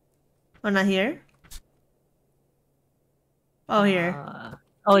 not here? Oh, here.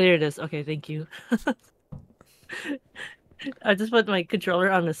 Oh, here it is. Okay, thank you. I just put my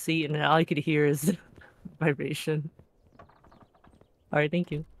controller on the seat and all I could hear is vibration. Alright,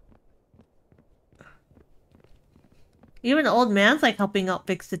 thank you. Even the old man's like helping out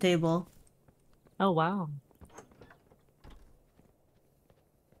fix the table. Oh, wow.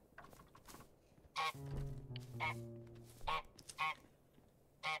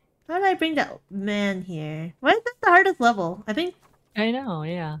 How did I bring that man here? Why is this the hardest level? I think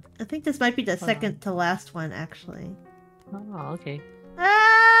Yeah. this might be the Hold on. second to last one, actually. Oh, okay.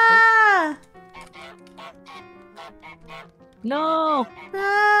 Ah! No!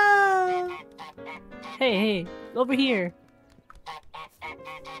 No! Hey, over here.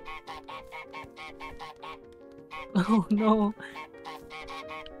 Oh no.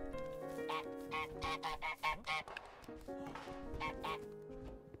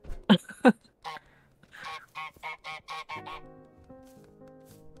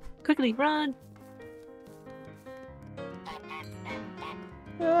 Quickly, run!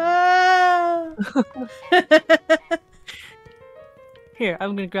 Ah! Here,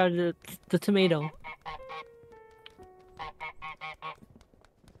 I'm gonna grab the tomato.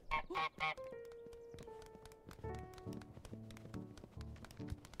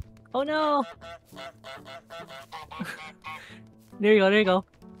 Oh no! There you go.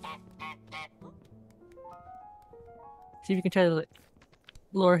 See if you can try to like,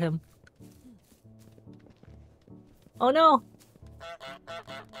 lure him. Oh no!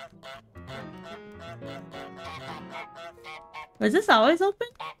 Was this always open?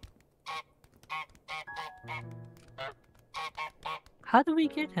 How do we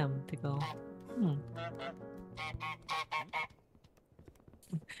get him to go?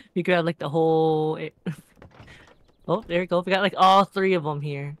 We grab like the whole... Oh, there you go. We got like all 3 of them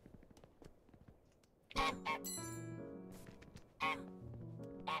here.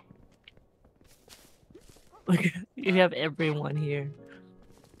 You have everyone here.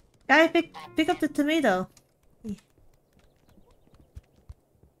 Guy, pick up the tomato.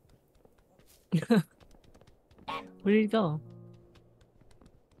 Where did he go?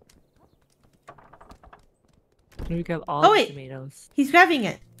 We grab all the tomatoes. He's grabbing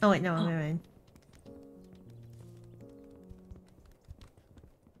it. Oh wait, no, never mind.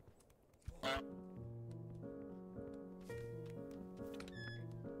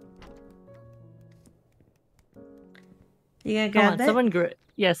 You gonna grab that?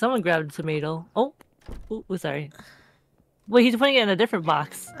 Someone grabbed a tomato. Oh, sorry. Wait, he's putting it in a different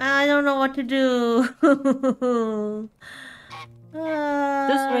box. I don't know what to do.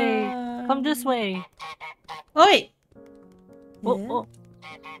 This way. Come this way. Oh wait. Oh.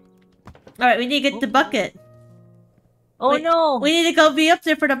 Alright, we need to get the bucket. Oh no! We need to go be up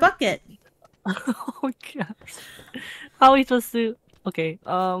there for the bucket. Oh gosh. How are we supposed to... Okay,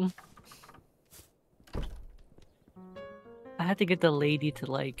 I have to get the lady to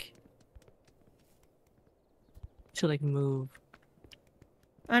like move.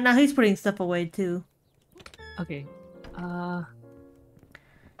 Oh, now he's putting stuff away too. Okay.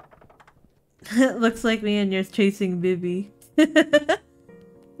 Looks like me and you're chasing Bibi.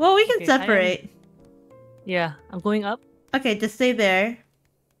 Well, we can separate. Yeah, I'm going up. Okay, just stay there.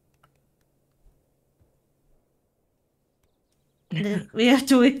 Then we have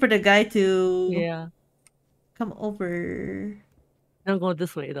to wait for the guy to come over. Don't go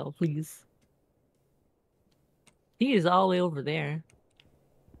this way though, please. He is all the way over there.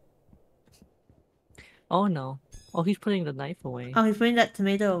 Oh no. Oh, he's putting the knife away. Oh, he's putting that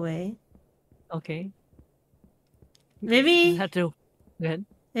tomato away. Okay. Maybe have to. Go ahead.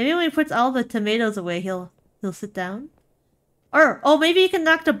 Maybe when he puts all the tomatoes away, he'll sit down. Or maybe you can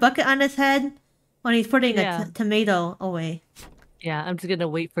knock the bucket on his head when he's putting a tomato away. Yeah, I'm just gonna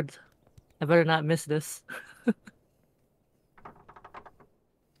wait for. I better not miss this.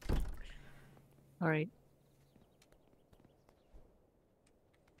 All right.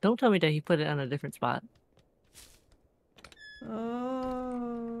 Don't tell me that he put it on a different spot.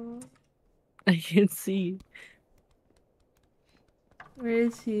 Oh. I can't see. Where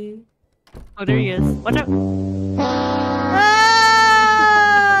is he? Oh, there he is. Watch out! Ah!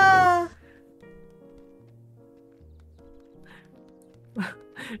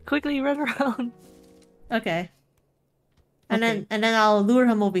 Quickly run around. Okay. And then I'll lure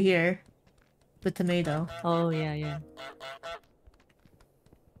him over here. The tomato. Oh yeah.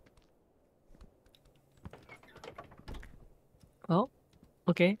 Oh,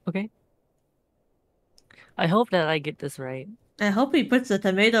 okay. I hope that I get this right. I hope he puts the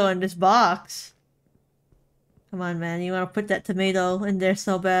tomato in this box. Come on, man. You want to put that tomato in there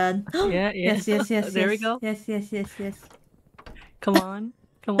so bad. Yeah. Yes. There we go. Yes. Come on.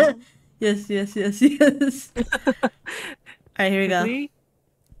 Yes. Alright, here we go.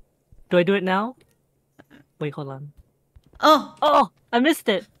 Do I do it now? Wait, hold on. Oh! Oh, I missed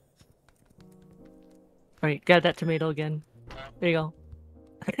it. All right, grab that tomato again. There you go.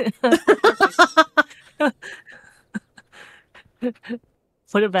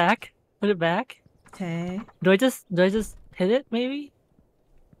 Put it back. Put it back. Okay. Do I just hit it maybe?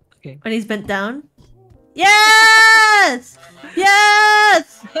 Okay. When he's bent down? Yes!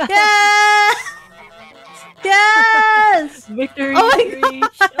 Yes! Yes! Yes! Victory Oh my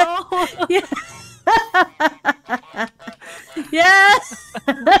reached. Oh. Yeah. Yes!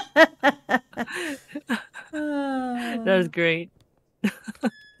 That was great.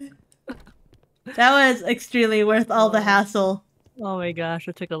 That was extremely worth all the hassle. Oh my gosh,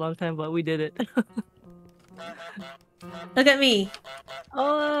 it took a long time, but we did it. Look at me.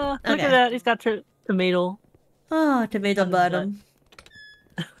 Oh, look Okay. at that. He's got tomato. Oh, tomato On his bottom.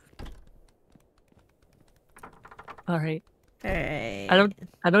 All right. Alright.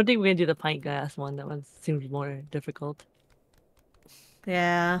 I don't think we can do the pint glass one. That one seems more difficult.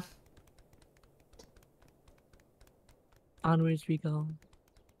 Yeah. Onwards we go.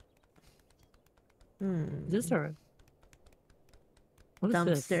 Hmm. Is this our what is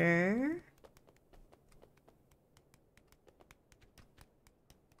this? Dumpster.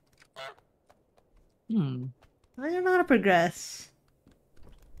 I don't know how to progress.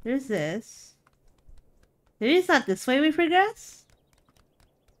 There's this. Maybe it's not this way we progress?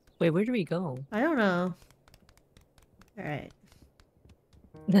 Wait, where do we go? I don't know. Alright.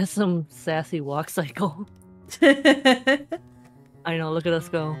 That's some sassy walk cycle. I know, look at us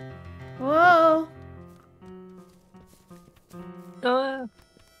go. Whoa!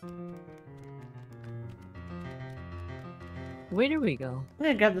 Where do we go? I'm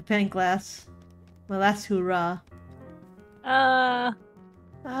gonna grab the pint glass. My last hurrah. I'm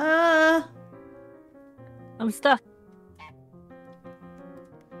stuck.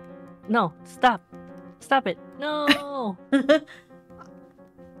 No, stop. Stop it. No.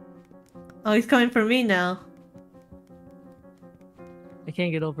 Oh, he's coming for me now. I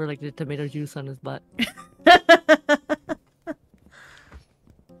can't get over like the tomato juice on his butt.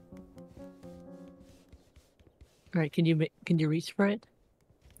 Alright, can you reach for it?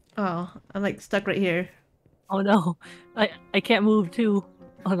 Oh, I'm like stuck right here. Oh no. I can't move too.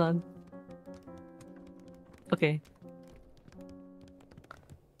 Hold on. Okay.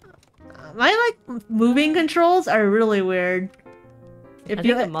 My like moving controls are really weird. I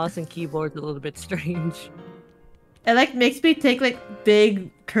think the mouse and keyboard's a little bit strange. It like makes me take like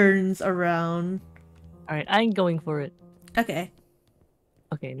big turns around. Alright, I'm going for it. Okay.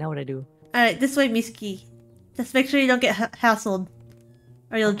 Okay, now what I do? Alright, this way, Misuki. Just make sure you don't get hassled.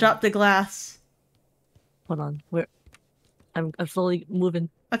 Or you'll drop the glass. Hold on. Where? I'm slowly moving.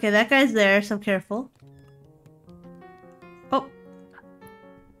 Okay, that guy's there, so careful. Oh.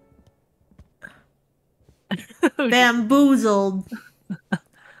 Bamboozled.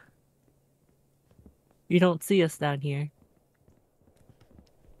 You don't see us down here.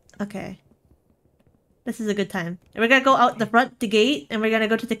 Okay. This is a good time. And we're gonna go out the front, the gate, and we're gonna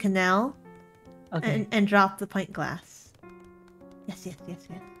go to the canal. Okay. And drop the pint glass. Yes, yes, yes,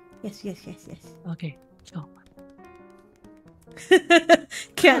 yes. Yes, yes, yes, yes. Okay, let's go.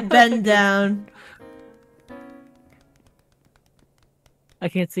 Can't bend down. I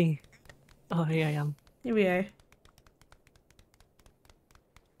can't see. Oh, here I am. Here we are.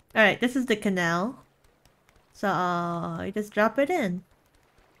 Alright, this is the canal. So, you just drop it in.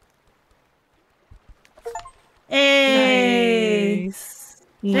 Hey! Nice.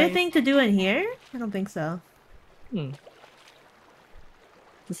 Is there anything to do in here? I don't think so.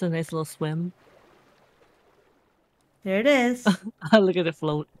 Just a nice little swim. There it is. Look at it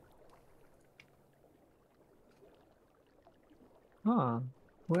float. Huh.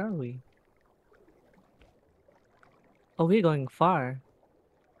 Where are we? Oh, we're going far.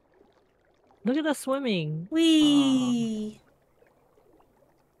 Look at us swimming. Whee!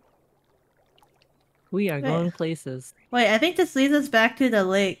 We are going places. Wait, I think this leads us back to the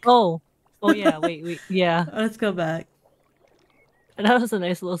lake. Oh. Oh yeah, wait, yeah. Let's go back. That was a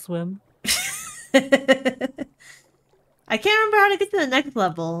nice little swim. I can't remember how to get to the next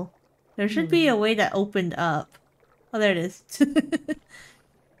level. There should be a way that opened up. Oh, there it is.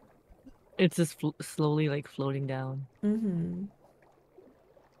 It's just slowly like floating down. Mm-hmm.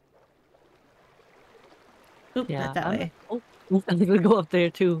 Oop, Yeah, not that way. Oh, I think we'll go up there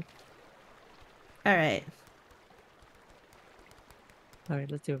too. Alright. Alright,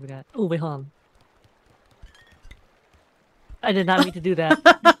 let's see what we got. Oh, wait, hold on. I did not mean to do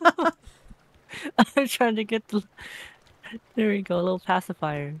that. I'm trying to get the... There we go, a little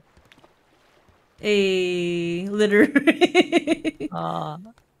pacifier. Literally.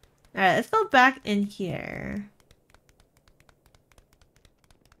 Alright, let's go back in here.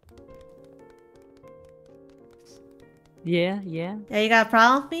 Yeah. Yeah, you got a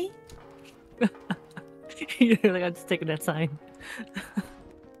problem with me? You're like, I'm just taking that sign.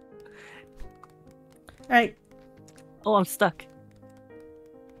 Alright. Oh, I'm stuck.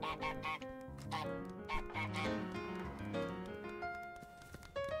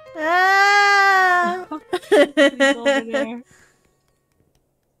 Ah! Please go over there.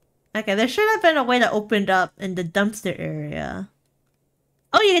 Okay, there should have been a way that opened up in the dumpster area.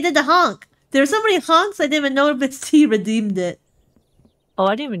 Oh, you did the honk! There were so many honks I didn't even know if Miss T redeemed it. Oh,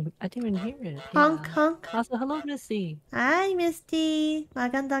 I didn't even hear it. Honk, Yeah. honk. Also, hello, Missy. Hi, Misty.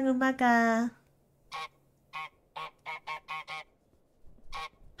 Magandang umaga.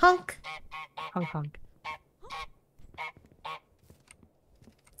 Honk. Honk honk.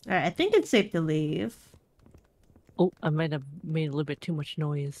 Alright, I think it's safe to leave. Oh, I might have made a little bit too much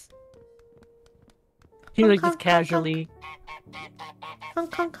noise. He Honk, like just honk, honk, casually.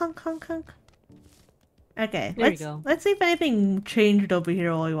 Honk, honk, honk, honk, honk. Okay, There you go. let's see if anything changed over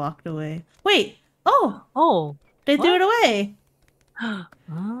here while we walked away. Wait! Oh! Oh! They threw it What? away! Oh.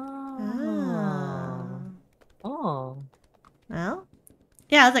 Ah. Oh. Well?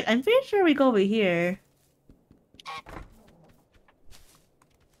 Yeah, I was like, I'm pretty sure we go over here.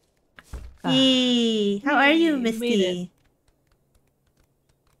 Yay! How are you, Yay, we made Misty?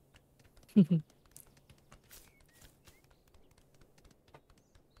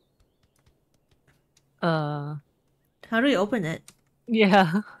 How do we open it?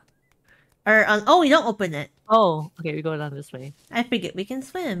 Yeah. Or, oh, we don't open it. Oh, okay, we go down this way. I forget we can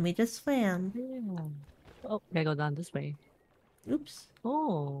swim. We just swam. Yeah. Oh, gotta go down this way. Oops.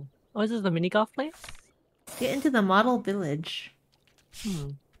 Oh. Oh, is this the mini golf place? Get into the model village. Hmm.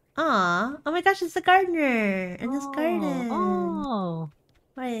 Aw. Oh my gosh, it's the gardener in this garden. Oh.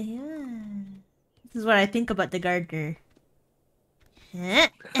 Why, yeah. This is what I think about the gardener. Huh?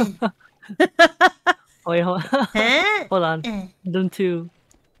 Oh, wait, hold, Huh? hold on. Them two.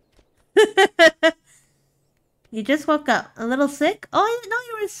 You just woke up. A little sick? Oh, I didn't know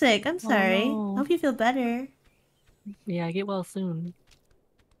you were sick. I'm sorry. no. Hope you feel better. Yeah, get well soon.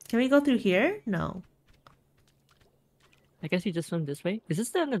 Can we go through here? No. I guess you just swim this way. Is this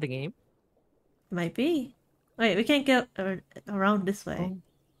the end of the game? Might be. Wait, we can't go around this way.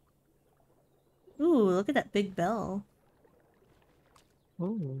 Oh. Ooh, look at that big bell.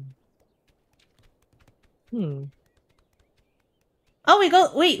 Oh. Hmm. Oh,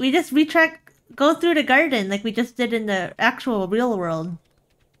 we just go through the garden like we just did in the actual real world.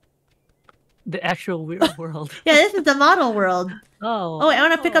 The actual weird world. Yeah, this is the model world. Oh. Oh, wait, I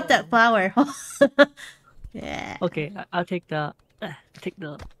want to pick up that flower. Yeah. Okay, I'll take the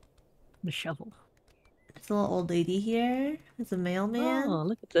shovel. There's a little old lady here. There's a mailman. Oh,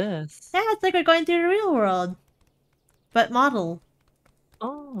 look at this. Yeah, it's like we're going through the real world. But model.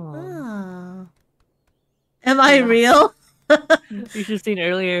 Oh. Ah. Am I real? You should have seen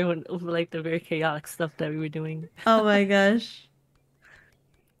earlier when like the very chaotic stuff that we were doing. Oh my gosh.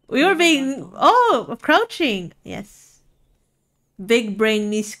 We were being crouching. Yes. Big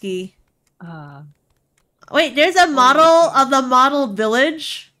brain Niski. Wait, there's a model of the model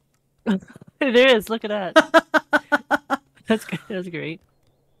village. There is. Look at that. That's good. That's great.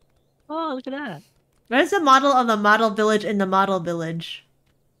 Oh, look at that. There's a model of the model village in the model village.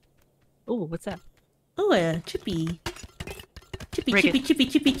 Oh, what's that? Oh, a chippy. Chippy, Break chippy, it. chippy,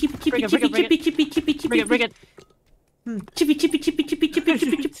 chippy, chippy, chippy, Break it, chippy, break it, chippy, chippy, chippy, chippy, Break it, break it. Chippy, chippy, chippy, chippy, chippy,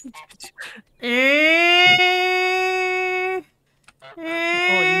 chippy, chippy.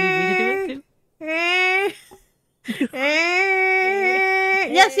 Oh, you need me to do it too?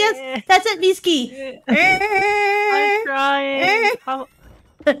 Yes, that's it, Miski. I'm trying. How...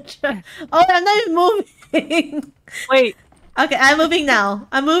 Oh, I'm not even moving. Wait. Okay, I'm moving now.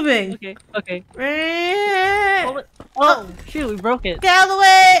 I'm moving. Okay. Oh, shoot, we broke it. Get out of the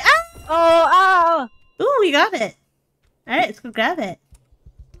way! Ah! Oh, ow! Ooh, we got it. Alright, let's go grab it.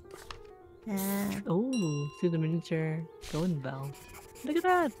 Yeah. Oh, see the miniature golden bell. Look at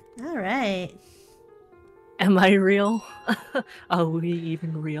that. Alright. Am I real? Are we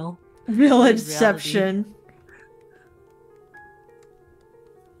even real? Real inception.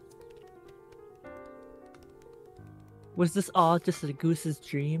 Was this all just a goose's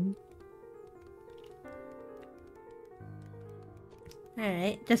dream?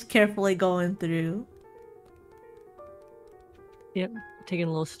 Alright, just carefully going through. Yep, taking a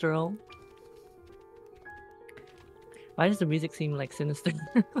little stroll. Why does the music seem like sinister?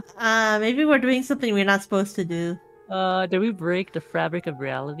 Maybe we're doing something we're not supposed to do. Did we break the fabric of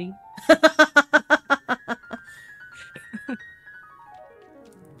reality?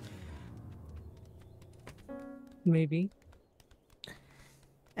 Maybe.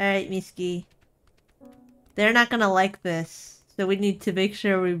 Alright, Misuki. They're not gonna like this, so we need to make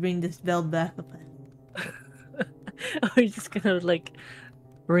sure we bring this bell back up. We're just gonna like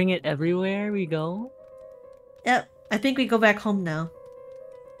ring it everywhere we go. Yep, I think we go back home now.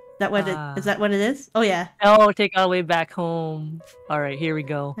 Is that what it is? Oh yeah. Oh, take our way back home. All right, here we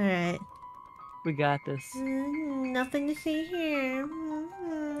go. Alright. We got this. Nothing to see here.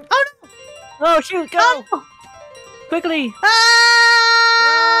 Oh no! Oh shoot! Go! Oh! Quickly! Ah!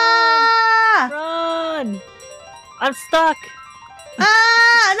 Run! I'm stuck.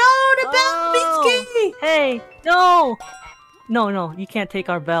 Ah! No, the bell, Misuki! Hey, no! No, you can't take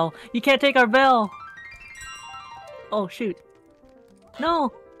our bell. You can't take our bell. Oh shoot!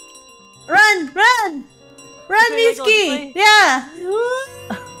 No! Run! Misuki! Yeah!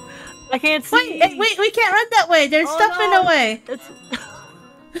 I can't see! Wait, we can't run that way! There's stuff in the way!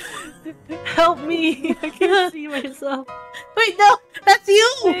 Help me! I can't see myself. Wait, no! That's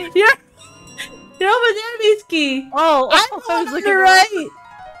you! Wait. You're over there, Misuki! Oh! I'm the one on the right!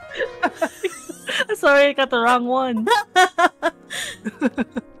 I'm sorry, I got the wrong one. I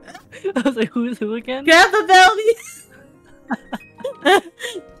was like, who's who again? Grab the bell,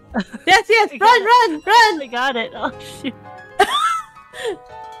 Yes, run! I got it. Oh shoot.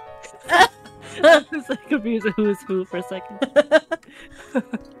 I was like confused with who's who for a second.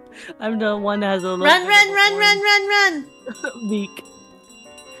 I'm the one that has a little run! beak.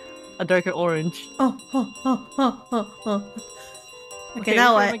 A darker orange. Oh. Okay,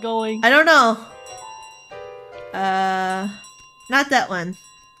 now where what? am I going? I don't know. Not that one.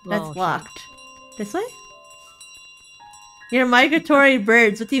 That's locked. This way? You're migratory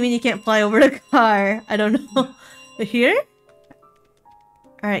birds. What do you mean you can't fly over the car? I don't know. Here?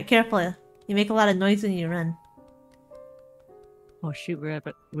 Alright, careful. You make a lot of noise when you run. Oh shoot, we're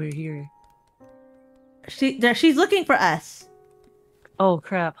here. She's looking for us. Oh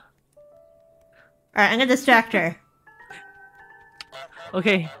crap. Alright, I'm gonna distract her.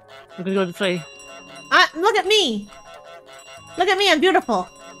 Okay, we're gonna go this way. Look at me! Look at me, I'm beautiful!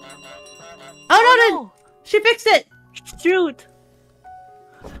 Oh no! She fixed it! Shoot!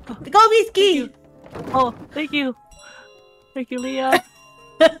 Go, Misuki! Oh, thank you! Thank you, Leah!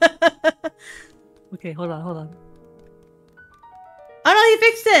 Okay, hold on. Oh no, he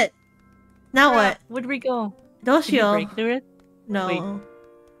fixed it! Now what? Where'd we go? Don't Did you you? break through it? No. Wait.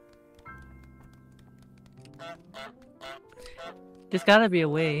 There's gotta be a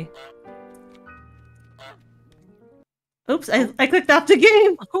way. Oops, I clicked off the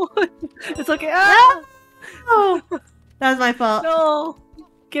game! It's okay. Ah! Oh, that was my fault. No!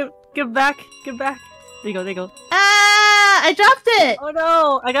 Get back! Get back! There you go. Ah! I dropped it! Oh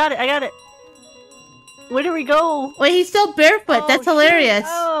no! I got it! Where do we go? Wait, he's still barefoot. That's hilarious.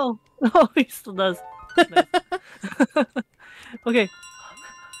 Oh! No, he still does. Nice. Okay.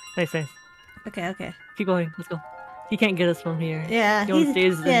 Nice. Okay. Keep going. Let's go. He can't get us from here. Yeah, He only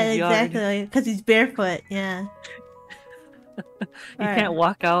stays in his yard. exactly. Because he's barefoot. Yeah. He can't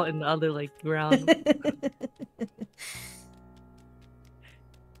walk out in the other ground.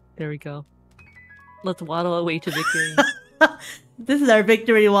 There we go. Let's waddle away to victory. This is our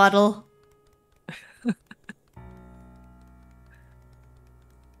victory waddle.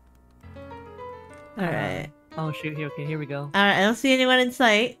 Alright. Oh shoot, here we go. Alright, I don't see anyone in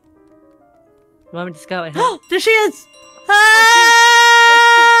sight. You want me to scout ahead? Oh, there she is! Ah!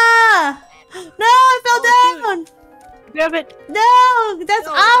 No, I fell down! Grab it! No, that's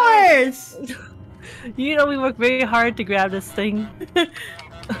ours! You know we work very hard to grab this thing.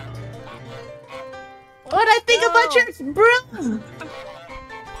 What I think about your broom?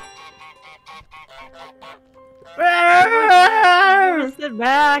 Sit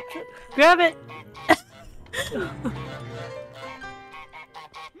back! Grab it!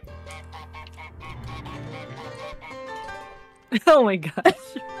 Oh my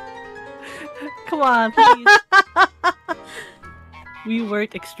gosh. Come on, please. We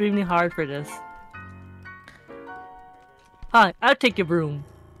worked extremely hard for this. Hi, I'll take your broom.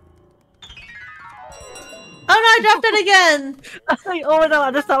 Oh no, I dropped it again! Oh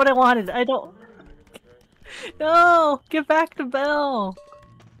no, that's not what I wanted. I don't... No! Get back the bell!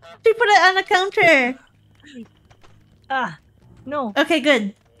 She put it on the counter! Ah! No! Okay,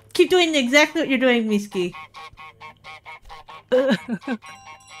 good. Keep doing exactly what you're doing, Misuki.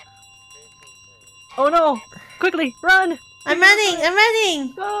 Oh no! Quickly, run! I'm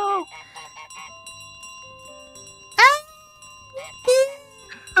running! Go!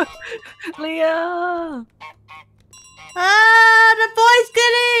 Ah! Leah! Ah! The boy's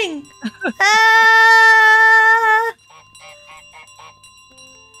getting! Ah!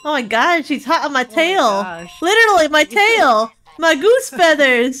 Oh my god, she's hot on my Oh my tail. gosh. Literally, my tail. My goose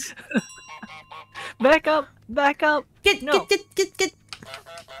feathers. Back up! Back up! Get.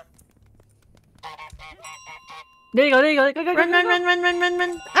 There you go, there you go. Go, go, Run, go, run, go. run, run, run, run,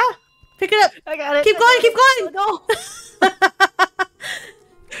 run. Ah! Pick it up. I got it. Keep going, keep going. No.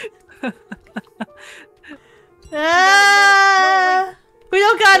 Ah! We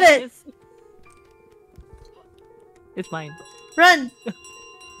don't got it. It's mine. Run.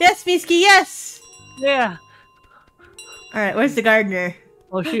 Yes, Misuki, yes. Yeah. Alright, where's the gardener?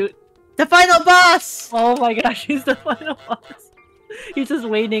 Oh shoot. The final boss. Oh my gosh, he's the final boss. He's just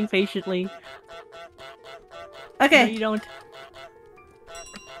waiting patiently. Okay. No, you don't.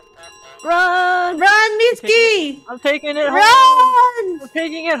 Run! Run, Misuki! I'm taking it home! Run! I'm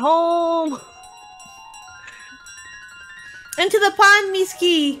taking it home! Into the pond,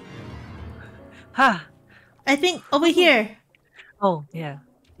 Misuki! Ha! I think over here. Oh, yeah.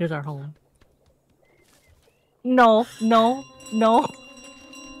 Here's our home. No, no, no.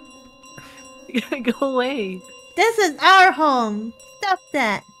 Go away. This is our home. Stop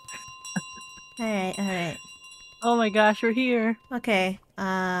that. Alright, alright. Oh my gosh, we're here. Okay,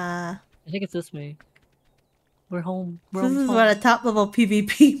 I think it's this way. We're home. We're this is home. what a top level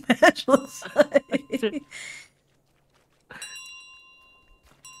PvP match looks like.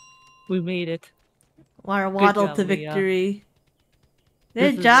 We made it. Our waddle job, to Leah. victory.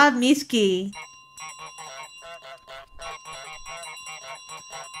 This Good is job, Misuki.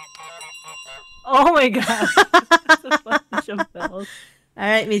 Oh my god! That's a bunch of bells.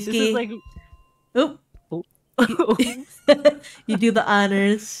 Alright, This is Misuki. like... Oop. Oh. You do the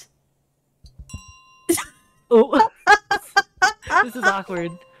honors. Oh. This is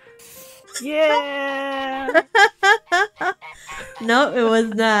awkward. Yeah! No, it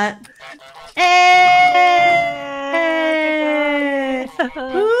was not. Hey!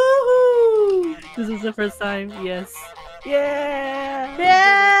 Woohoo! This is the first time, yes. Yeah!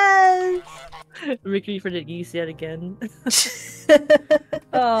 Yes! Victory for the geese yet again.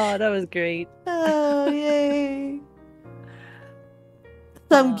 Oh, that was great. Oh, yay.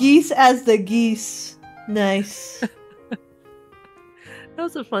 Some Wow. geese as the geese. Nice. That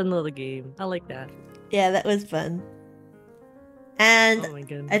was a fun little game. I like that. Yeah, that was fun. And Oh my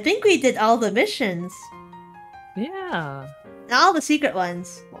goodness. I think we did all the missions. Yeah. All the secret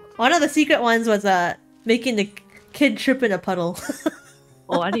ones. One of the secret ones was making the kid trip in a puddle.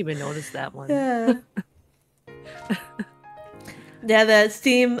 Oh, I didn't even notice that one. Yeah. Yeah, the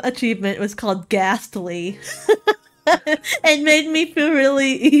Steam achievement was called Ghastly. It made me feel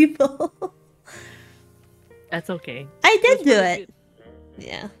really evil. That's okay. I did was do pretty it.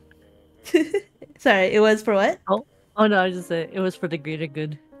 Yeah. Sorry, it was for what? Oh no, I was just saying it was for the greater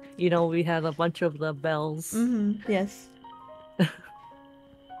good. You know, we had a bunch of the bells. Mm-hmm. Yes.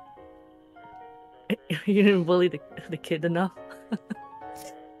 You didn't bully the kid enough.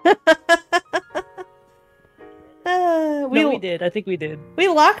 We did. I think we did. We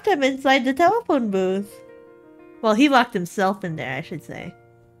locked him inside the telephone booth. Well, he locked himself in there, I should say.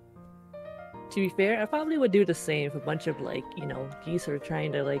 To be fair, I probably would do the same if a bunch of like, you know, geese are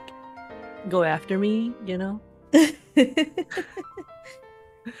trying to like go after me, you know?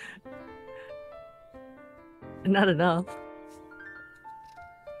 Not enough.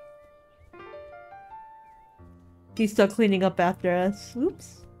 He's still cleaning up after us.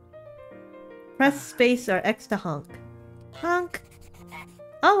 Oops. Press space or X to honk. Honk.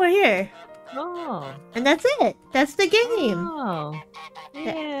 Oh, we're here. Oh. And that's it. That's the game. Oh.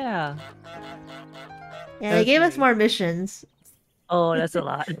 Yeah. Yeah, they gave us more missions. Oh, that's a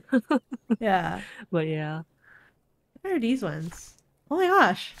lot. Yeah. But yeah. What are these ones? Oh my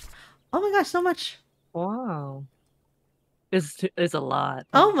gosh. Oh my gosh, so much. Wow. It's a lot.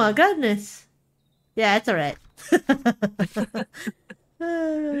 Oh my goodness. Yeah, it's alright.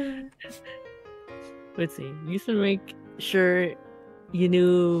 Let's see. You should make sure you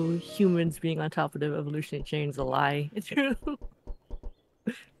knew humans being on top of the evolutionary chain is a lie. It's true.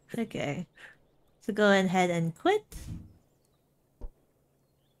 Okay. So go ahead and quit.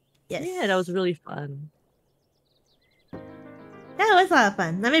 Yes. Yeah, that was really fun. Yeah, it was a lot of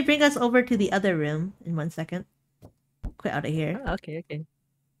fun. Let me bring us over to the other room in 1 second. Quit out of here. Oh, okay, okay.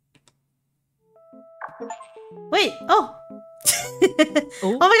 Wait! Oh! Oh.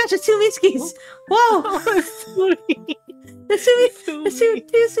 Oh my gosh, it's two Miskis! Whoa! There's two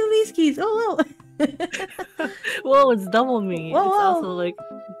Miskis! Oh, whoa! Whoa, it's double me. Whoa, it's whoa. also like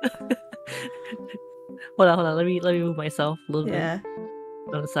hold on. Let me move myself a little Yeah.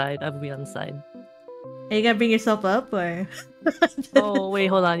 bit on the side. I'll be on the side. Are you gonna bring yourself up or? Oh wait,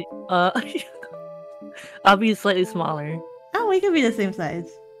 hold on. I'll be slightly smaller. Oh, we can be the same size.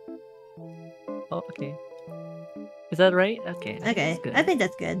 Oh, okay. Is that right? Okay. Okay, That's good. I think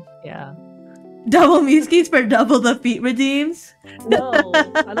that's good. Yeah. Double Miskis for double the feet redeems? No,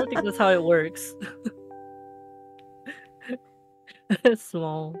 I don't think that's how it works.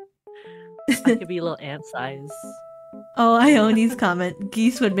 Small. I could be a little ant size. Oh, Ione's comment.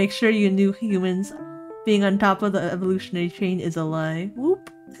 Geese would make sure you knew humans being on top of the evolutionary chain is a lie. Whoop.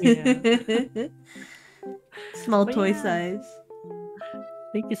 Yeah. Small But toy yeah. size.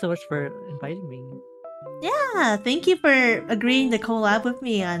 Thank you so much for inviting me. Yeah, thank you for agreeing to collab with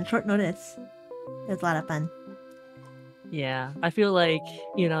me on short notice. It was a lot of fun. Yeah, I feel like,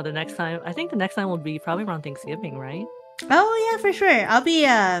 you know, the next time, I think the next time will be probably around Thanksgiving, right? Oh yeah, for sure. I'll be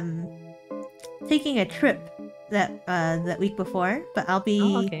taking a trip that week before, but I'll be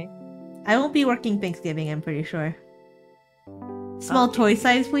Oh, okay. I won't be working Thanksgiving, I'm pretty sure. Small toy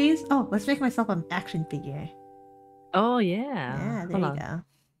size, please. Oh, let's make myself an action figure. Oh, yeah. Yeah, there Hold you on. go.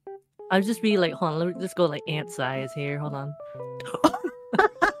 I'll just be like, hold on, let me just go like ant size here. Hold on.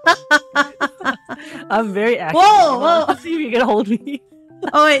 I'm very active. Whoa, whoa. Let's see if you can hold me.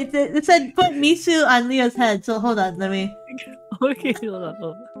 Oh wait, it said put Misu on Leo's head, so hold on, let me... Okay, hold on,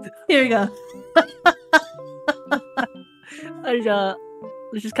 hold on. Here we go.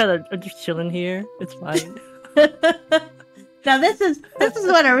 Let's just kind of, I'm just chilling here. It's fine. Now this is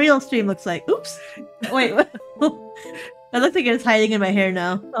what a real stream looks like. Oops. Wait, what? It looks like it's hiding in my hair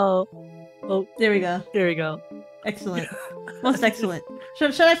now. Oh, There we go. there we go. Excellent. Most excellent.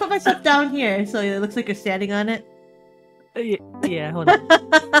 Should I put myself down here so it looks like you're standing on it? Yeah, hold on.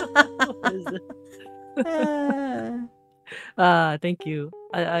 What is it? Thank you.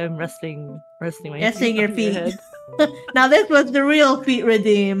 I'm resting my Resting your on feet. head. Now this was the real feet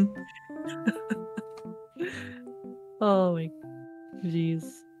redeem. Oh my, jeez.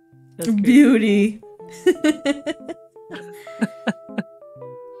 That's great. Beauty.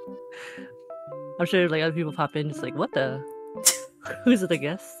 I'm sure like other people pop in, just like, what the? Who's it? I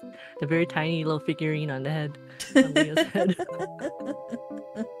guess the very tiny little figurine on the head, on Leah's head.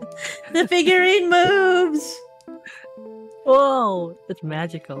 The figurine moves. Whoa, it's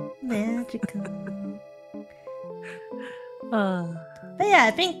magical. Magical. Uh, But yeah,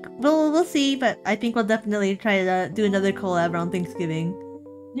 I think we'll see, but I think we'll definitely try to do another collab around Thanksgiving.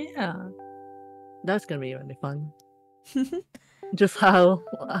 yeah, that's gonna be really fun. Just how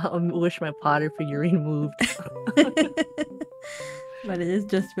I wish my Potter figurine moved. But it is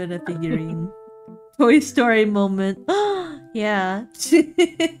just been a figurine. Toy Story moment. Yeah.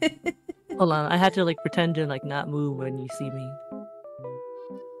 Hold on, I had to like pretend to like not move when you see me.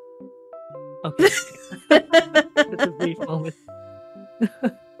 Okay. It's a brief moment.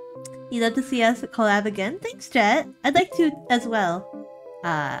 You'd love to see us collab again? Thanks, Jet. I'd like to as well.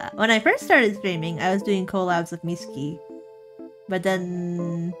 When I first started streaming, I was doing collabs with Misuki. But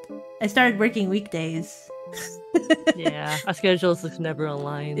then I started working weekdays. Yeah, our schedules just never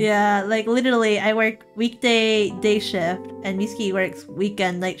align. Yeah, like literally I work weekday day shift and Misuki works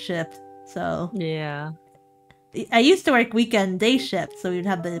weekend night shift. So Yeah. I used to work weekend day shift, so we'd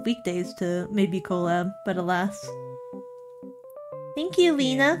have the weekdays to maybe collab, but alas. Thank you,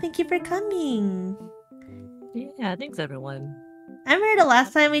 Lena. Yeah. Thank you for coming. Yeah, thanks everyone. I remember the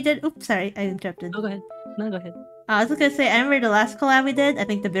last time we did... Oops, sorry, I interrupted. Oh, go ahead. No, go ahead. I was just gonna say, I remember the last collab we did, I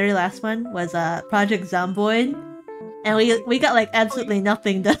think the very last one, was Project Zomboid. And we got like absolutely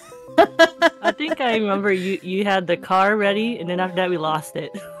nothing done. I think I remember you had the car ready, and then after that we lost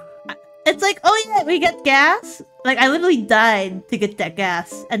it. It's like, oh yeah, we get gas. Like I literally died to get that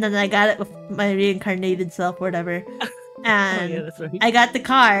gas, and then I got it with my reincarnated self, or whatever. And Oh, yeah, that's right. I got the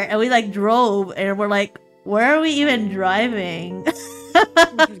car, and we like drove, and we're like, where are we even driving?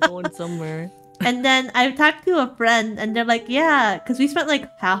 We're just going somewhere. And then I talked to a friend, and they're like, yeah, because we spent like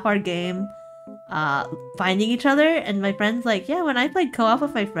half our game finding each other, and my friend's like, yeah, when I played co-op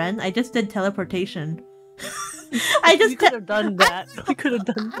with my friend, I just did teleportation. I just We could have done that. We could have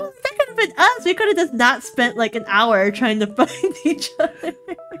done that. That could have been us. We could have just not spent like an hour trying to find each other.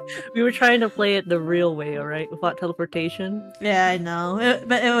 We were trying to play it the real way, alright? Without teleportation. Yeah, I know.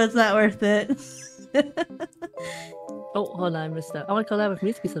 But it was not worth it. Oh, hold on, I missed that. I want to collab with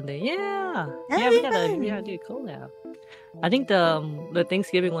Misuki someday. Yeah! That'd Yeah, be we gotta fun. do a collab. I think the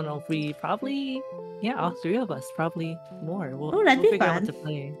Thanksgiving one will be probably, yeah, all three of us, probably more. Ooh, that'd be figure out fun. what to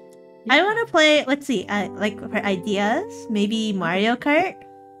play. I Yeah. want to play, let's see, like for ideas, maybe Mario Kart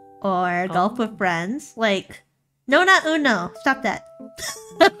or Golf with Friends. Like, no, not Uno. Stop that.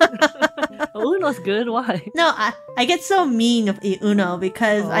 Oh, Uno's good. Why? No, I get so mean with Uno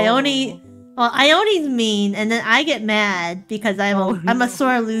because Ione's mean, and then I get mad because I'm a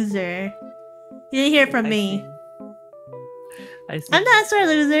sore loser. You didn't hear from me. I see. I'm not a sore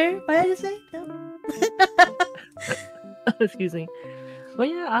loser. What did I just say? No. Excuse me. Well,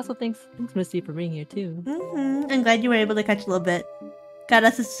 yeah. Also, thanks, Misty, for being here too. I'm glad you were able to catch a little bit. Got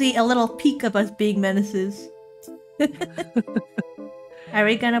us to see a little peek of us being menaces. Are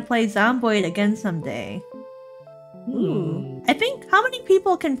we gonna play Zomboid again someday? Ooh. I think, how many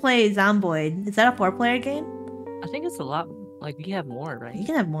people can play Zomboid? Is that a 4-player game? I think it's a lot. Like, you have more, right? You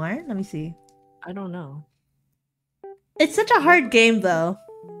can have more? Let me see. I don't know. It's such a hard game, though.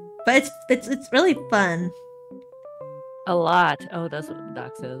 But it's really fun. A lot. Oh, that's what the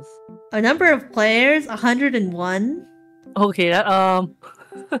doc says. A number of players, 101. Okay, that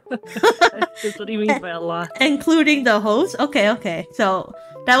that's what he means by a lot. Including the host? Okay. So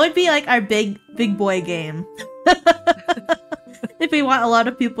that would be like our big boy game. If we want a lot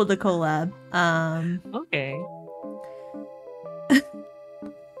of people to collab. Okay.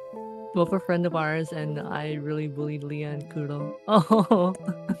 Both a friend of ours and I really bullied Leah and Kuro. Oh.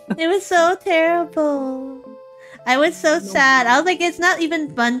 It was so terrible. I was so sad. I was like, it's not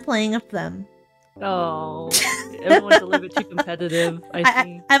even fun playing with them. Oh. Everyone's a little bit too competitive, I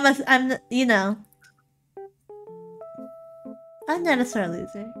think. I'm, you know. I'm not a sore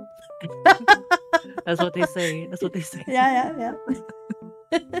loser. That's what they say. That's what they say. Yeah.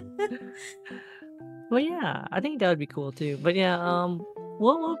 Well, yeah, I think that would be cool too. But yeah,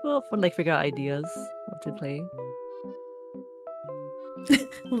 we'll for like figure out ideas what to play.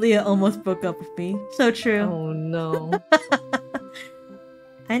 Leah almost broke up with me. So true. Oh no.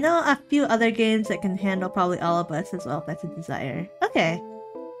 I know a few other games that can handle probably all of us as well if that's a desire. Okay.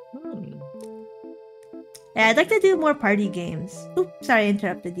 Yeah, I'd like to do more party games. Oops, sorry I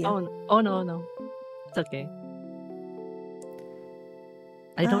interrupted you. Oh no. It's okay.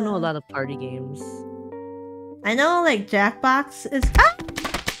 I don't know a lot of party games. I know like Jackbox is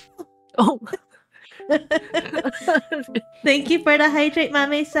Oh. Thank you for the hydrate,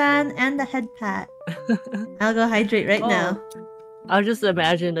 Mame-san, and the head pat. I'll go hydrate right now. I'll just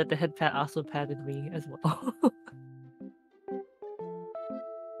imagine that the head pat also patted me as well.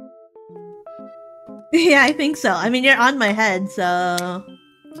 Yeah, I think so. I mean, you're on my head, so...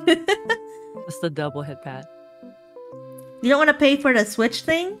 It's the double head pat. You don't want to pay for the Switch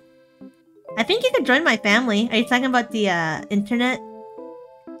thing? I think you could join my family. Are you talking about the internet?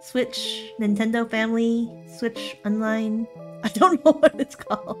 Switch, Nintendo family, Switch online? I don't know what it's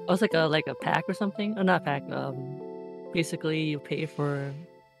called. Oh, it's like a pack or something? Oh, not pack. Basically you pay for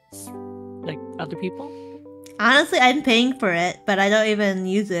like other people? Honestly, I'm paying for it, but I don't even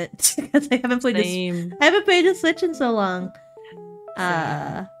use it because I haven't played Same. I haven't played the Switch in so long.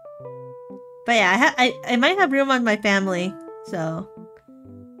 But yeah, I might have room on my family, so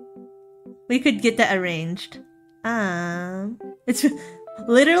we could get that arranged. It's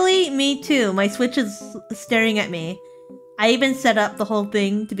literally me too. My Switch is staring at me. I even set up the whole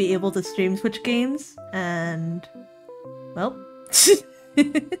thing to be able to stream Switch games, and well.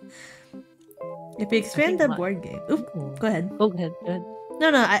 If we expand the board game... Oop, go ahead. Oh, go ahead.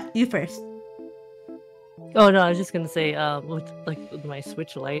 No, you first. Oh no, I was just gonna say, with my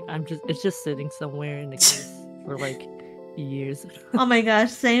Switch Lite, it's just sitting somewhere in the case for like years. Oh my gosh,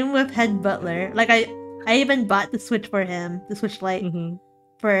 same with Head Butler. Like I even bought the Switch for him, the Switch Lite,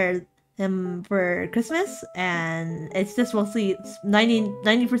 for him for Christmas, and it's just mostly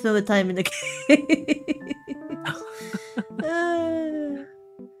 90% of the time in the case.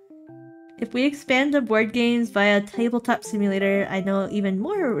 If we expand the board games via Tabletop Simulator, I know even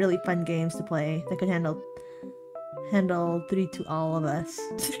more really fun games to play that could handle 3 to all of us.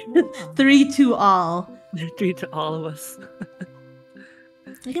 3 to all. 3 to all of us.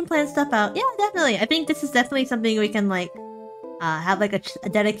 We can plan stuff out. Yeah, definitely. I think this is definitely something we can like have like a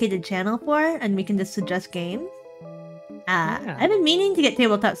dedicated channel for, and we can just suggest games. I've been meaning to get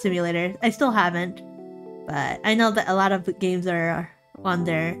Tabletop Simulator. I still haven't, but I know that a lot of games are on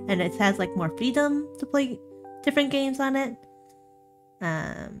there, and it has like more freedom to play different games on it.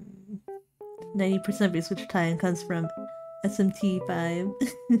 90% of your Switch time comes from SMT5.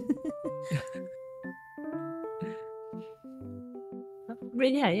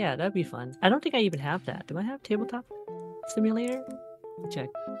 But yeah, that'd be fun. I don't think I even have that. Do I have Tabletop Simulator? Check.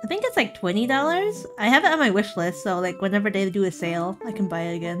 I think it's like $20. I have it on my wish list, so like whenever they do a sale, I can buy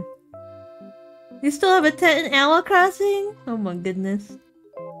it again. You still have a tent in Animal Crossing? Oh my goodness.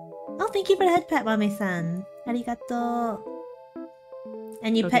 Oh, thank you for the head pat, Mame-san. Arigato.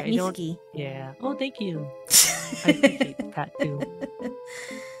 And you pet Misuki. Yeah. Oh, thank you. I appreciate the pat too.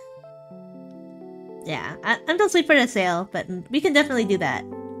 Yeah, I'm just waiting for the sale, but we can definitely do that.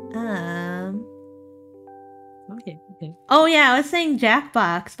 Okay. Oh yeah, I was saying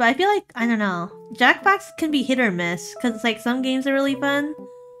Jackbox, but I feel like, I don't know. Jackbox can be hit or miss, because it's like some games are really fun,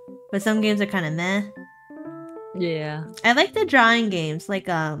 but some games are kind of meh. Yeah. I like the drawing games, like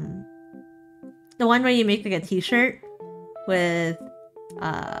the one where you make like a T-shirt with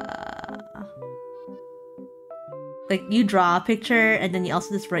like you draw a picture and then you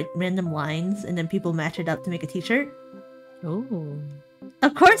also just write random lines and then people match it up to make a T-shirt. Oh.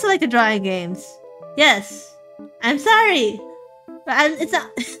 Of course, I like the drawing games. Yes, I'm sorry, but it's not.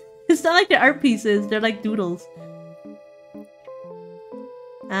 It's not like they're art pieces. They're like doodles.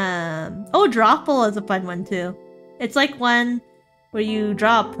 Oh, Drawful is a fun one too. It's like one where you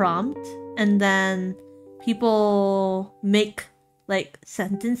draw a prompt and then people make like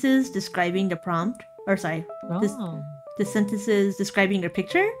sentences describing the prompt. Or sorry, the sentences describing your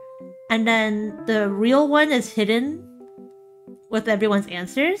picture. And then the real one is hidden with everyone's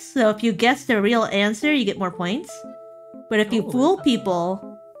answers. So if you guess the real answer, you get more points. But if you fool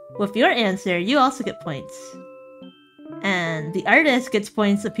people with your answer, you also get points. And the artist gets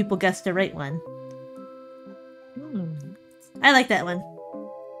points if people guess the right one. I like that one.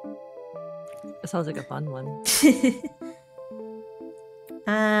 That sounds like a fun one.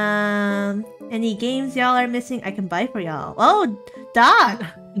 Any games y'all are missing I can buy for y'all? Oh, Doc!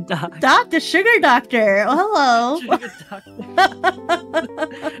 Doc, the sugar doctor! Oh, hello! Sugar doctor.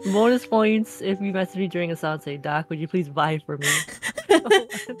 Bonus points if you message me during a sound, say, Doc, would you please buy for me?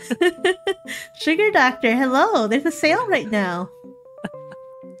 Sugar doctor, hello! There's a sale right now!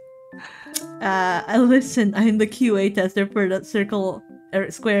 Listen, I'm the QA tester for the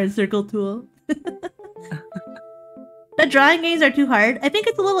square and circle tool. The drawing games are too hard. I think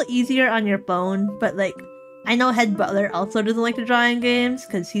it's a little easier on your phone, but like, I know Head Butler also doesn't like the drawing games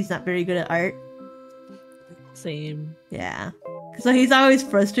because he's not very good at art. Same. Yeah. So he's always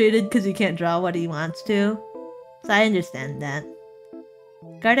frustrated because he can't draw what he wants to. So I understand that.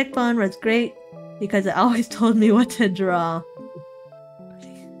 Gartic Phone was great because it always told me what to draw.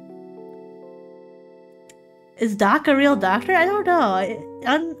 Is Doc a real doctor? I don't know.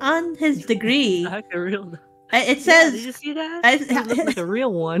 On his degree, Doc a real doctor. It says. Did you see that? He looks like a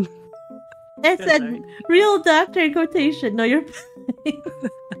real one. It said real doctor in quotation. No, you're fine.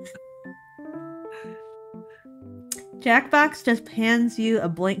 Jackbox just hands you a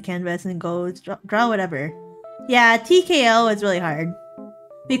blank canvas and goes draw whatever. Yeah, TKO is really hard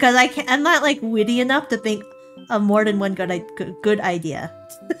because I'm not like witty enough to think of more than one good idea.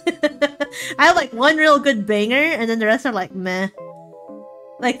 I have like one real good banger, and then the rest are like meh.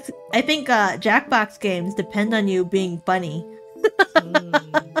 Like I think Jackbox games depend on you being funny.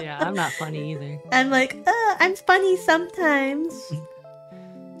 Yeah, I'm not funny either. I'm like, I'm funny sometimes.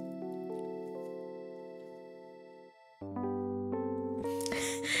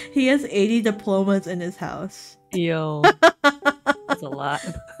 He has 80 diplomas in his house. Yo. That's a lot.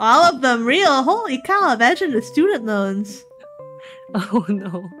 All of them real. Holy cow, imagine the student loans. Oh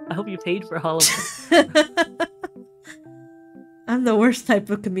no. I hope you paid for all of them. I'm the worst type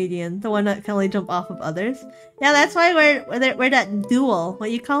of comedian. The one that can only jump off of others. Yeah, that's why we're that duo.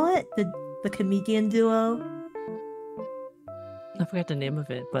 What you call it? The comedian duo? I forgot the name of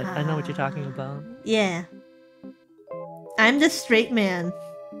it, but I know what you're talking about. Yeah. I'm the straight man.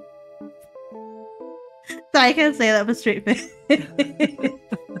 So I can say that with straight face.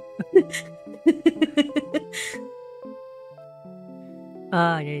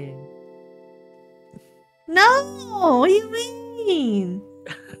 Yeah. No! What do you mean?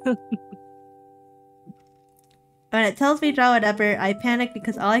 When it tells me draw whatever, I panic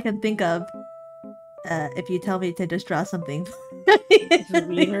because all I can think of, if you tell me to just draw something.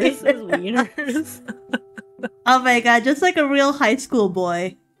 Wieners. Wieners. Oh my god, just like a real high school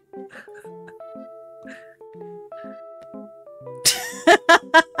boy.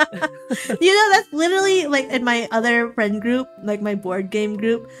 You know, that's literally like in my other friend group, like my board game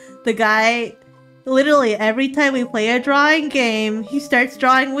group, the guy, literally every time we play a drawing game, he starts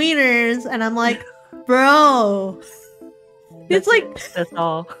drawing wieners, and I'm like, bro. It's like, that's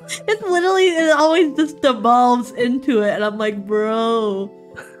all. It's literally, it always just devolves into it, and I'm like, bro,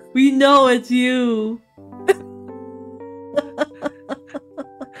 we know it's you.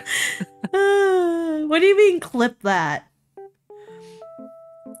 What do you mean clip that?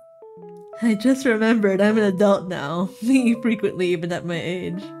 I just remembered I'm an adult now. Me frequently, even at my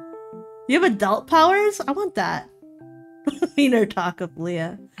age. You have adult powers? I want that. Wiener talk of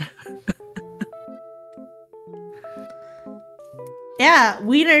Leah. Yeah,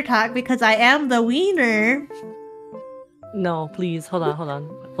 wiener talk because I am the wiener. No, please, hold on.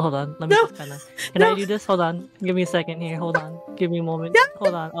 Let me just kinda... Can I do this? Hold on. Give me a second here. Hold on. Give me a moment. No.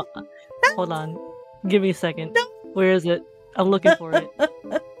 Hold on. Hold on. Give me a second. No. Where is it? I'm looking for it.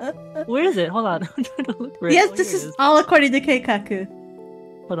 Where is it? Hold on. I'm trying to look for it. Yes, this is all according to Keikaku.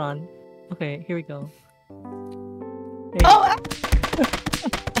 Hold on. Okay, here we go. Hey. Oh!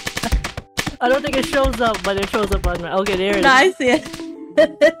 I don't think it shows up, but it shows up on my... Okay, there it is. No, I see it.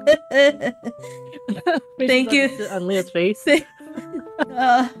 Thank you. On Leah's face.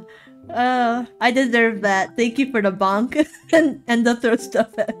 I deserve that. Thank you for the bonk and the throw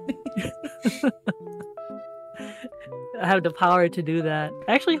stuff at me. I have the power to do that.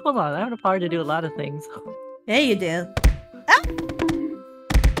 Actually, hold on. I have the power to do a lot of things. Yeah, you do.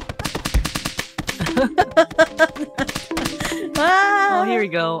 Oh, here we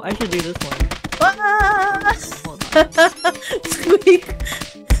go. I should do this one. Hold on. Squeak.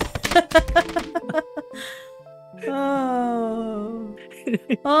 Oh.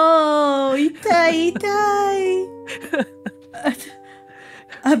 Oh, itai, itai.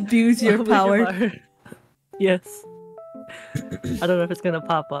 Abuse your power. Yes. I don't know if it's gonna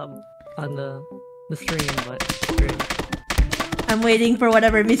pop up on the stream, but great. I'm waiting for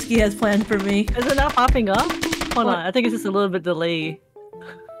whatever Misuki has planned for me. Is it not popping up? Hold on, I think it's just a little bit delay.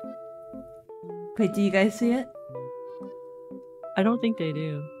 Wait, do you guys see it? I don't think they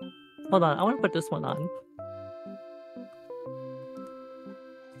do. Hold on, I want to put this one on.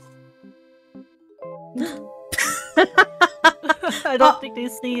 I don't think they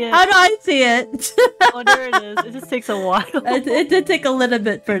see it. How do I see it? Oh, there it is. It just takes a while. It did take a little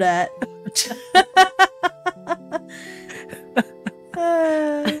bit for that.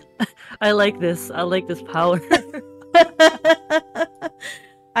 I like this. I like this power.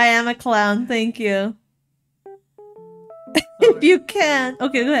 I am a clown, thank you. If you can.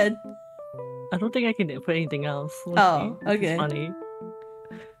 Okay, go ahead. I don't think I can put anything else. Oh, okay. It's funny.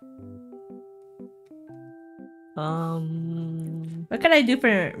 What can I do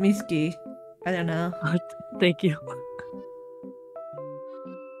for Misuki? I don't know. Thank you.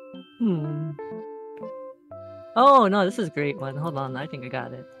 Oh no, this is a great one. Hold on, I think I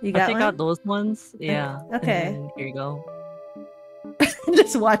got it. You got I'll take one? out those ones. Yeah. Okay. Here you go.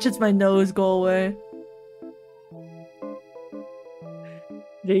 Just watch as my nose go away.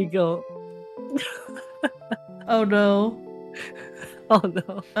 There you go. Oh no. Oh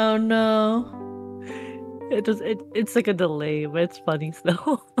no. Oh no. It's like a delay, but it's funny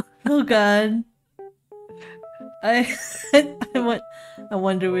still. Oh god. I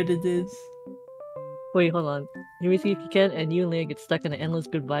wonder what it is. Wait, hold on. Let me see if you can, and you and Leia get stuck in an endless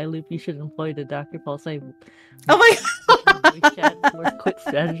goodbye loop. You should employ the Dr. Pulsai. Oh my god! Voice chat or quit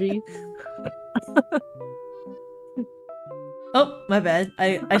strategy. Oh, my bad.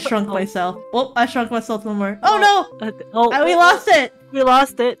 I shrunk myself. Oh, I shrunk myself one more. Oh no! We lost it! We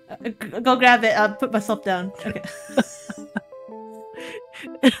lost it! Go grab it. I'll put myself down. Okay.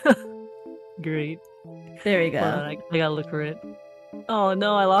 Great. There we go. Hold on, I gotta look for it. Oh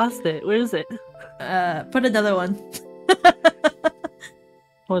no, I lost it. Where is it? Put another one.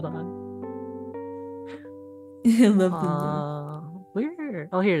 Hold on. I love where?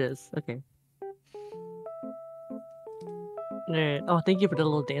 Oh, here it is. Okay. There. Oh, thank you for the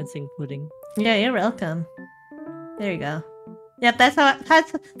little dancing pudding. Yeah, you're welcome. There you go. Yep,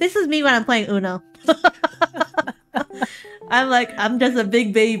 this is me when I'm playing Uno. I'm just a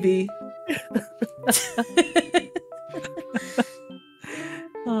big baby.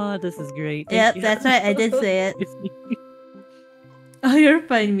 Oh, this is great. Yep, that's right. I did say it. Oh, you're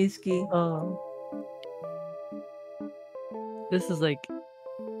fine, Misuki. Oh. This is like...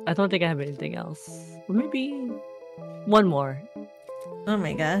 I don't think I have anything else. Or maybe... one more. Oh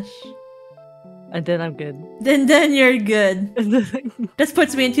my gosh. And then I'm good. Then you're good. This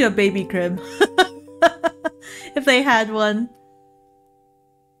puts me into a baby crib. If they had one.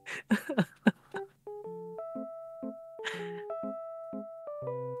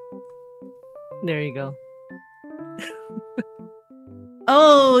 There you go.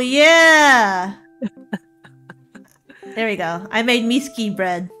 Oh yeah! There we go. I made Misuki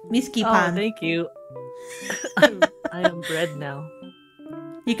bread. Misuki pan. Oh, thank you. I am bread now.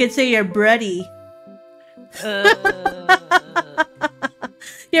 You could say you're bready.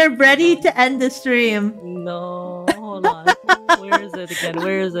 You're ready to end the stream. No, hold on. Where is it again?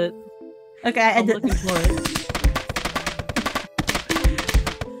 Where is it? Okay, I'm looking for it.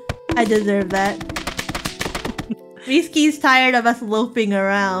 I deserve that. Misuki's tired of us loafing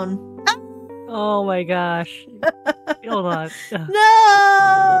around. Oh my gosh. Hold on.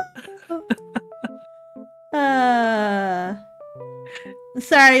 No!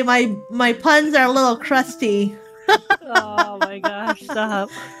 Sorry, my puns are a little crusty. Oh my gosh, stop.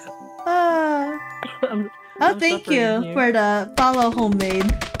 I'm thank you here. for the follow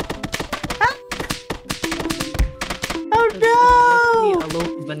homemade. Oh no! A loaf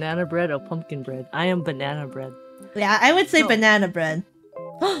of banana bread or pumpkin bread? I am banana bread. Yeah, I would say banana bread.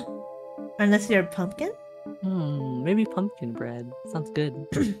 Unless you're a pumpkin? Maybe pumpkin bread. Sounds good.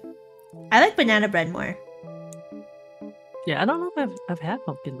 I like banana bread more. Yeah, I don't know if I've had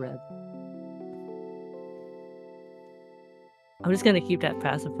pumpkin bread. I'm just gonna keep that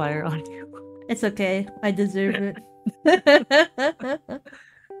pacifier on you. It's okay. I deserve it.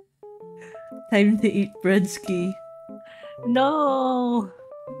 Time to eat bread ski. No!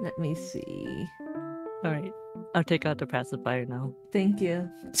 Let me see. Alright, I'll take out the pacifier now. Thank you.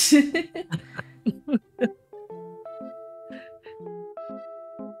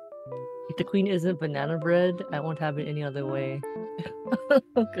 If the queen isn't banana bread, I won't have it any other way.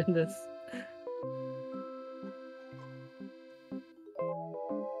 Oh goodness.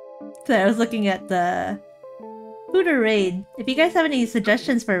 So I was looking at the who to raid. If you guys have any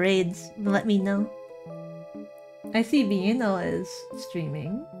suggestions for raids, let me know. I see Vino is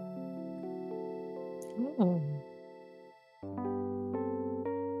streaming. Oh.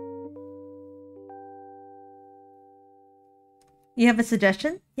 You have a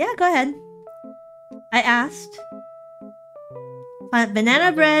suggestion? Yeah, go ahead. I asked.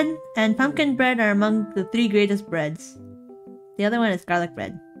 Banana bread and pumpkin bread are among the 3 greatest breads. The other one is garlic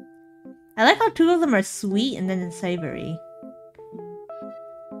bread. I like how 2 of them are sweet and then savory.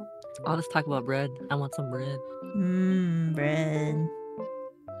 Oh, let's talk about bread. I want some bread. Bread.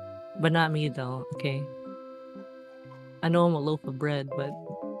 But not me though, okay? I know I'm a loaf of bread, but...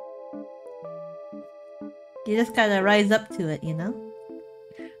 You just gotta rise up to it, you know?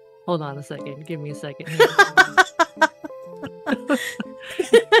 Hold on a second. Give me a second.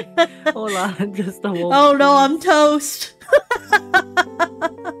 Hold on, just a moment. Oh no, I'm toast!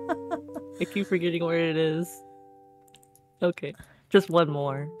 I keep forgetting where it is. Okay, just one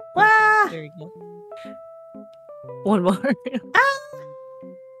more. Wah! There we go. One more. Ah!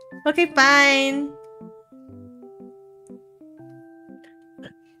 Okay, fine.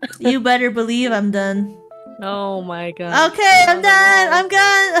 You better believe I'm done. Oh my god. Okay, I'm done! I'm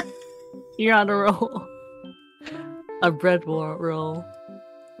done! You're on a roll. A bread roll.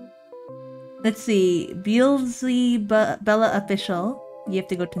 Let's see. Bella Official. You have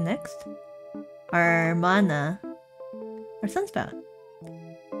to go to next. Or Mana. Or Sunspout.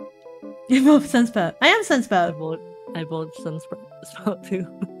 You're both Sunspout. I am Sunspout. I vote Sunspout too.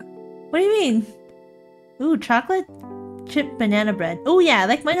 What do you mean? Ooh, chocolate chip banana bread. Oh yeah, I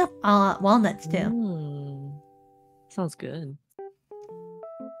like mine with walnuts too. Sounds good.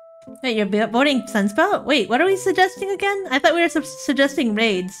 Wait, you're voting Sunspout? Wait, what are we suggesting again? I thought we were suggesting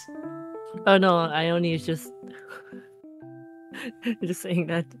raids. Oh no, Ione is just... just saying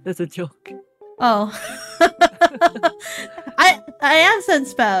that as a joke. Oh. I am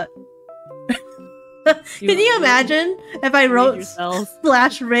Sunspout. Can you imagine if I wrote /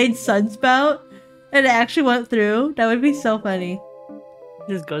 raid Sunspout and it actually went through? That would be so funny.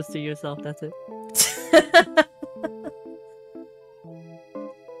 Just goes to yourself, that's it.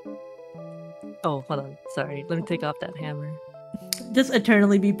 Oh, hold on. Sorry. Let me take off that hammer. Just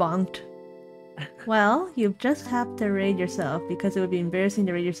eternally be bonked. Well, you just have to raid yourself because it would be embarrassing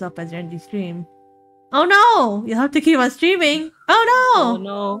to raid yourself as your empty stream. Oh no! You'll have to keep on streaming! Oh no! Oh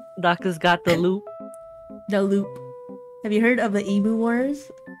no! Doctor's got the loop. The loop. Have you heard of the Emu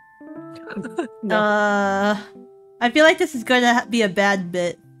Wars? No. I feel like this is going to be a bad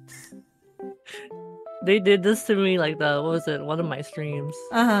bit. They did this to me like what was it? One of my streams.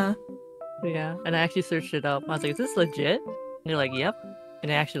 Uh-huh. Yeah, and I actually searched it up. I was like, is this legit? And they're like, yep.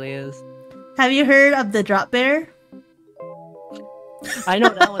 And it actually is. Have you heard of the drop bear? I know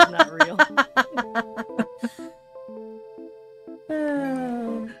that one's not real.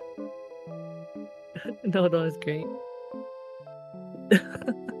 No, that was great.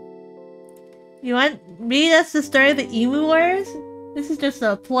 You want read us the story of the Emu Wars? This is just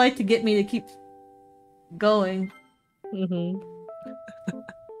a ploy to get me to keep going.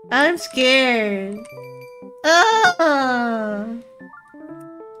 I'm scared. Oh,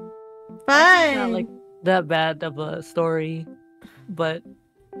 fine. It's not like that bad of a story, but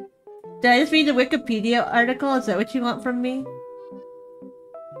did I just read the Wikipedia article? Is that what you want from me?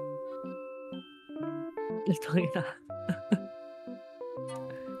 Just tell you that.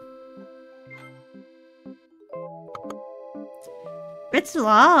 It's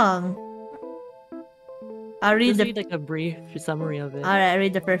long. I'll read Just read like a brief summary of it. Alright, I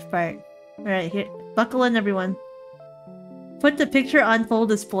read the first part. Alright, here. Buckle in, everyone. Put the picture on full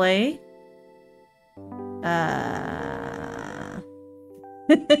display. Let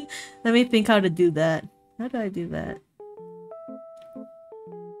me think how to do that. How do I do that?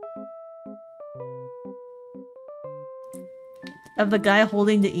 Of the guy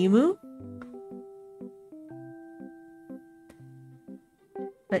holding the emu?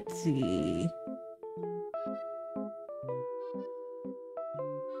 Let's see.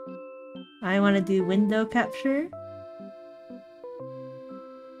 I want to do window capture.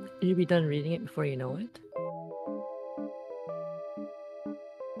 You'll be done reading it before you know it.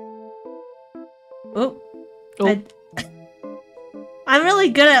 Oh. I'm really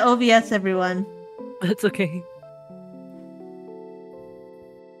good at OBS, everyone. That's okay.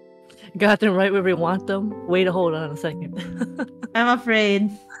 Got them right where we want them. Wait, hold on a second. I'm afraid.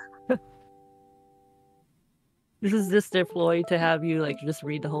 This is just their ploy to have you like just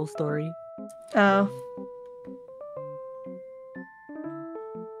read the whole story. Oh.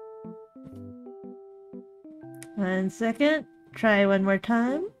 One second. Try one more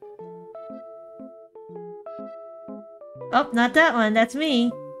time. Oh, not that one. That's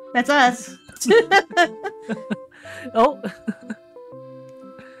me. That's us. Oh.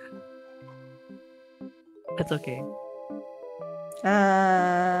 That's okay.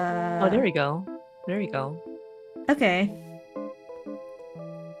 Oh, there we go. There you go. Okay.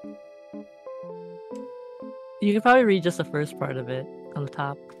 You can probably read just the first part of it on the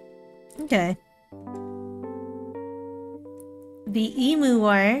top. Okay. The Emu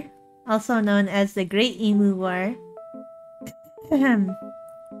War, also known as the Great Emu War,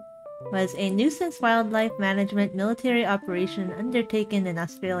 was a nuisance wildlife management military operation undertaken in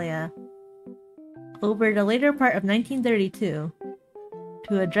Australia over the later part of 1932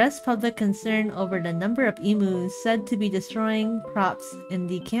 to address public concern over the number of emus said to be destroying crops in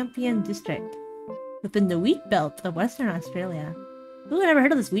the Campion district within the wheat belt of Western Australia. Who had ever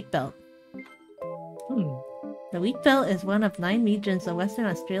heard of this wheat belt? The wheat belt is one of 9 regions of Western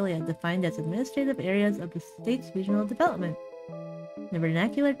Australia defined as administrative areas of the state's regional development. The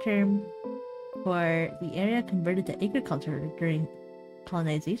vernacular term for the area converted to agriculture during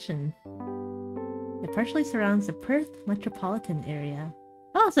colonization. It partially surrounds the Perth metropolitan area.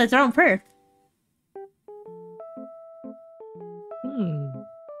 Oh, so it's around Perth.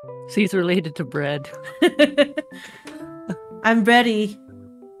 So he's related to bread. I'm ready.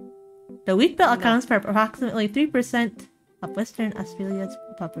 The wheat belt accounts for approximately 3% of Western Australia's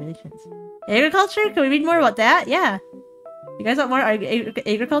populations. Agriculture? Can we read more about that? Yeah. You guys want more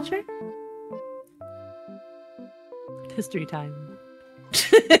agriculture? History time.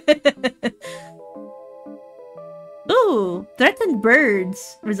 Ooh, threatened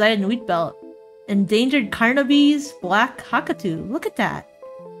birds reside in the wheat belt. Endangered Carnaby's black cockatoo. Look at that.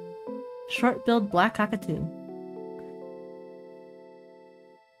 Short-billed black cockatoo.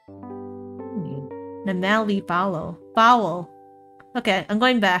 Namali fowl. Fowl. Okay, I'm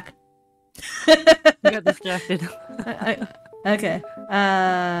going back. You got distracted. Okay.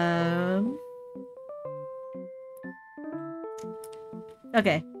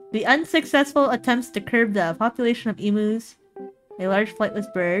 Okay. The unsuccessful attempts to curb the population of emus, a large flightless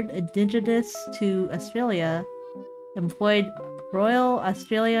bird indigenous to Australia, employed Royal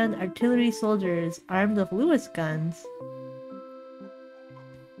Australian Artillery soldiers armed with Lewis guns,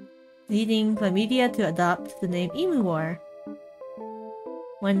 leading the media to adopt the name Emu War.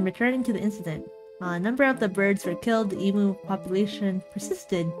 When returning to the incident, while a number of the birds were killed, the emu population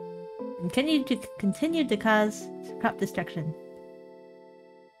persisted and continued to cause crop destruction.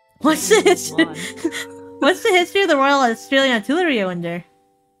 What's the history? What's the history of the Royal Australian Artillery, I wonder?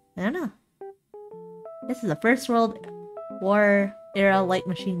 I don't know. This is a First World War era light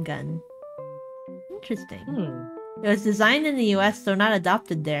machine gun. Interesting. It was designed in the US, though not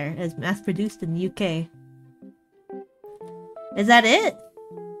adopted there. It was mass-produced in the UK. Is that it?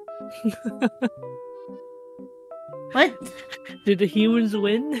 What? Did the humans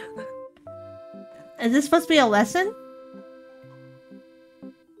win? Is this supposed to be a lesson?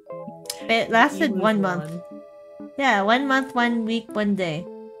 It lasted 1 month. Yeah, 1 month, 1 week, 1 day.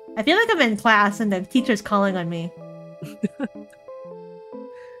 I feel like I'm in class and the teacher's calling on me.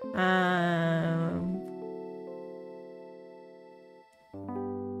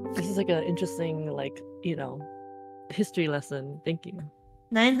 This is like an interesting, like, you know, history lesson. Thank you.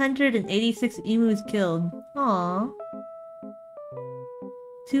 986 emus killed. Aww.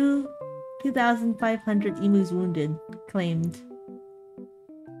 2,500 emus wounded. Claimed.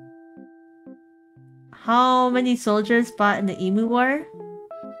 How many soldiers fought in the Emu War?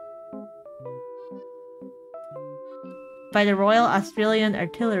 By the Royal Australian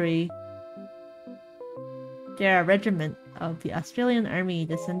Artillery. They are a regiment of the Australian Army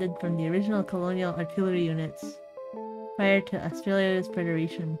descended from the original colonial artillery units prior to Australia's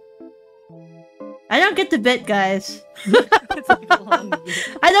Federation. I don't get the bit, guys. It's like a long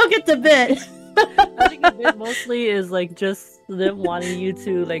bit. I don't get the bit. I think the bit mostly is like just them wanting you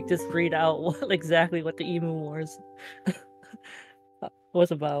to like just read out exactly what the Emu Wars.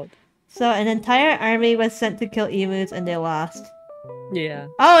 What's about? So an entire army was sent to kill emus and they lost. Yeah.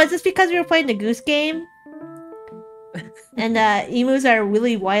 Oh, is this because we were playing the Goose game? And emus are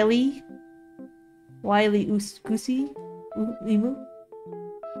really wily? Wily goosey? Emu?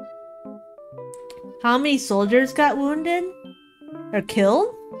 How many soldiers got wounded? Or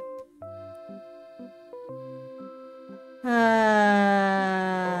killed?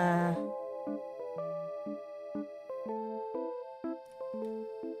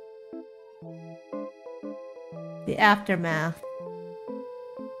 The aftermath.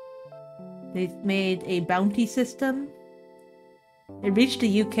 They made a bounty system. It reached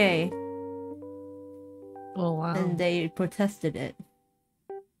the UK. Oh wow. And they protested it.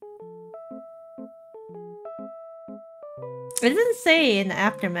 It doesn't say in the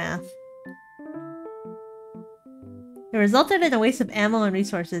aftermath. It resulted in a waste of ammo and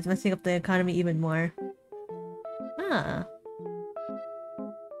resources, messing up the economy even more. Ah.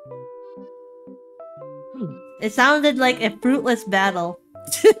 It sounded like a fruitless battle.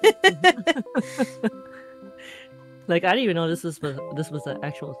 Like I didn't even know this was the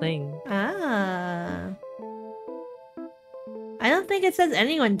actual thing. Ah. I don't think it says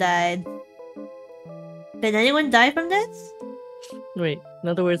anyone died. Did anyone die from this? Wait, in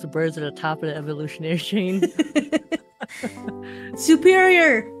other words, the birds are the top of the evolutionary chain.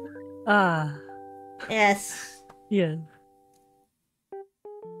 Superior! Ah. Yes. Yeah.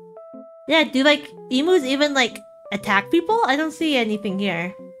 Yeah, do like emus even like attack people? I don't see anything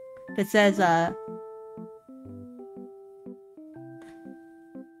here. It says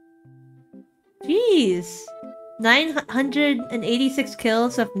Jeez. 986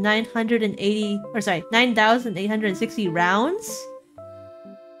 kills of 9,860 rounds?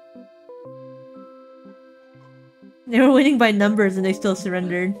 They were winning by numbers and they still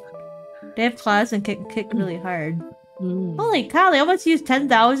surrendered. They have claws and kick really hard. Holy cow, they almost used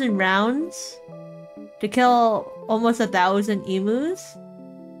 10,000 rounds to kill almost 1,000 emus?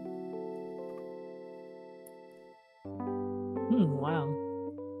 Wow.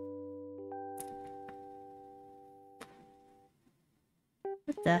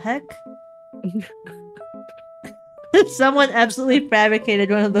 What the heck? Someone absolutely fabricated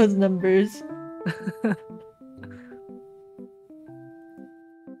one of those numbers.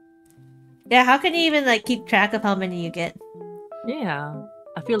 Yeah, how can you even like keep track of how many you get? Yeah.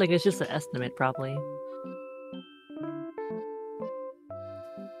 I feel like it's just an estimate, probably.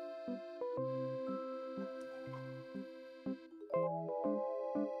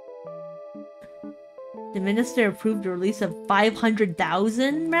 The minister approved the release of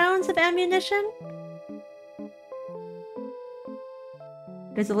 500,000 rounds of ammunition?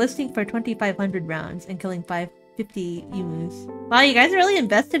 There's a listing for 2,500 rounds and killing 550 emus. Wow, you guys are really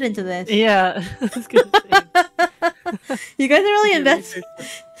invested into this. Yeah. You guys are really invested.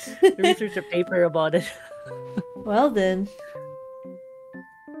 Research a paper about it. Well then.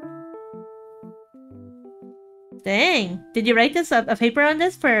 Dang. Did you write this a paper on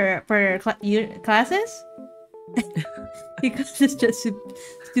this for classes? Because it's just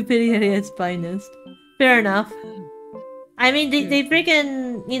stupidity at its finest. Fair enough. I mean, they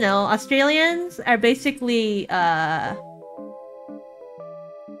freaking, you know, Australians are basically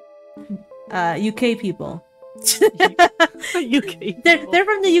UK people. UK. They're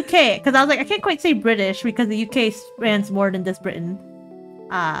from the UK because I was like, I can't quite say British because the UK spans more than just Britain.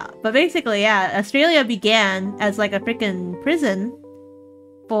 But basically, yeah, Australia began as like a freaking prison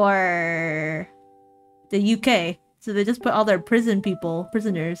for the UK. So they just put all their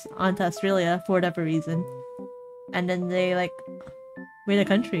prisoners onto Australia for whatever reason. And then they like made a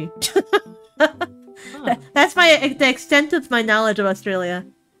country. That's the extent of my knowledge of Australia.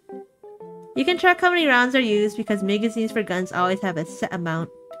 You can track how many rounds are used because magazines for guns always have a set amount.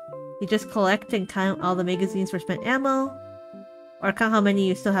 You just collect and count all the magazines for spent ammo, or count how many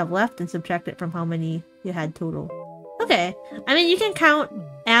you still have left and subtract it from how many you had total. Okay, I mean you can count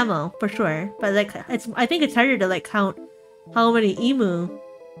ammo for sure, but like I think it's harder to like count how many emu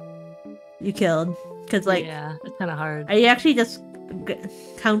you killed, because like yeah, it's kind of hard. Are you actually just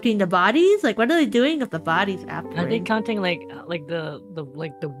counting the bodies? Like, what are they doing with the bodies after? Are they counting like the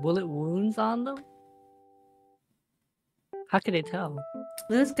bullet wounds on them? How can they tell?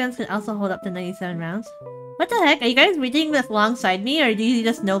 Those guns can also hold up to 97 rounds. What the heck? Are you guys reading this alongside me, or do you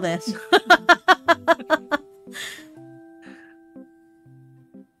just know this?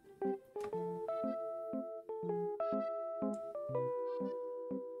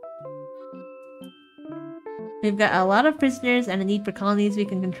 We've got a lot of prisoners and a need for colonies we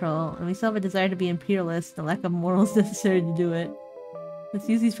can control, and we still have a desire to be imperialists, the lack of morals necessary to do it. Let's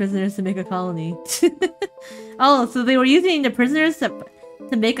use these prisoners to make a colony. Oh, so they were using the prisoners to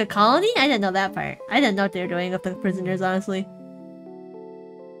To make a colony? I didn't know that part. I didn't know what they were doing with the prisoners, honestly.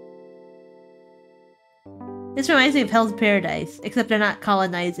 This reminds me of Hell's Paradise, except they're not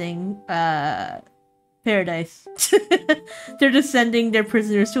colonizing, paradise. They're just sending their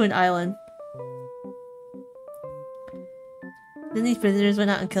prisoners to an island. Then these prisoners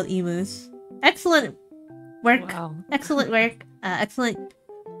went out and killed emus. Excellent work. Wow. Excellent work. Excellent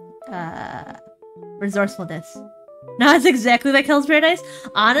resourcefulness. No, it's exactly like Hell's Paradise.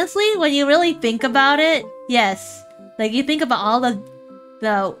 Honestly, when you really think about it, yes. Like, you think about all the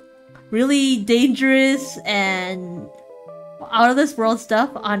really dangerous and out of this world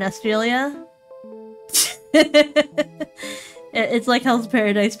stuff on Australia. It's like Hell's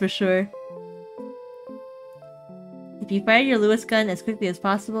Paradise for sure. If you fire your Lewis gun as quickly as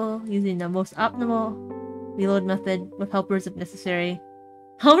possible, using the most optimal reload method with helpers if necessary.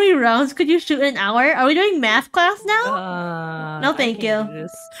 How many rounds could you shoot in an hour? Are we doing math class now? No, thank you.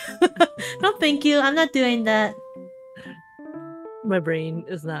 No, thank you. I'm not doing that. My brain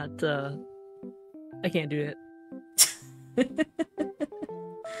is not, I can't do it.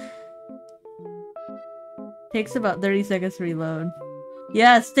 Takes about 30 seconds to reload.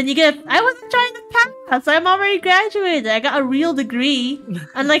 Yes, then you get I wasn't trying to pass. I'm already graduated. I got a real degree.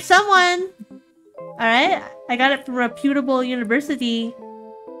 Unlike someone. Alright? I got it from a reputable university.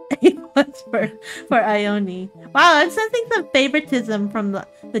 It was for Ione. Wow, I'm sensing some favoritism from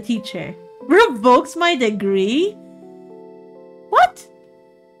the teacher. Revokes my degree? What?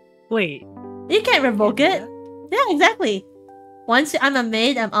 Wait. You can't revoke it. Yeah, exactly. Once I'm a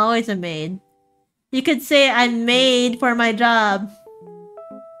maid, I'm always a maid. You could say I'm made for my job.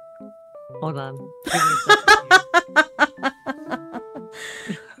 Hold on.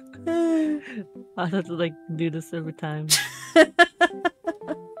 I have to like do this every time.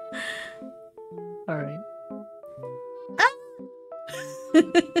 Alright.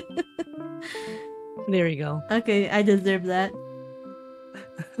 There you go. Okay, I deserve that.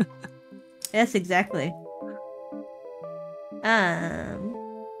 Yes, exactly. At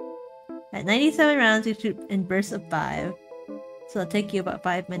 97 rounds, you shoot in bursts of 5. So it'll take you about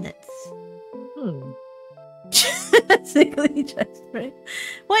 5 minutes. Sickly just right.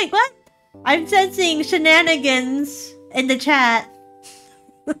 Wait, what? I'm sensing shenanigans in the chat.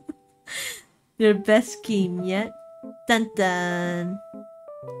 Your best scheme yet? Dun dun.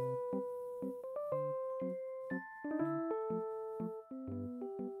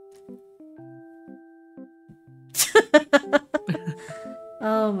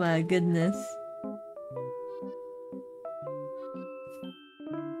 Oh my goodness.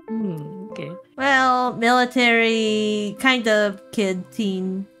 Okay. Well, military, kind of kid,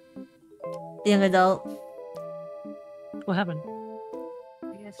 teen, young adult. What happened?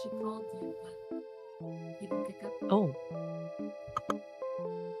 I guess she called you, but you didn't pick up. Oh.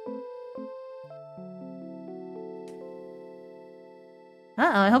 Uh-oh,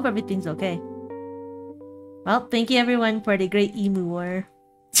 I hope everything's okay. Well, thank you everyone for the great emu war.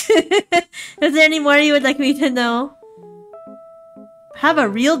 Is there any more you would like me to know? Have a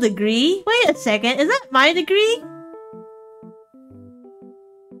real degree? Wait a second, is that my degree?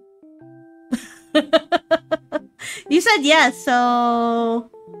 You said yes, so...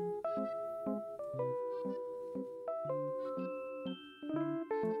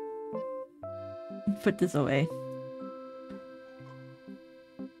 Put this away.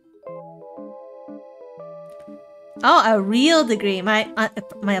 Oh, a real degree. My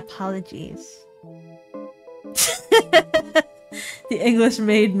apologies. The English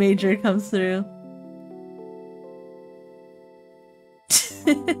maid major comes through.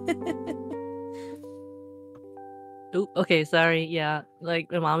 Ooh, okay, sorry. Yeah, like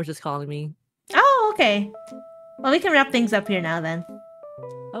my mom was just calling me. Oh, okay. Well, we can wrap things up here now then.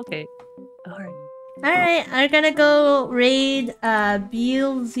 Okay. Alright. Alright, I'm gonna go raid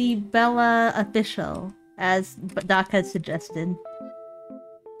Beelzebella Official, as Doc has suggested.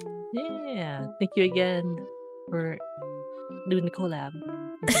 Yeah, thank you again for doing the collab.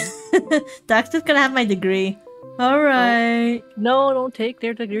 Doc's just gonna have my degree. Alright. No, don't take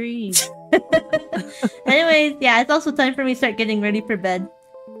their degrees. Anyways, yeah, it's also time for me to start getting ready for bed.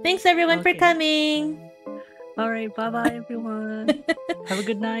 Thanks everyone for coming! Alright, bye-bye everyone. Have a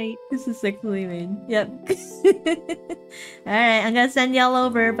good night. This is sexually mean. Yep. Alright, I'm gonna send y'all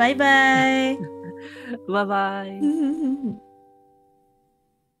over. Bye-bye! Bye-bye.